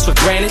things for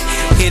granted.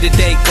 Here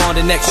today, gone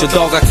the next, your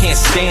dog, I can't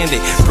stand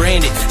it.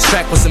 Branded, this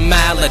track was a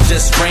mile, I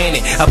just ran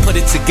it. I put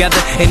it together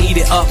and eat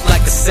it up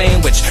like a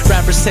sandwich.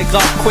 Rappers take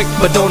off quick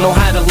but don't know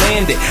how to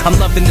land it. I'm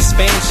loving this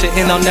fan shit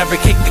and I'll never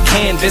kick the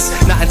canvas.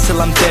 Not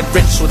until I'm dead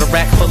rich with a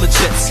rack full of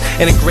chips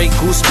and a Grey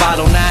Goose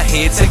bottle. Now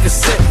here, take a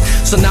sip.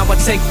 So now I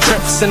take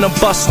trips in a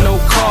bus, no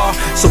car.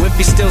 So if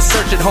you still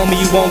searching, homie,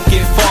 you won't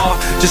get far.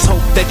 Just hope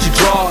that you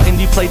draw and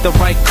you play the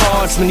right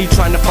cards when you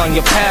trying to find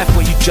your path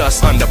where you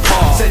just under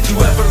par. Said you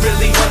ever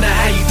really wonder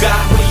how you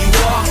got where you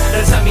are?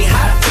 Now tell me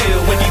how it feel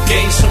when you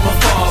gaze from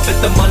afar. But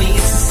the money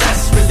and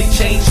success really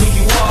change who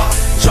you are.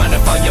 Trying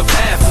to find your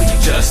path where you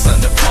just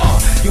under par.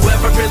 You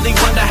ever really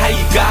wonder how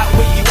you got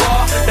where you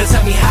are? Now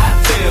tell me how it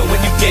feel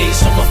when you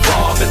gaze from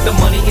afar. But the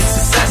money and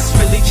success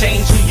really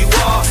change who you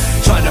are.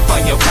 Trying to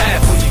find your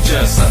path when you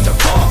just under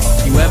par.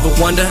 You ever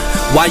wonder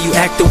why you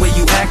act the way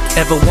you act?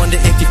 Ever wonder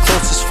if your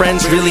closest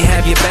friends really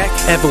have your back?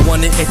 Ever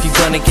wonder if you're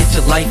gonna get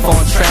your life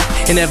on track?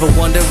 And ever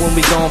wonder when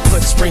we gon'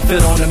 put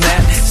Springfield on the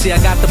map? See, I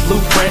got the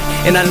blueprint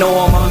and I know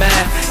all my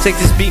math. Take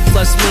this beat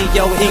plus me,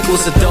 yo,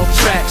 equals a dope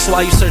track. So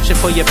while you searching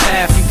for your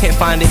path, you can't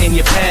find it in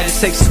your pad. It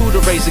takes two to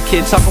raise a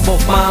kid, talking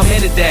both mom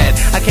and a dad.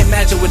 I can't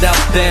imagine without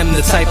them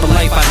the type of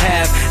life I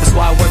have. That's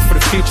why I work for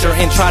the future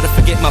and try to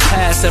forget my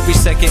past. Every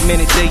second,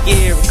 minute, day,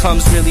 year, it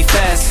comes really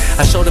fast.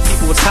 I show the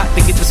people it's hot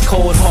to get this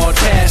cold, hard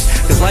cash.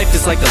 Cause life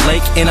is like a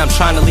lake and I'm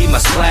trying to leave my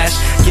splash.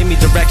 Give me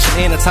direction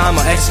and a time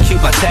I'll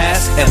execute my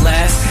task. At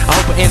last, I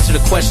hope I answer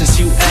the questions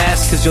you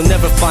ask. Cause you'll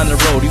never find the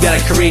road, you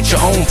gotta create your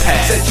own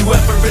path. Said you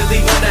ever really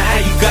wonder how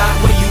you got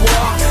where you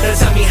are? Now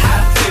tell me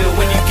how it feel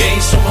when you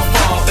gaze from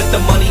afar. But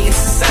the money and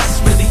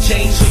success really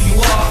change who you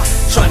are.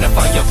 Trying to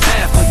find your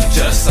path when you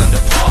just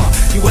under par.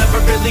 You ever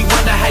really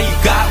wonder how you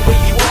got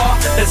where you are?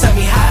 Now tell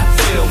me how it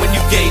feel when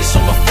you gaze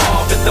from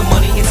afar. But the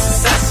money and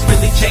success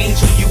really change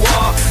who you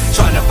are.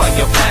 Trying to find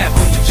your path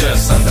when you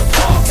just under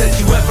par. Said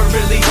you ever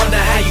really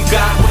wonder how you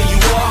got where you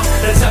are?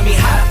 Now tell me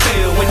how it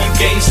feel when you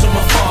gaze from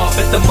afar.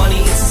 But the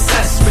money and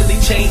success really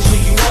change who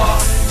you are.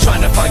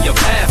 Trying to find your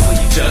path when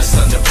you just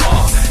under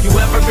par. You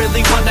ever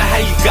really wonder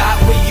how you got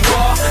where you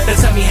are? Now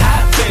tell me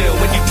how it feel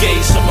when you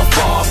gaze from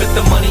afar. But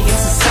the money and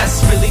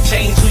success really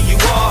change who you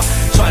are.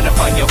 Trying to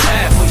find your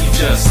path when you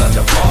just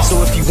under par.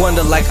 So if you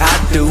wonder like I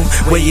do,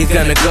 where you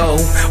gonna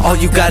go? All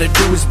you gotta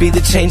do is be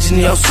the change in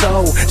your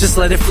soul. Just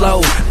let it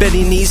flow, bend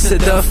your knees to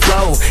the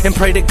flow, and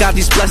pray to God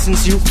these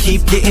blessings you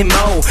keep getting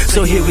more.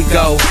 So here we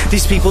go,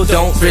 these people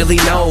don't really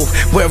know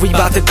where we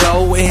about to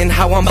go and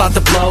how I'm about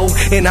to blow.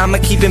 And I'ma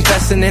keep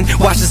investing and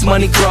watch this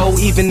money grow,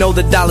 even though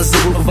the dollar's the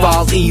root of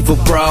all evil,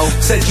 bro.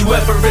 Said you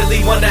ever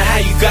really wonder how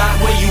you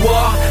got where you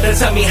are? Now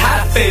tell me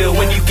how it feel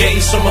when you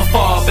gaze from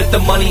afar. But the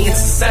money and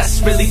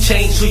success really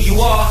change who you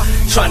are.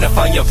 Trying to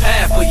find your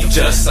path where you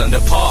just under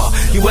par.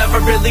 You ever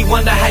really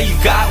wonder how you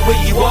got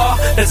where you are?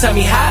 Now tell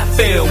me how it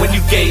feel when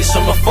you gaze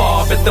from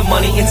afar. But the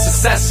money and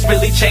success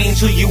really change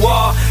who you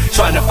are.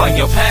 Trying to find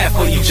your path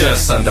where you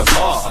just under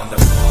par.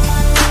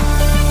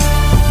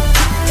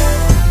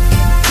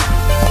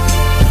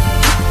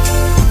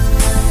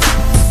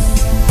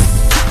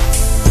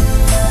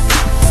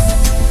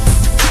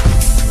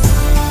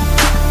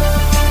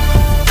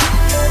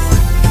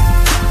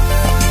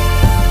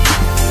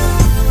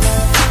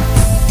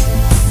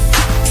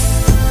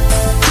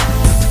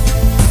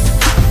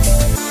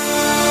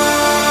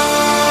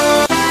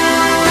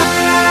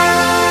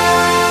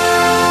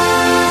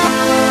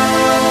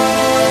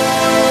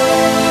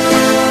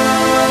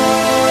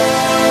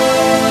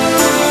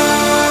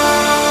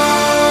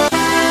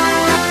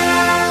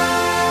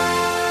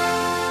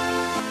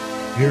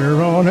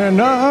 You're on an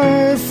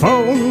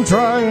iPhone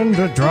trying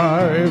to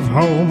drive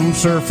home,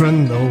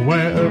 surfing the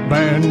web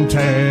and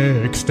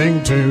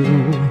texting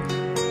too.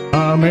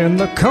 I'm in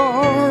the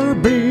car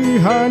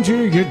behind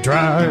you, you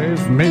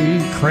drive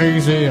me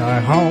crazy. I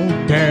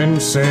honk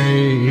and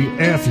say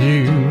F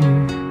you.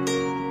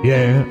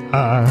 Yeah,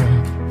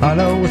 I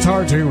know it's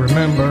hard to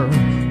remember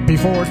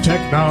before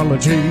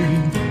technology,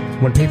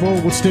 when people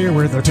would steer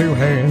with their two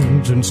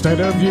hands instead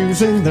of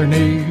using their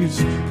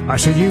knees. I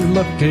see you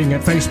looking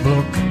at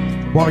Facebook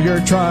while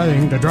you're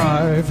trying to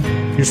drive.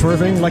 You're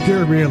swerving like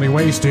you're really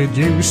wasted.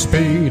 You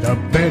speed up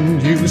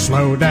and you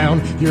slow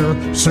down. You're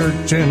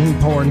searching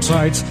porn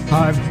sites.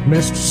 I've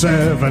missed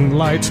 7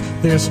 lights.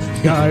 This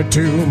guy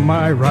to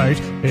my right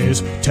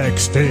is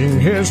texting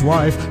his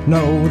wife.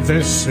 No,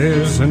 this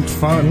isn't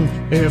fun.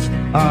 If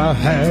I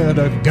had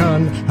a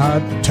gun,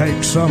 I'd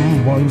take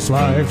someone's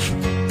life.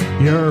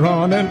 You're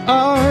on an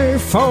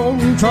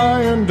iPhone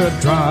trying to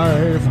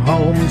drive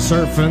home,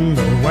 surfing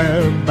the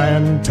web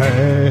and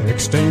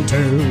texting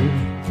too.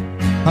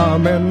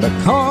 I'm in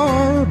the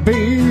car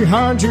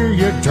behind you,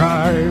 you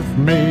drive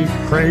me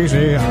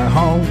crazy. I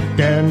honk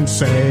and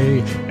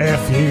say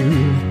F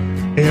you.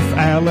 If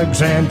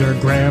Alexander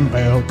Graham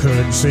Bell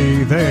could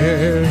see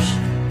this,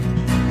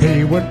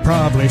 he would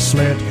probably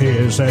slit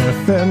his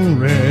effing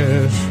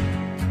wrist.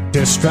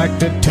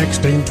 Distracted,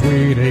 texting,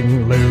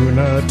 tweeting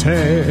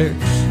lunatics.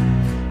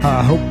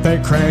 I hope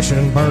they crash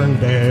and burn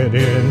dead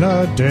in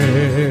a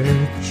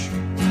ditch.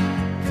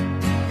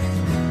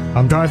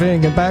 I'm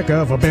driving in back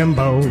of a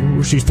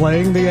bimbo. She's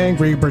playing the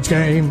Angry Birds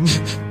game.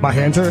 My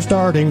hands are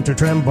starting to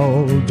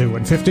tremble,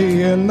 doing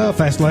 50 in the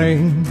fast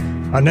lane.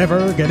 I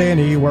never get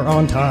anywhere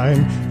on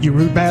time. You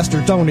rude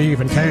bastards don't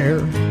even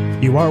care.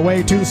 You are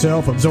way too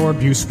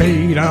self-absorbed. You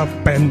speed up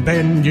and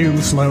then you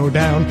slow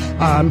down.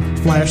 I'm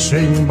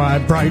flashing my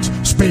brights.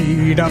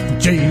 Speed up,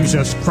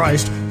 Jesus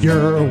Christ.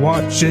 You're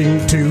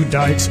watching two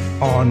dykes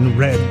on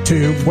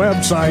RedTube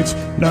websites.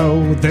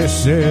 No,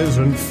 this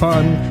isn't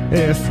fun.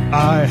 If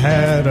I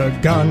had a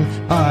gun,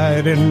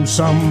 I'd end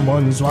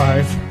someone's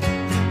life.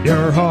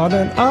 You're on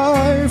an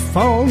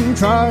iPhone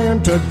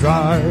trying to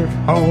drive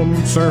home,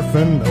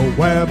 surfing the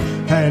web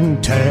and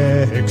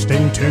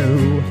texting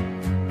too.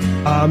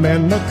 I'm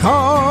in the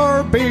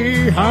car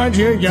behind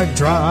you, you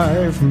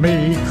drive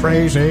me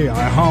crazy.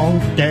 I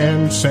honk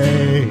and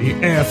say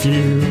F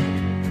you.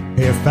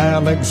 If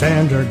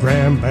Alexander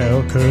Graham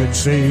Bell could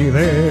see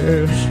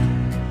this,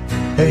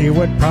 he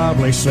would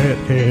probably slit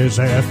his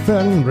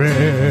effing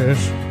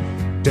wrist.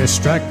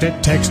 Distracted,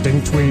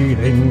 texting,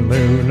 tweeting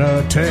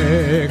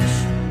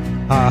lunatics.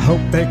 I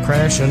hope they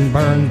crash and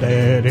burn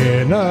dead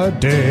in a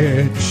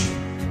ditch.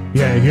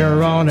 Yeah,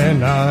 you're on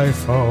an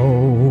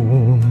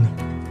iPhone.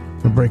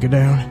 Break it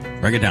down.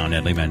 Break it down,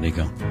 Ed Lee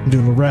Mandico. Do a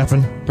little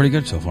rapping. Pretty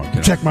good so far.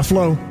 Kiddo. Check my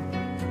flow.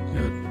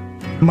 Good.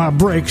 My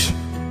brakes.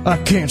 I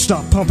can't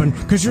stop pumping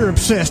because you're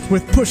obsessed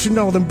with pushing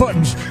all them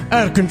buttons.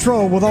 Out of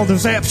control with all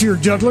those apps you're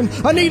juggling.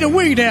 I need a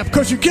weed app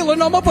because you're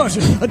killing all my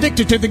buzzing.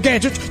 Addicted to the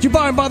gadgets, you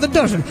buy them by the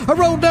dozen. I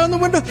roll down the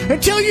window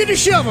and tell you to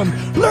shove them.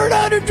 Learn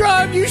how to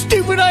drive, you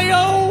stupid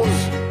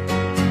A.O.s.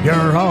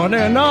 You're on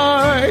an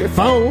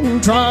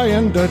iPhone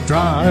trying to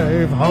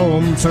drive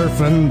home,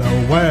 surfing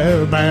the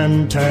web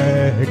and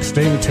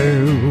texting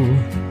too.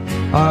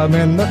 I'm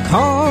in the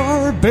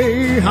car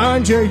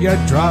behind you, you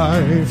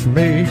drive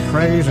me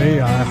crazy.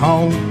 I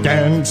honk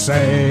and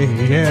say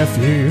F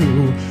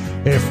you.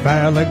 If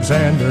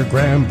Alexander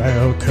Graham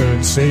Bell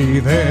could see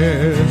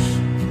this,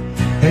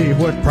 he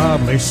would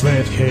probably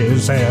slit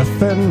his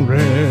effing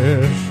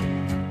wrist.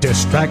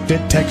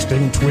 Distracted,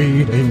 texting,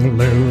 tweeting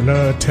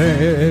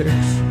lunatics.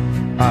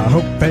 I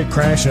hope they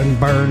crash and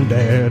burn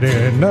dead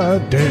in a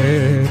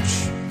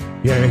ditch.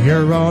 Yeah,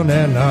 you're on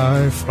an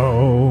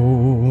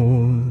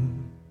iPhone.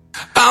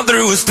 I'm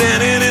through with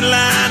standing in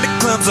line to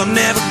clubs I'll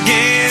never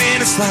get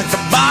in. It's like the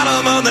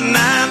bottom of the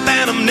ninth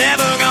and I'm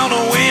never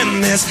gonna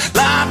win this.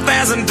 Life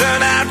hasn't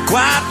turned out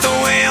quite the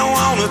way I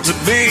want it to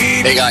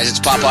be. Hey guys, it's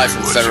Popeye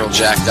from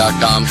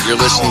FederalJack.com. You're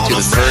listening to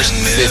the First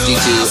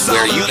 52,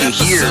 where you can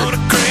hear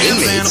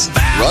inmates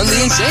run the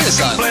insane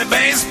asylum. Play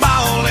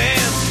baseball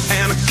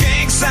and a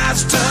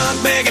king-size tub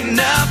big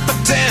enough for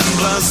 10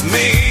 plus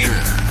me.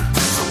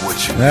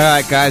 All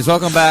right, guys,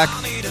 welcome back.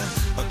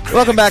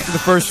 Welcome back to the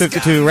First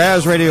 52,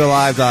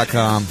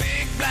 RazRadioLive.com.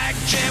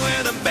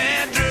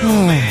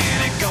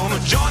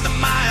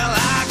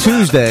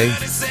 Tuesday,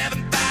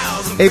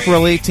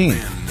 April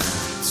 18th.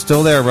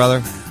 Still there,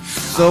 brother.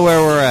 Still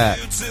where we're at.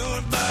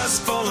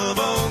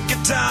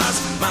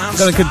 I'm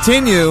going to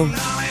continue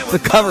to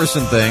cover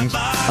some things.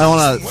 I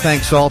want to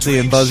thank Salty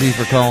and Buzzy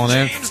for calling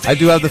in. I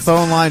do have the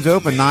phone lines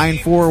open,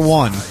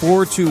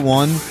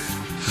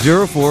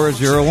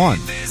 941-421-0401.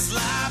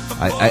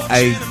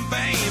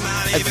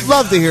 I'd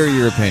love to hear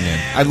your opinion.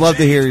 I'd love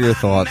to hear your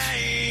thoughts.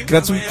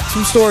 Got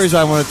some stories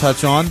I want to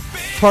touch on.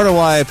 Part of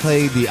why I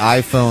played the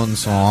iPhone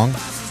song.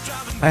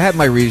 I had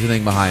my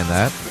reasoning behind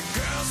that.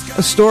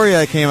 A story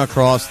I came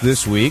across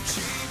this week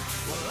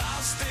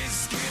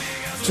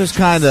just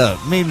kind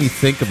of made me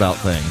think about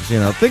things. You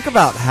know, think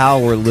about how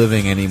we're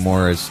living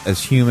anymore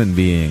as human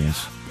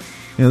beings.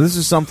 You know, this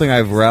is something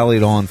I've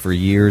rallied on for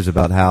years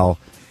about how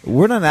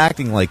we're not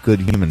acting like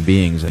good human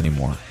beings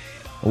anymore.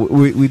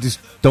 We just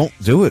don't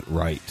do it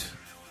right.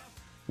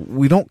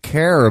 We don't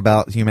care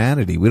about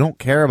humanity. We don't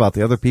care about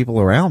the other people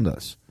around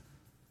us.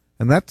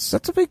 And that's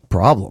a big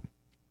problem.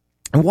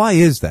 And why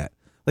is that?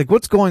 Like,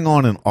 what's going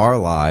on in our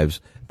lives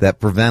that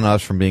prevent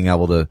us from being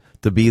able to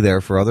be there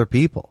for other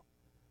people?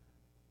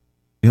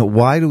 You know,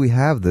 why do we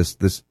have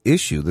this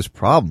issue, this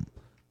problem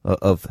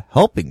of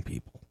helping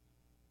people?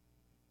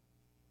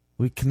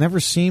 We can never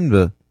seem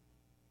to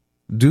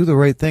do the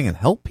right thing and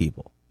help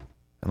people.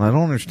 And I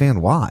don't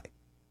understand why.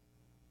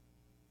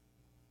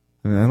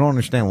 I mean, I don't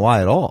understand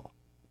why at all.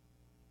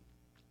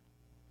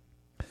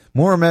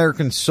 More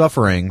Americans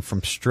suffering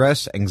from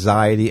stress,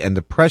 anxiety, and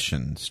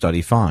depression,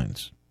 study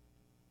finds.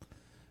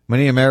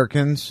 Many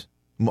Americans,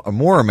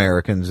 more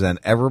Americans than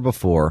ever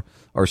before,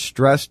 are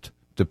stressed,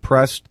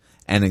 depressed,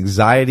 and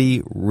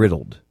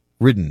anxiety-ridden,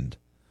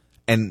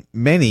 and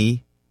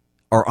many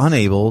are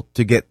unable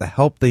to get the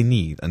help they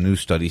need, a new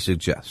study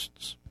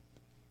suggests.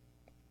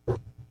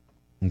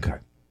 Okay.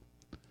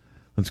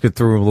 Let's get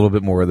through a little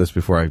bit more of this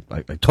before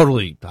I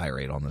totally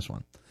tirade on this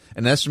one.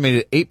 An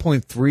estimated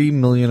 8.3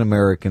 million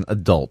American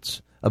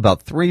adults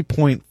about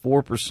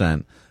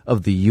 3.4%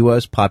 of the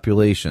U.S.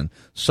 population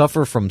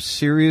suffer from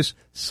serious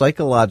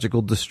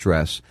psychological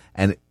distress,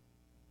 and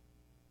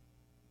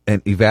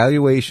an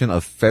evaluation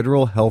of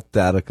federal health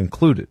data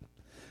concluded.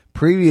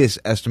 Previous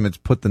estimates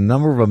put the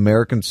number of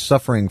Americans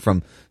suffering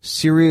from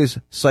serious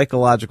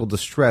psychological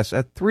distress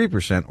at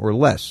 3% or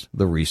less,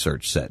 the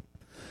research said.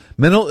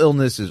 Mental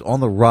illness is on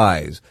the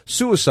rise,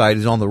 suicide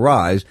is on the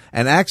rise,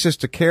 and access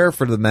to care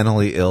for the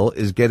mentally ill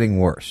is getting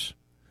worse,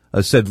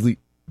 said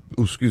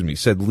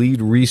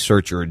lead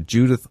researcher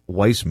Judith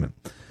Weissman.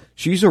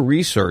 She's a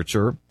research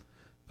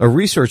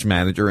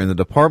manager in the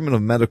Department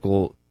of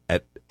Medical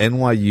at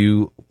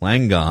NYU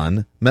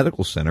Langone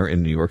Medical Center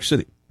in New York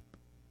City.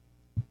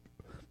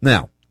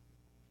 Now,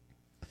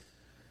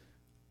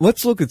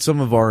 let's look at some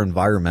of our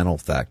environmental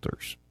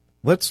factors.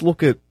 Let's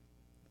look at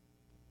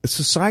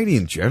society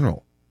in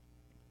general.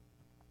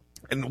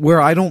 And where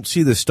I don't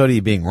see this study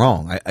being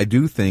wrong, I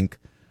do think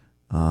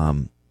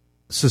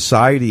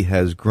society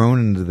has grown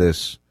into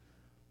this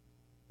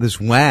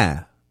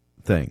wah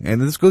thing.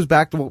 And this goes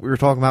back to what we were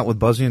talking about with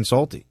Buzzy and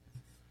Salty.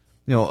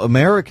 You know,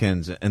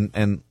 Americans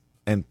and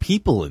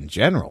people in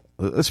general,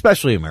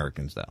 especially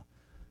Americans, though,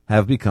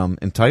 have become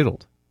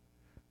entitled.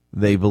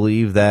 They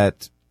believe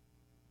that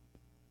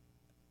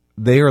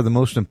they are the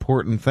most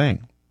important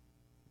thing,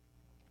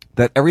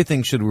 that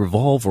everything should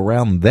revolve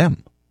around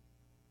them.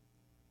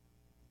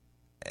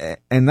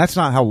 And that's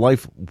not how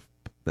life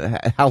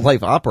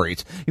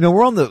operates. You know,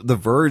 we're on the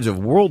verge of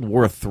World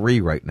War III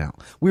right now.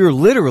 We are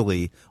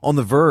literally on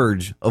the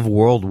verge of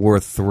World War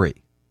III.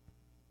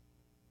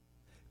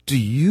 Do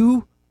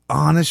you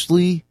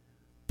honestly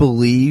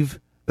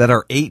believe that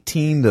our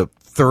 18 to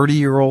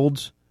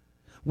 30-year-olds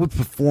would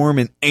perform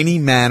in any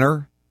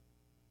manner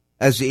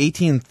as the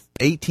 18 to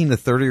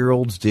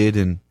 30-year-olds did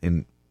in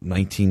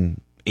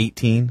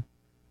 1918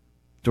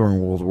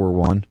 during World War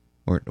I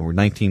or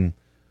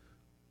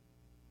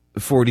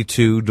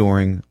 1942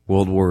 during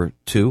World War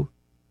II?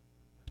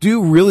 Do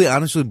you really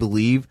honestly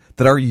believe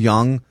that our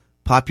young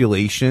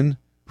population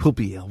will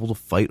be able to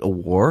fight a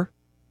war?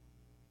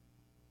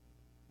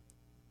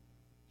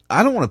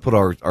 I don't want to put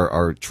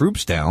our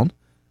troops down.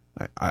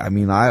 I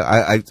mean,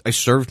 I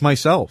served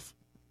myself.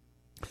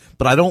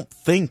 But I don't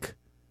think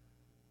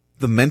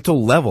the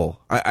mental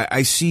level,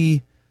 I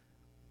see,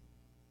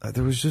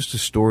 there was just a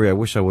story, I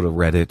wish I would have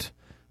read it.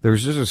 There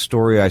was just a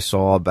story I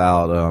saw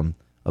about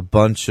a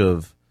bunch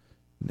of,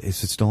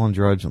 is it still on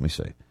Drudge? Let me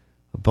see.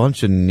 A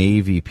bunch of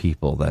Navy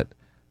people that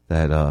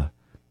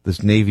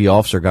this Navy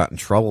officer got in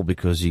trouble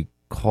because he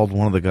called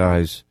one of the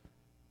guys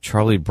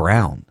Charlie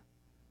Brown.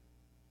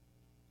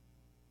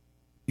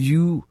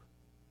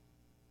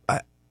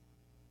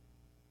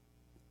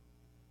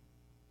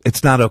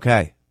 It's not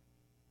okay.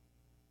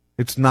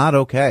 It's not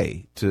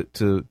okay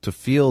to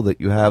feel that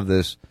you have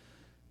this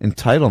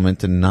entitlement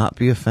to not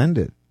be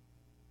offended.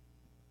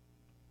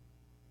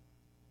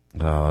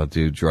 Oh,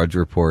 dude, Drudge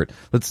Report.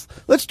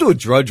 Let's do a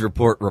Drudge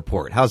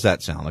Report. How's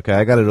that sound? Okay,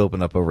 I got it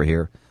open up over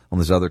here on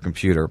this other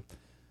computer.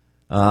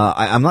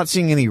 I'm not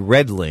seeing any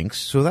red links,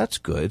 so that's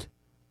good.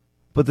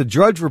 But the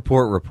Drudge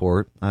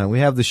Report, we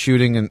have the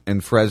shooting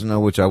in Fresno,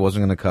 which I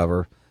wasn't going to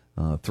cover.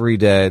 3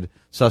 dead,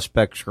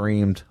 suspect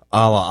screamed,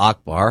 Allah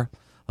Akbar,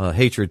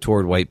 hatred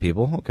toward white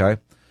people. Okay.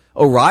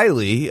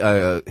 O'Reilly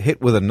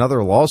hit with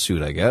another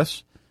lawsuit, I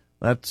guess.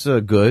 That's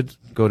good.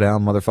 Go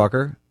down,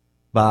 motherfucker.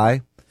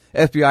 Bye.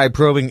 FBI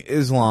probing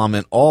Islam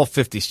in all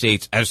 50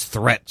 states as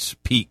threats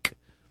peak.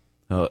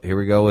 Here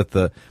we go with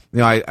I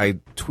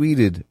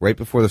tweeted right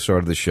before the start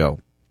of the show.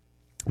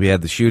 We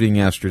had the shooting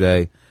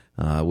yesterday,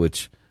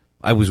 which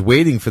I was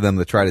waiting for them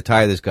to try to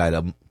tie this guy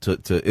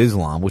to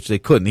Islam, which they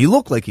couldn't. He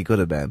looked like he could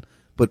have been,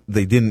 but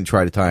they didn't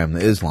try to tie him to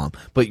Islam.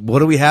 But what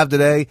do we have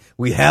today?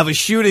 We have a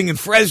shooting in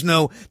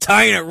Fresno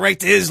tying it right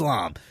to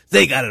Islam.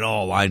 They got it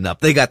all lined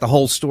up. They got the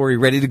whole story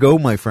ready to go,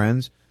 my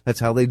friends. That's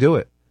how they do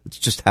it. It's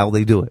just how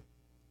they do it.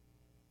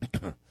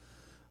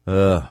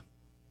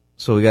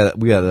 So we got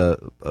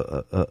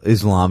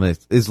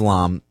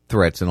Islam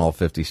threats in all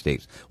 50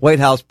 states. White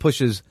House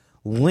pushes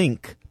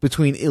link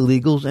between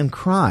illegals and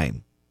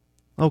crime.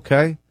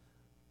 Okay,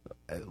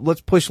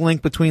 let's push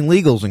link between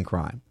legals and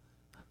crime.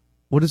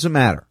 What does it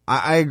matter?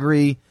 I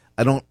agree.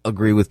 I don't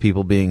agree with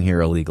people being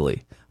here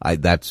illegally.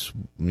 That's,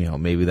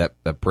 maybe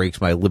that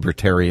breaks my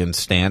libertarian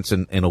stance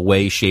in a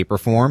way, shape, or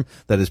form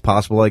that is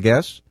possible, I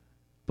guess.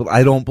 But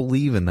I don't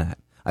believe in that.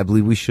 I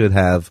believe we should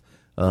have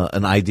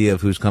an idea of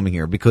who's coming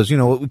here because,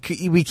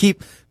 we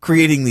keep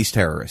creating these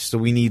terrorists, so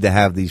we need to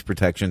have these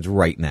protections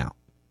right now.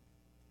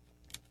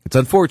 It's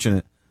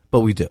unfortunate, but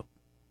we do.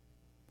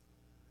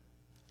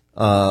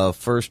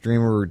 First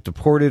dreamer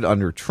deported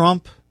under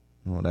Trump.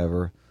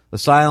 Whatever.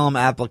 Asylum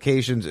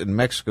applications in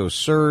Mexico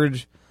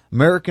surge.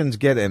 Americans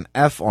get an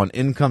F on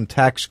income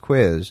tax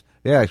quiz.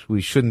 Yeah, we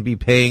shouldn't be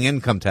paying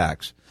income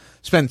tax.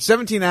 Spend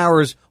 17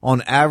 hours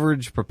on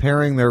average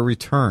preparing their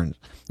returns.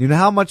 You know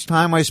how much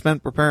time I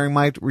spent preparing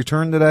my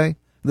return today,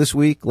 this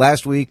week,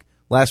 last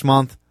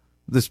month,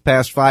 this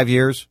past 5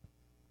 years?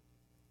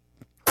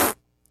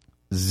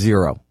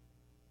 0.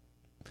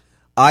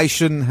 I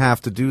shouldn't have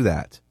to do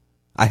that.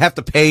 I have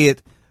to pay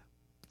it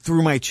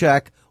through my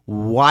check.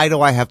 Why do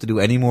I have to do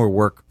any more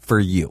work for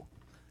you?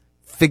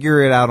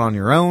 Figure it out on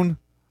your own.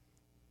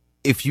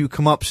 If you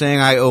come up saying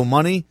I owe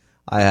money,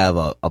 I have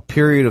a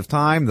period of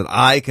time that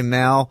I can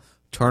now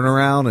turn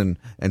around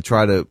and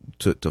try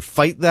to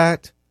fight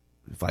that.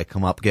 If I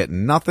come up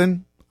getting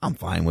nothing, I'm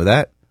fine with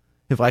that.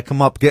 If I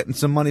come up getting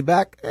some money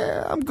back,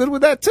 I'm good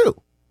with that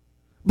too.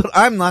 But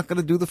I'm not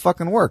going to do the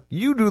fucking work.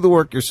 You do the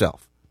work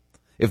yourself.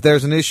 If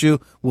there's an issue,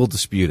 we'll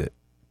dispute it.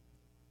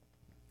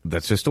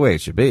 That's just the way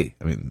it should be.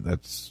 I mean,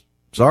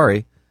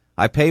 sorry.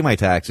 I pay my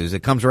taxes.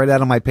 It comes right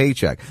out of my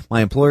paycheck.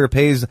 My employer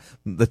pays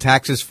the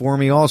taxes for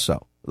me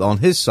also on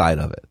his side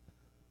of it.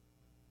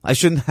 I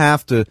shouldn't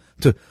have to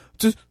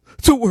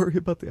worry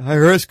about the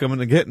IRS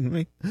coming and getting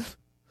me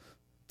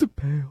to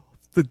pay off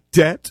the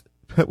debt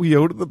that we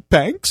owe to the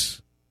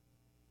banks.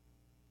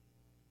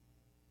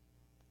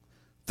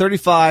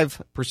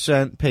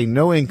 35% pay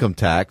no income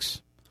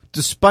tax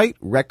despite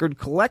record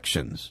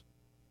collections.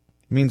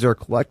 It means they're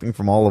collecting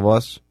from all of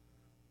us,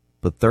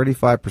 but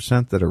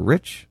 35% that are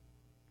rich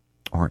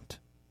aren't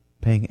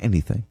paying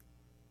anything.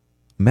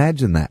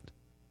 Imagine that.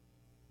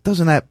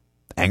 Doesn't that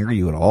anger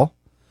you at all?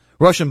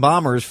 Russian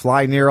bombers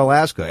fly near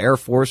Alaska. Air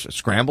Force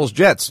scrambles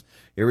jets.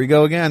 Here we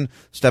go again,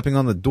 stepping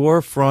on the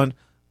door front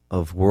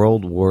of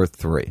World War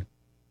III.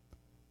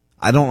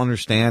 I don't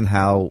understand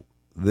how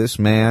this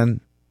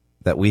man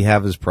that we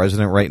have as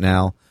president right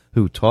now,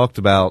 who talked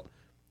about,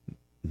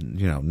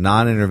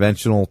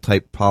 non-interventional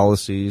type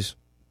policies,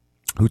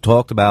 who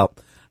talked about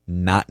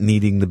not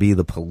needing to be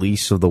the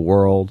police of the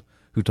world,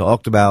 who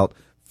talked about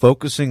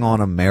focusing on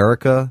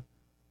America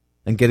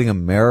and getting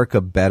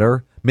America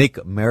better, make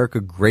America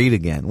great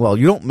again. Well,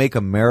 you don't make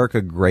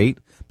America great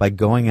by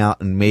going out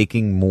and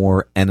making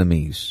more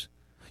enemies.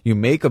 You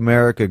make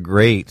America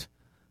great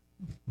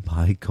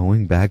by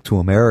going back to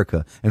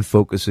America and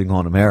focusing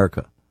on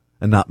America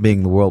and not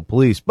being the world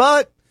police.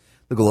 But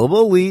the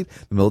global elite,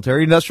 the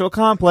military-industrial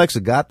complex,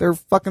 have got their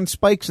fucking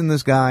spikes in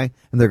this guy,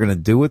 and they're going to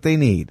do what they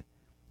need.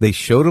 They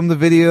showed him the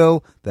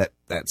video that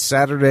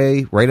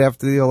Saturday, right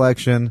after the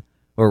election,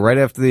 or right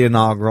after the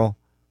inaugural.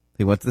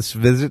 He went to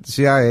visit the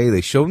CIA.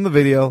 They showed him the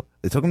video.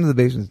 They took him to the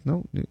basement.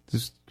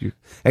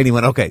 And he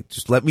went, okay,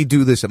 just let me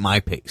do this at my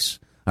pace.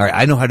 All right,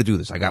 I know how to do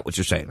this. I got what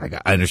you're saying.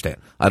 I understand.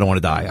 I don't want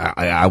to die.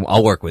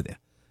 I'll work with you.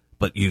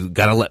 But you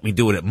got to let me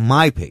do it at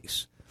my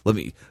pace. Let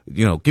me,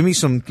 give me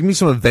some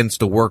events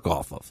to work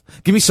off of.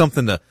 Give me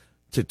something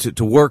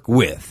to work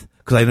with,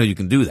 because I know you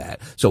can do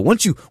that. So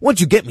once you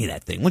get me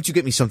that thing, once you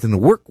get me something to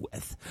work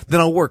with, then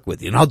I'll work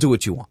with you and I'll do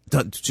what you want.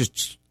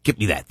 Just get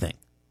me that thing.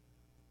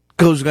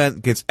 Goes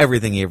and gets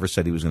everything he ever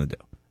said he was going to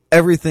do.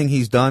 Everything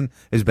he's done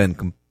has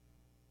been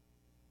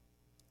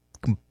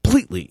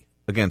completely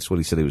against what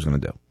he said he was going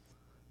to do.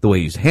 The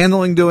way he's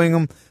handling doing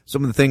them,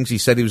 some of the things he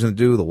said he was going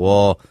to do, the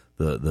wall,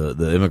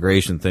 the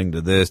immigration thing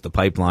to this, the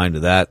pipeline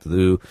to that, to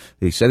do.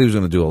 He said he was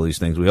going to do all these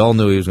things. We all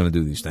knew he was going to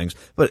do these things,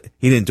 but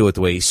he didn't do it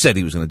the way he said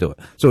he was going to do it.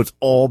 So it's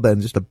all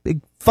been just a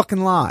big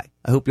fucking lie.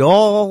 I hope you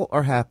all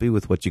are happy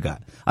with what you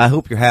got. I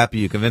hope you're happy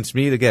you convinced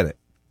me to get it.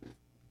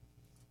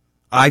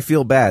 I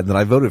feel bad that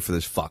I voted for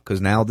this fuck,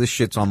 because now this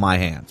shit's on my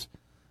hands.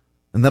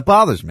 And that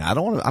bothers me. I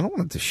don't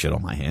want this shit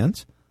on my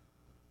hands.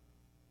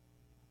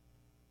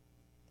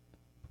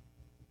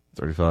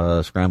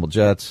 35 scrambled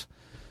jets.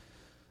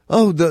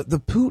 Oh, the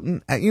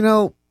Putin,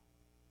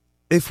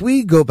 if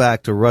we go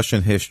back to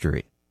Russian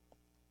history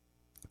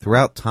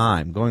throughout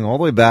time, going all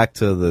the way back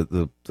to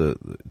the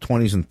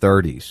 20s and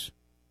 30s,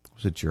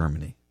 was it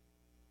Germany?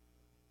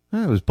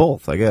 It was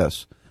both, I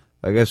guess.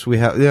 I guess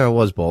it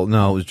was both.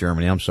 No, it was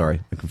Germany. I'm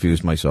sorry. I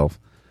confused myself.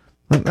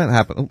 That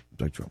happened. Oh,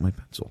 I dropped my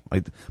pencil.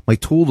 My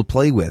tool to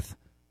play with.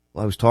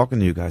 While I was talking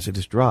to you guys, it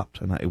just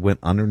dropped, and it went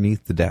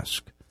underneath the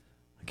desk.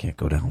 I can't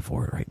go down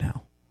for it right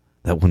now.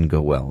 That wouldn't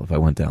go well if I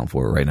went down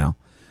for it right now.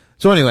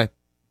 So anyway,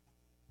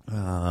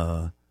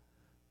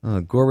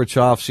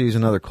 Gorbachev sees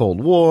another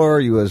Cold War,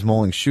 U.S.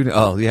 mulling shooting.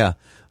 Oh, yeah.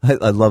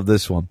 I love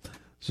this one.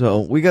 So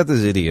we got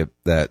this idiot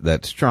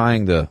that's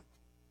trying to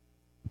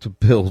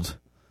build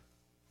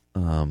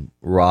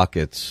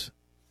rockets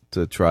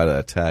to try to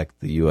attack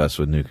the U.S.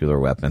 with nuclear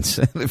weapons.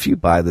 And if you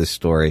buy this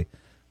story,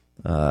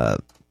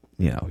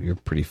 you're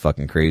pretty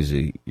fucking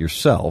crazy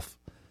yourself.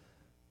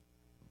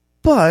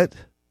 But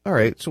all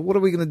right, so what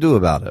are we going to do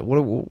about it?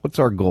 What's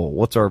our goal?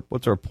 What's our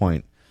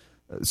point?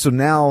 So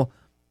now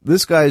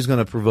this guy is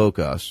going to provoke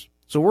us.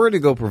 So we're going to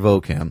go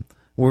provoke him.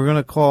 We're going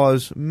to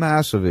cause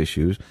massive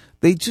issues.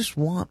 They just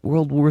want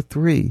World War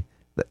III.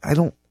 I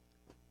don't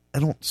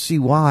see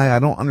why. I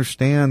don't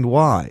understand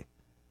why.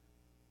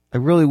 I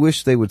really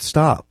wish they would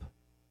stop,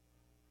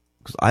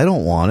 because I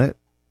don't want it.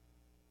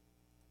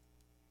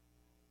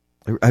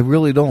 I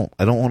really don't.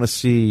 I don't want to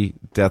see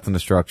death and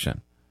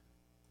destruction.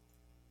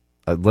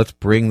 Let's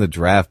bring the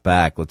draft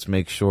back. Let's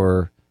make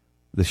sure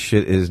the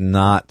shit is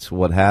not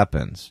what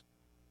happens.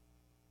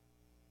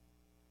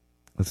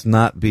 Let's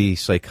not be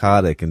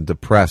psychotic and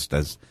depressed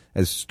as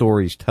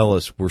stories tell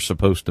us we're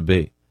supposed to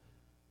be.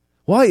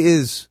 Why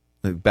is,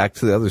 back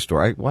to the other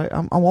story,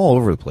 I'm all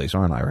over the place,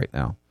 aren't I, right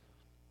now?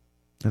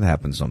 It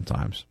happens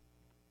sometimes.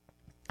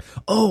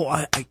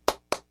 Oh,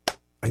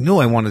 I knew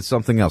I wanted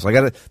something else.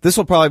 This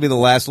will probably be the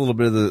last little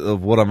bit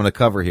of what I'm going to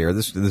cover here.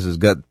 This is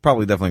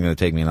probably definitely going to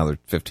take me another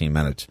 15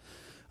 minutes.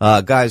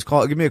 Guys,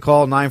 give me a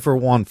call,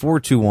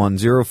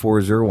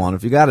 941-421-0401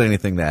 if you got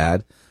anything to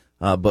add.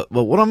 But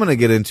what I'm going to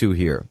get into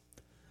here,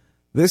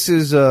 this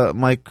is,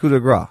 my coup de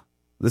grace.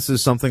 This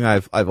is something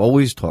I've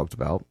always talked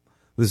about.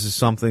 This is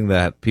something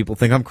that people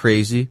think I'm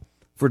crazy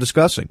for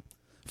discussing.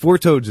 Four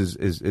Toads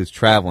is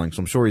traveling, so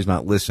I'm sure he's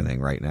not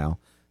listening right now.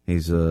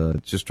 He's,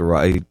 just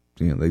arrived.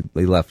 You know,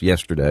 they left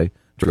yesterday,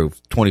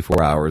 drove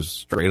 24 hours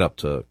straight up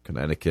to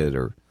Connecticut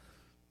or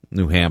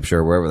New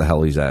Hampshire, wherever the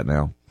hell he's at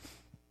now.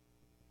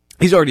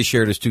 He's already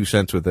shared his 2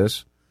 cents with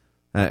this,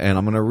 and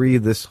I'm going to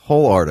read this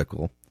whole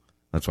article.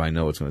 That's why I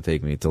know it's going to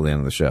take me till the end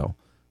of the show,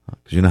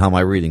 because you know how my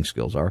reading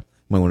skills are. You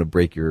might want to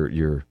break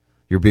your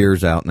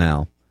beers out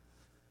now.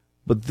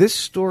 But this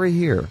story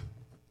here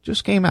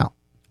just came out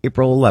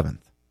April 11th.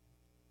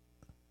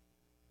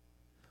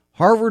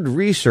 Harvard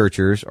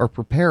researchers are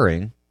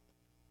preparing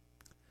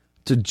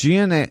to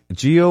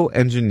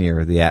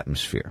geoengineer the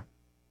atmosphere.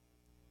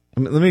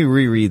 Let me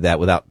reread that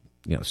without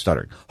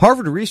stuttering.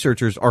 Harvard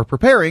researchers are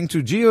preparing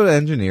to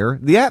geoengineer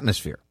the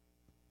atmosphere.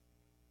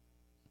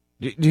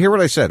 You hear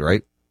what I said,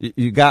 right?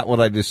 You got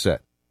what I just said.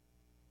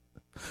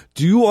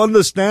 Do you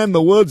understand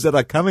the words that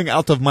are coming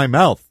out of my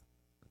mouth?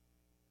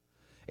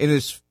 In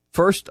his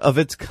first of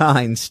its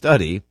kind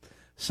study,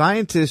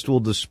 scientists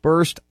will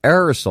disperse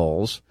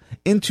aerosols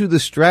into the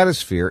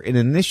stratosphere in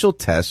initial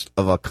test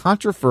of a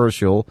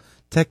controversial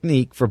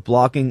technique for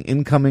blocking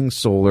incoming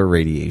solar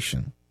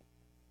radiation.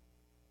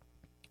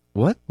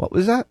 What? What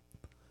was that?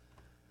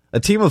 A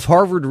team of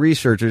Harvard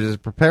researchers is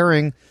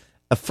preparing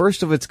a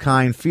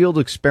first-of-its-kind field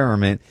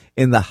experiment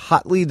in the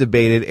hotly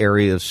debated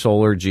area of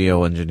solar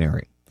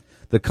geoengineering.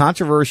 The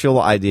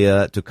controversial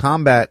idea to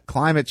combat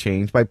climate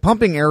change by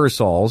pumping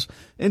aerosols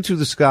into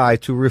the sky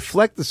to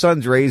reflect the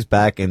sun's rays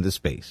back into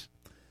space.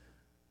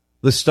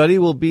 The study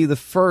will be the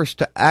first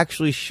to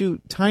actually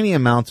shoot tiny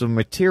amounts of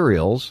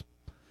materials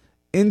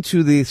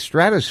into the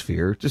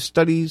stratosphere to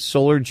study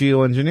solar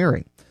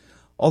geoengineering.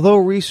 Although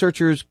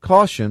researchers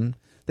caution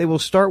they will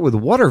start with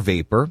water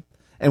vapor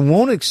and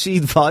won't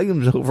exceed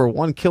volumes over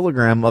 1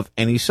 kilogram of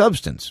any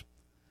substance.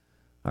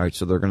 All right,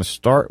 so they're going to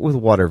start with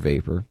water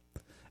vapor.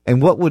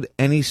 And what would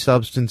any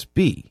substance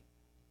be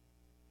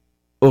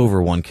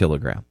over 1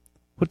 kilogram?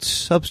 What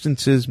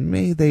substances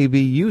may they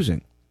be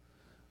using?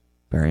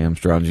 Barium,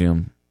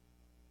 strontium,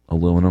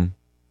 aluminum,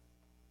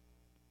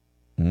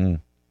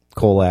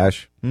 coal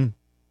ash.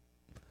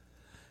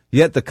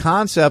 Yet the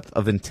concept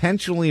of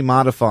intentionally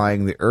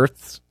modifying the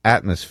Earth's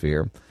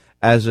atmosphere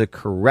as a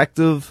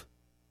corrective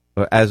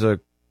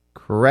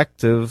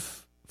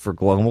for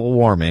global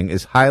warming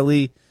is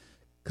highly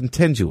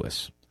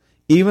contentious,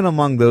 even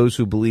among those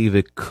who believe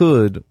it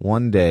could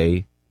one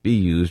day be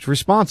used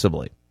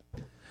responsibly.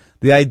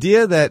 The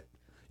idea that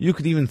you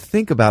could even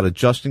think about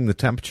adjusting the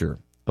temperature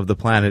of the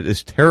planet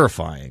is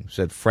terrifying,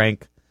 said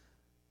Frank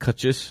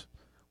Kutchis,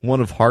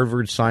 one of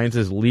Harvard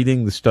scientists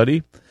leading the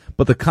study.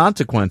 But the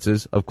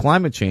consequences of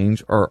climate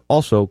change are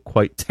also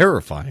quite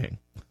terrifying.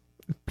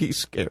 Be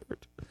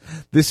scared.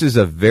 This is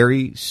a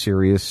very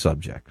serious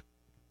subject.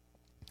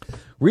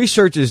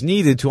 Research is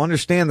needed to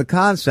understand the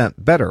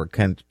concept better,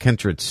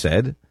 Kentridge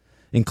said,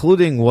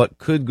 including what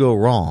could go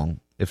wrong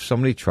if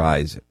somebody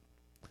tries it.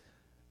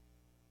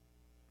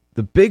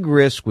 The big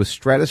risk with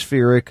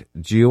stratospheric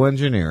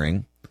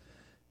geoengineering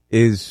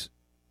is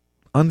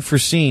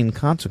unforeseen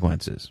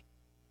consequences.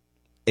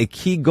 A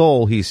key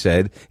goal, he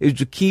said, is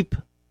to keep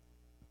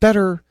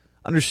better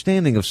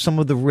understanding of some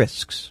of the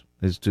risks.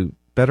 A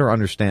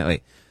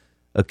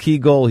key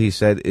goal, he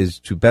said, is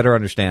to better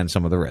understand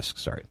some of the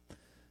risks.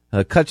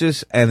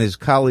 Kutchis and his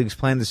colleagues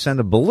plan to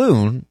send a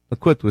balloon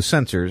equipped with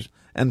sensors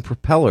and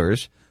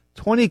propellers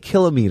 20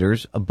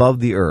 kilometers above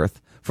the Earth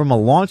from a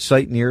launch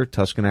site near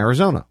Tucson,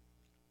 Arizona.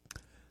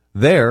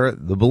 There,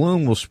 the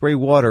balloon will spray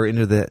water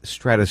into the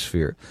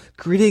stratosphere,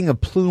 creating a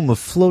plume of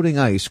floating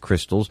ice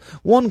crystals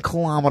 1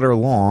 kilometer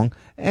long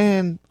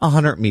and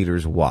 100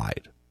 meters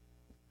wide.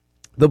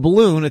 The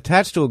balloon,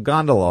 attached to a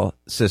gondola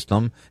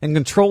system and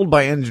controlled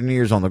by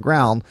engineers on the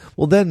ground,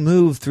 will then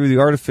move through the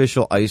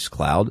artificial ice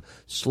cloud,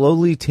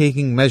 slowly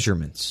taking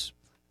measurements.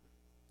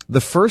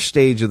 The first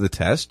stage of the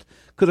test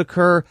could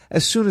occur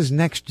as soon as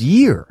next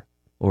year,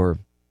 or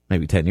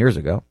maybe 10 years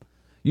ago,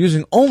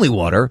 using only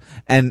water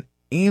and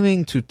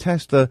aiming to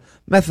test the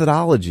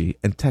methodology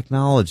and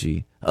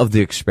technology of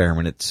the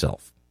experiment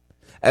itself.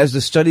 As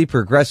the study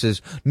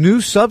progresses,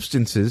 new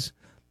substances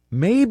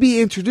may be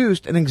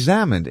introduced and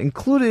examined,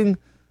 including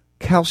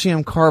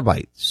calcium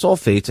carbide,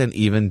 sulfates, and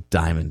even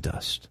diamond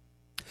dust.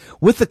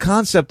 While the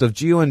concept of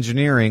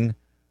geoengineering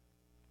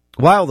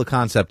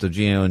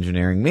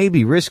may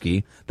be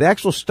risky, the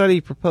actual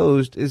study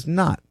proposed is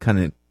not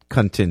Cunthead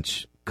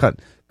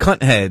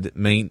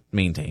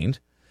maintained.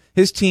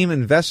 His team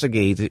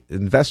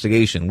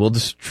investigation will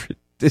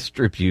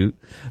distribute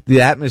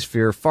the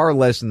atmosphere far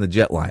less than the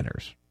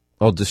jetliners.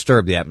 Well,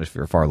 disturb the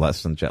atmosphere far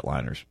less than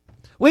jetliners.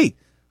 Wait,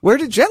 where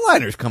did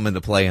jetliners come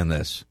into play in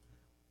this?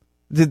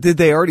 Did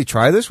they already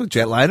try this with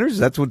jetliners?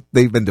 That's what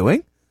they've been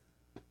doing?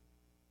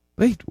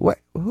 Wait, what?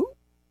 Who?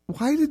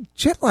 Why did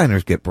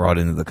jetliners get brought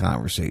into the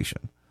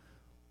conversation?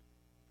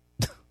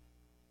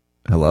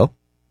 Hello?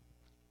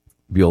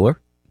 Bueller?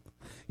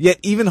 Yet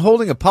even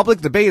holding a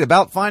public debate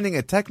about finding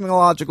a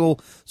technological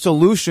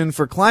solution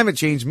for climate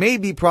change may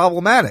be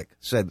problematic,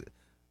 said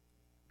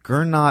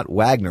Gernot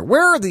Wagner.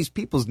 Where are these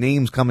people's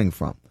names coming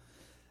from?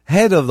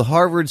 Head of the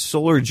Harvard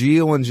Solar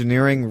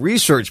Geoengineering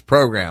Research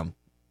Program.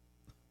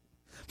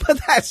 But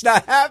that's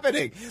not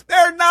happening.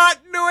 They're not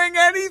doing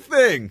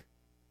anything.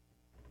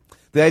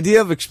 The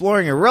idea of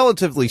exploring a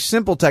relatively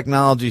simple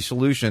technology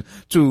solution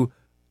to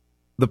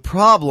the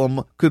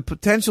problem could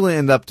potentially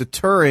end up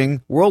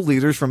deterring world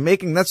leaders from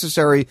making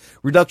necessary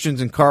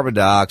reductions in carbon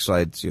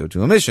dioxide,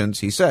 CO2 emissions,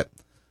 he said.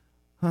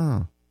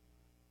 What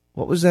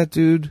was that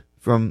dude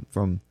from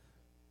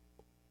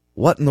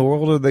What in the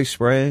World Are They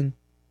Spraying?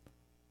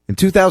 In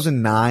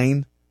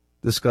 2009,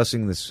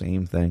 discussing the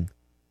same thing.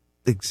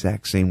 The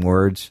exact same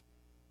words.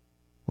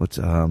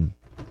 God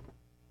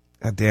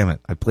damn it.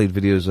 I played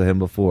videos of him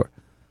before.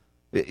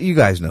 You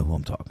guys know who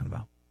I'm talking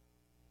about.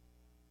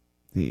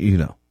 You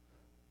know.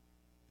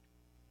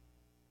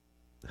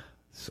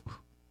 So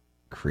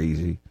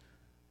crazy.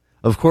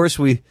 Of course,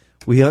 we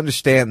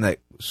understand that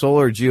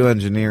solar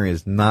geoengineering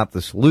is not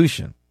the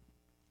solution.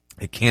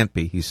 It can't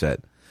be, he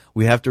said.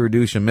 We have to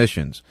reduce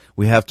emissions.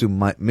 We have to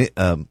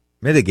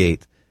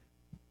mitigate.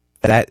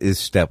 That is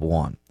step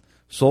one.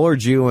 Solar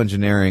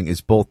geoengineering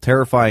is both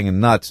terrifying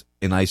and nuts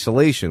in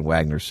isolation,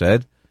 Wagner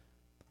said.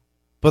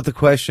 But the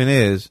question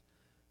is,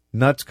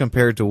 nuts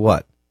compared to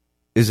what?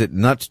 Is it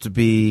nuts to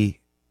be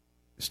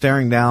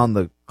staring down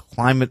the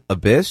climate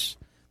abyss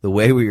the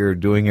way we are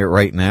doing it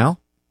right now?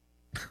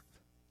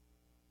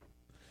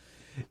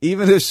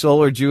 Even if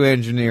solar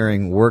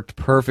geoengineering worked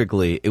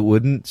perfectly, it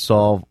wouldn't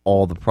solve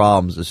all the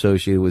problems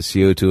associated with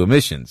CO2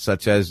 emissions,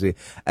 such as the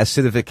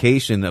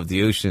acidification of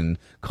the ocean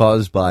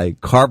caused by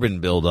carbon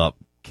buildup,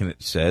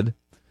 Kennett said.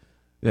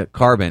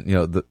 Carbon,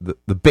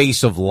 the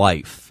base of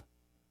life.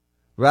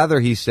 Rather,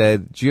 he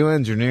said,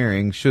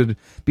 geoengineering should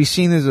be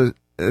seen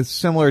as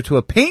similar to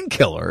a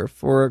painkiller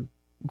for a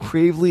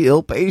gravely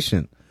ill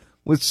patient,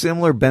 with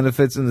similar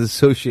benefits and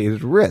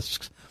associated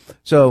risks.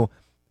 So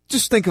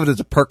just think of it as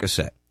a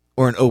Percocet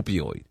or an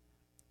opioid.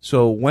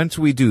 So once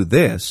we do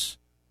this,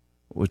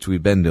 which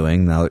we've been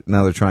doing, now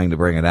they're trying to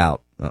bring it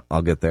out.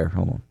 I'll get there.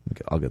 Hold on.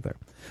 Okay, I'll get there.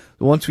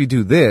 Once we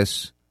do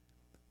this,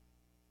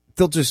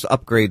 they'll just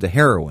upgrade to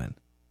heroin,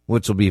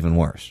 which will be even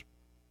worse.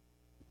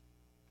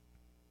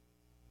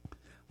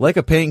 Like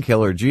a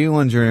painkiller,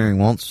 geoengineering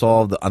won't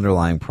solve the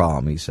underlying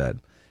problem, he said.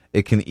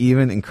 It can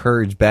even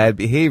encourage bad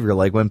behavior,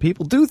 like when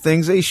people do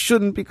things they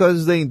shouldn't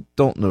because they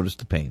don't notice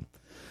the pain.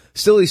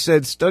 Still, he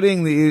said,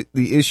 studying the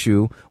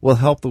issue will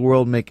help the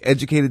world make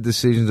educated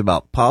decisions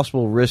about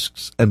possible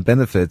risks and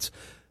benefits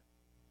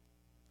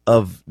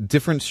of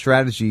different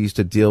strategies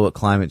to deal with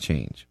climate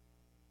change.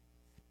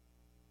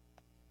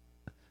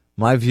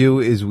 My view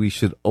is we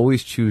should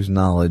always choose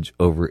knowledge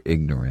over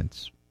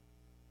ignorance.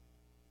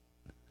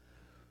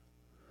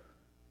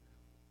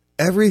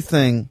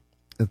 Everything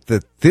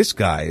that this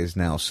guy is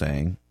now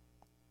saying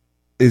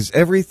is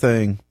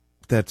everything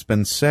that's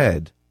been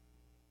said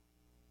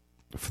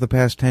for the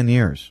past 10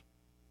 years,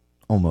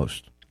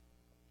 almost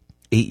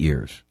 8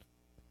 years,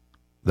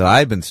 that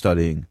I've been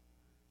studying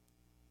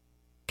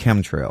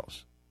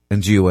chemtrails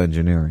and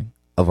geoengineering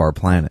of our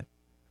planet.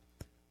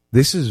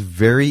 This is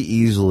very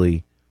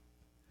easily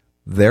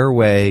their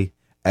way,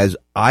 as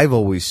I've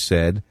always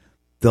said,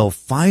 they'll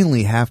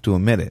finally have to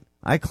admit it.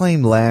 I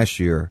claimed last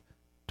year,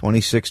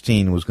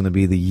 2016 was going to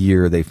be the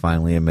year they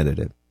finally admitted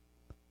it,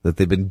 that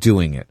they've been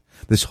doing it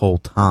this whole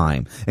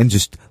time and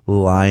just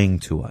lying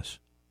to us.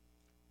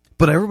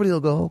 But everybody will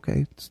go,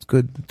 okay, it's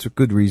good. It's a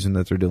good reason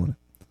that they're doing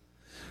it.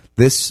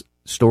 This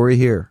story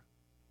here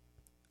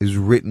is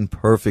written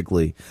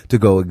perfectly to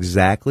go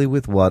exactly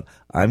with what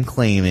I'm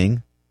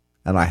claiming,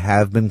 and I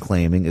have been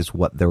claiming, is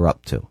what they're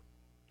up to.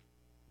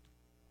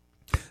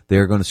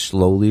 They're going to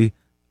slowly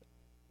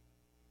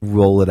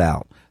roll it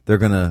out. They're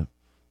going to,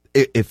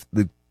 if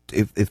the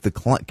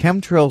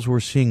chemtrails we're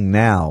seeing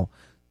now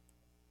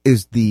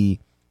is the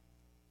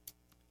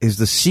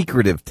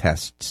secretive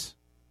tests,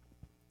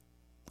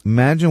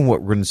 imagine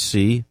what we're going to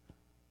see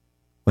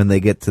when they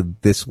get to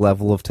this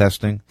level of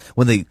testing,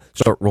 when they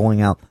start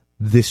rolling out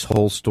this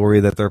whole story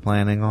that they're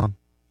planning on.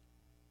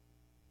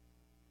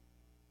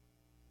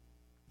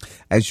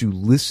 As you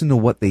listen to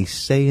what they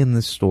say in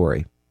this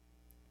story,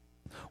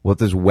 what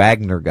this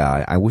Wagner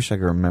guy, I wish I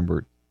could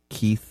remember,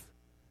 Keith.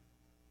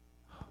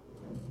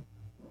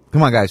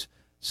 Come on, guys.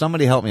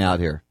 Somebody help me out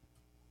here.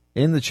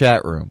 In the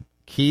chat room.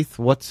 Keith,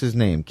 what's his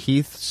name?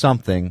 Keith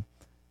something.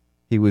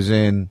 He was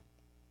in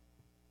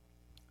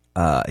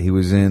What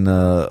in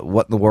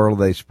the World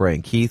Are They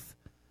Spraying? Keith,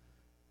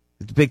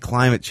 the big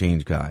climate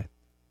change guy.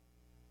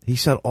 He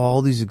said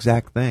all these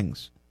exact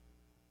things.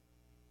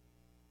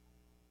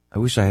 I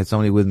wish I had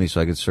somebody with me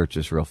so I could search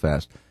this real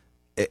fast.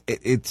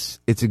 It's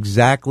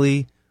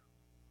exactly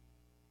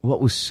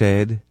what was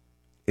said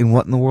in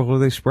What in the World Are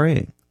They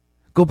Spraying?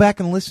 Go back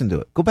and listen to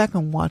it. Go back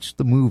and watch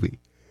the movie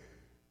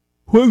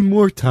one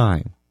more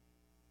time.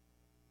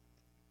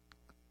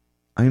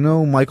 I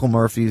know Michael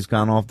Murphy's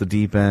gone off the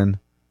deep end,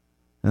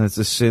 and it's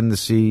a sin to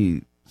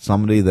see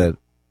somebody that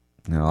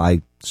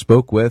I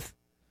spoke with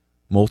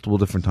multiple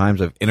different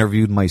times. I've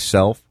interviewed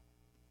myself.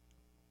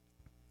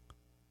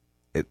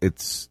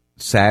 It's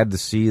sad to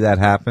see that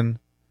happen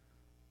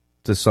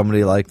to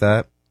somebody like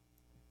that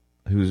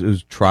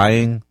who's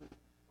trying.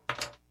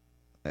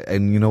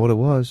 And you know what it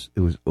was?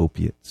 It was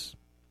opiates.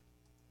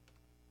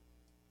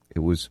 It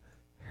was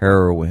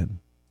heroin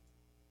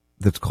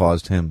that's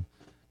caused him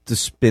to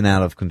spin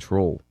out of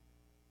control.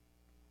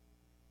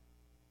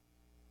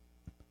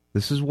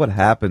 This is what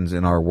happens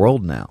in our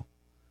world now.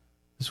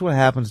 This is what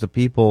happens to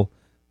people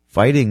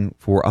fighting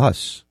for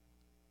us.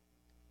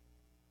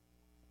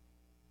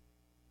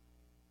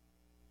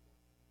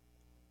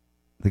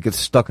 They get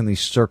stuck in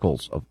these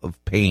circles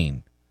of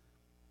pain.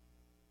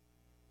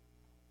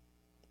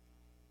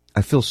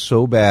 I feel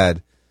so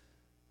bad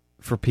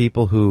for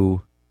people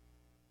who...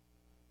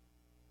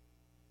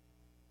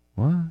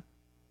 What?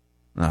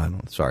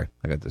 No, sorry.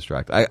 I got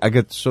distracted. I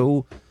get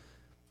so...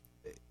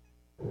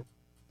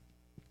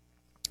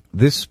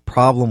 This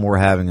problem we're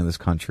having in this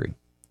country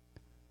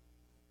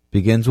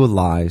begins with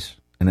lies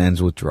and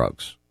ends with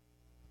drugs.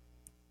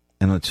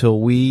 And until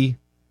we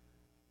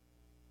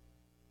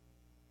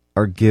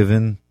are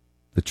given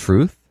the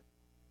truth,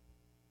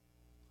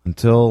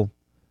 until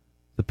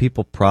the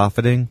people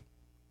profiting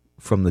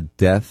from the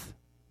death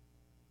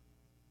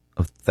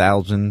of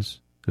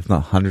thousands, if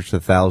not hundreds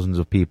of thousands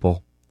of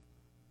people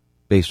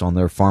based on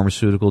their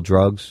pharmaceutical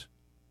drugs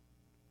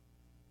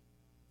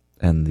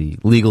and the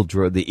illegal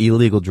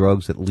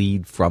drugs that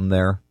lead from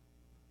there,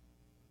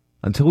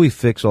 until we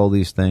fix all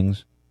these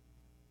things,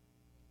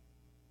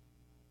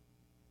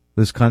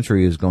 this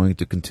country is going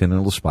to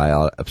continue to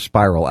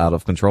spiral out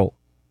of control.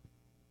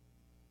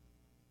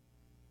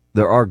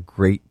 There are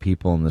great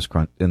people in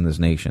this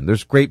nation.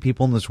 There's great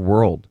people in this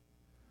world.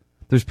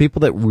 There's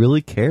people that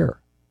really care.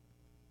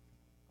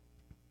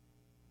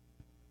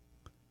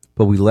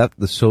 But we let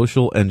the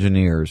social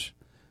engineers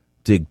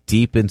dig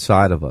deep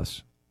inside of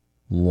us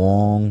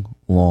long,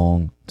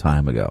 long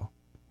time ago.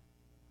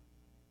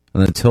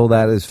 And until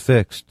that is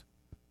fixed,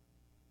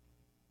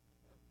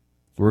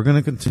 we're going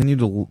to continue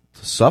to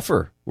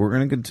suffer. We're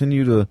going to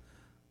continue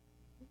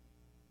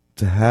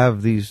to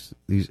have these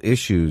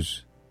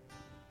issues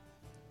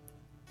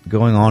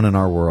going on in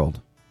our world.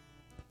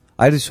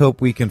 I just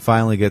hope we can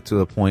finally get to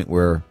a point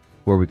where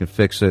we can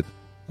fix it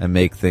and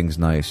make things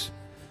nice.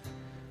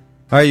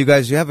 All right, you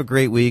guys, you have a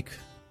great week.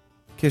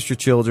 Kiss your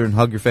children,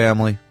 hug your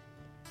family.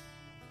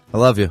 I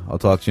love you. I'll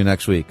talk to you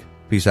next week.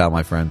 Peace out,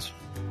 my friends.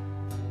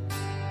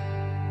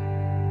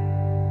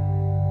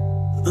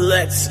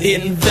 Let's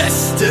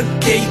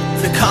investigate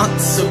the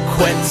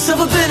consequence of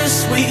a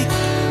bittersweet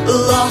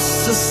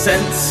loss of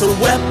sense, a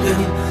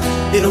weapon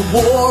in a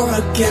war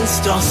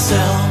against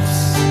ourselves.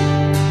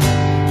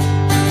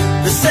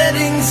 The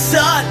setting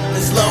sun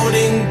is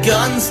loading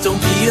guns. Don't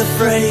be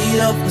afraid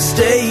of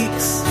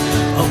mistakes,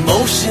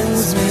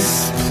 emotions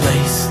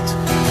misplaced,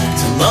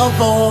 to love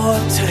or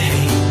to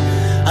hate.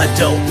 I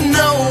don't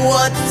know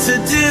what to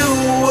do.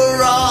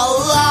 We're all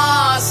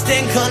lost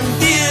and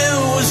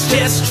confused,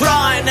 just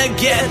trying to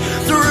get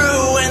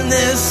through in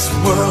this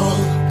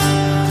world.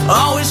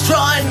 Always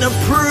trying to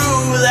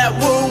prove that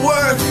we're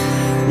worth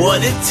what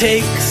it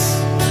takes,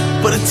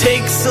 but it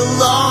takes a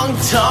long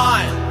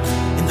time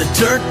in the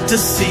dirt to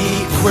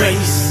see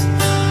grace.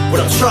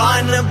 When I'm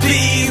trying to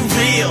be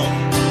real,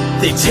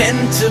 they tend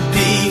to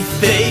be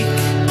fake.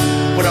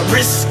 When I'm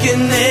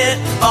risking it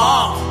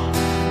all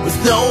with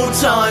no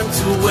time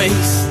to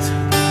waste.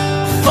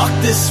 Fuck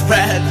this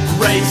rat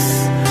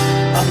race,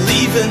 I'm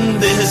leaving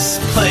this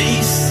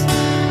place.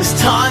 It's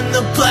time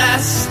to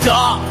blast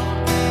off,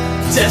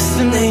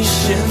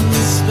 destination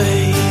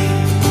space.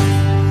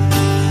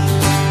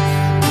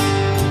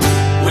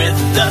 With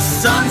the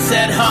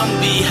sunset hung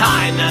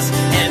behind us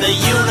and the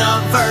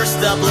universe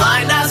to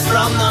blind us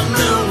from the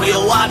moon,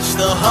 we'll watch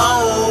the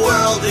whole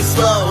world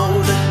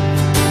explode.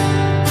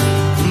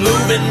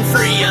 Moving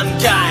free,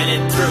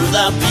 unguided through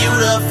the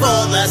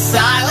beautiful, the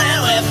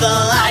silent, with the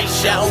light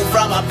show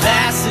from a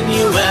passing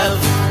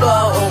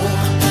UFO.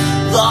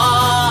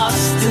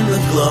 Lost in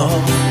the glow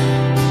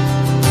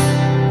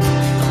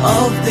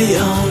of the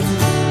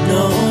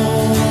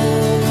unknown.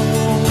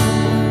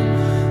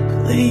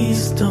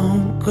 Please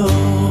don't go.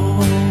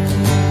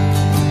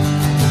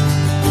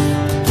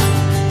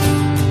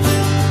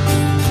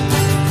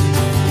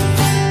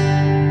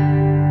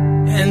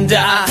 And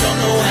I don't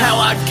know how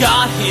I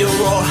got here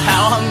or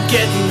how I'm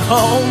getting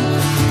home,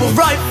 but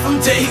right from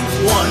day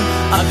one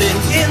I've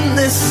been in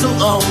this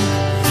alone,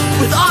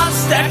 with odds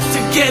stacked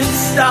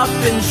against. I've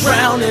been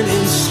drowning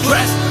in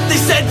stress.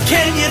 They said,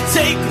 can you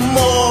take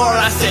more?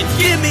 I said,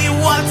 give me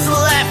what's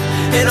left.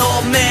 An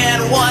old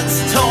man once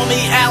told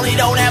me, Allie,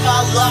 don't ever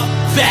look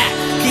back.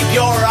 Keep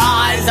your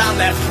eyes on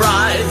that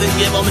prize and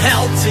give them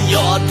hell to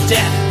your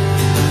death.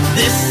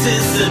 This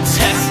is a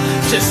test,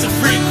 just a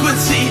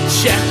frequency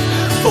check.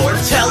 for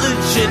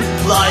intelligent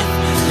life.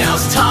 Now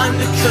it's time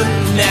to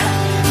connect.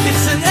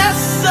 It's an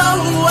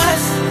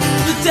SOS,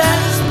 the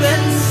data's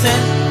been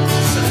sent.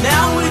 So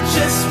now we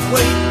just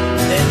wait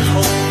and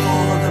hope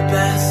for the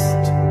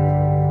best.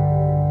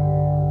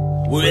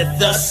 With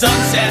the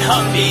sunset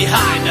hung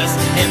behind us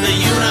and the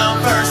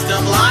universe to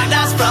blind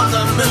us from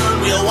the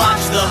moon, we'll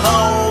watch the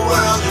whole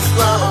world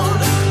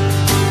explode.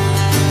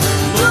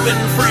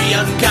 Moving free,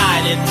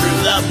 unguided through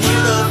the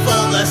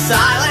beautiful, the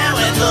silent,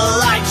 with the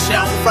light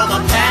show from a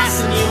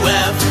passing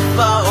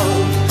UFO.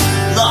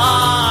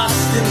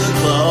 Lost in the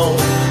glow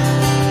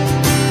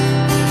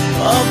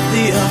of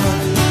the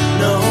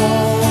unknown.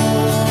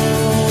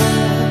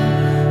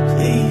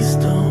 Please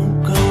don't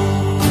go.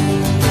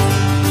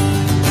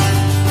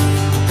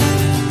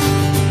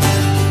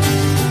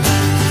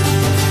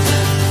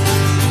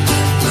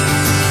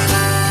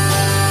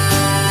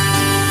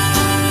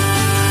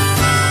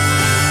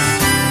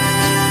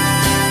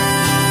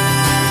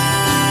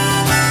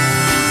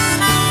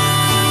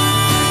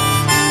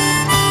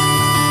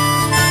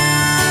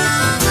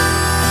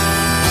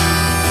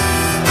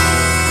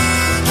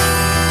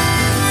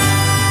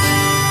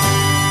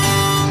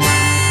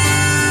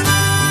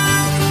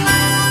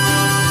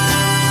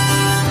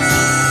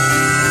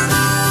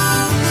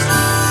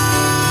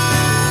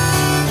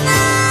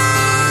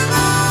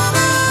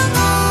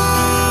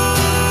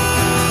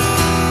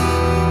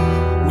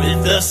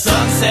 The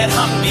sunset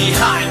hung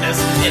behind us,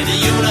 in the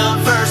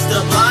universe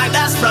to blind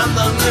us from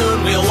the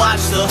moon. We'll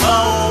watch the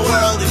whole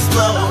world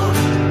explode.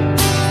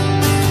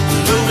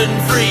 Moving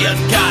free,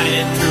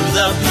 unguided through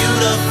the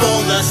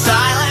beautiful, the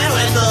silent,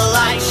 with the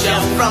light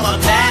show from a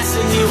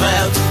passing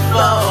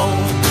UFO.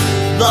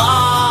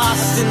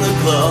 Lost in the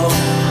glow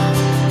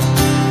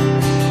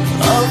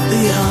of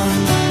the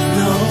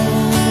unknown.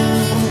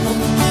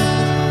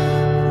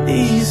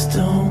 Please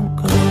don't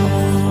go.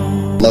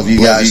 Love you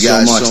guys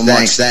so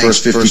much. Thanks.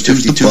 First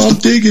 52's the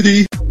bump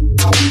diggity.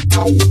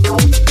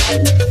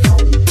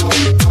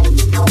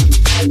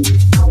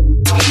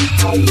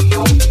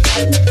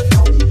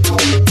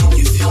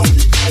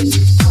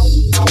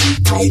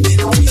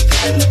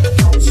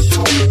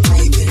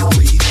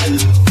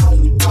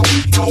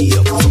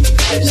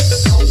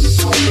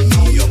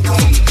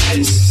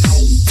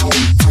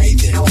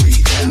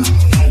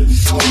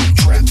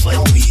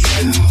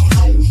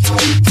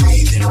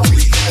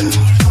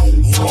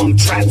 I'm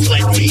trapped,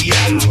 let me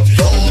out.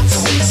 Thoughts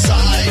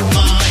inside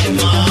my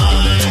mind,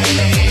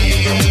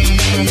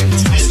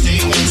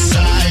 twisting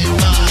inside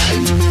my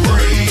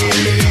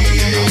brain.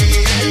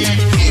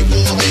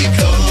 People, they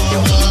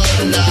come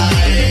alive,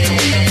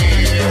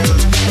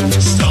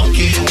 stuck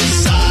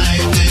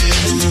inside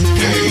this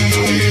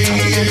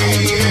game.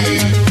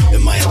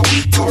 Am I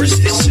awake or is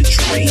this a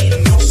dream?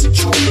 It's a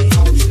dream,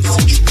 it's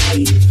a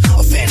dream. A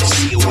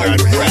fantasy where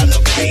I'd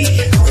rather be.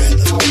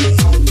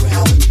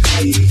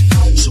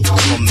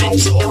 Come and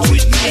talk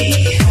with me,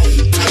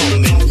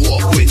 come and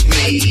walk with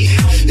me.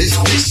 Is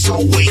this a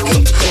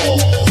wake-up call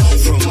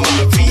from my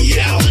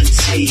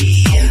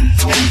reality?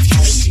 Have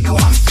you seen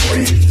my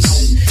friends?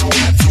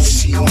 Have you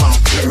seen my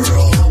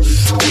girl?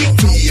 Wake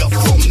me up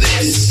from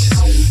this,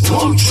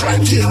 I'm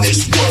trapped in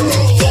this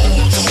world.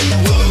 Thought you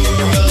were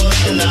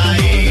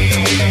alive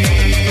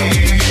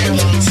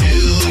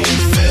until you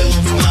felt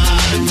my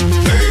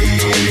pain.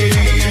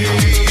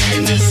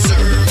 The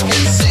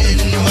circuits in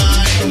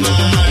my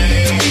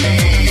mind,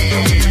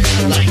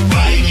 like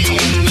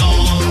riding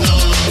on the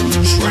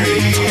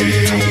train.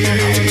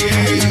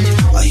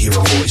 I hear a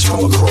voice from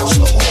across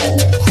the hall.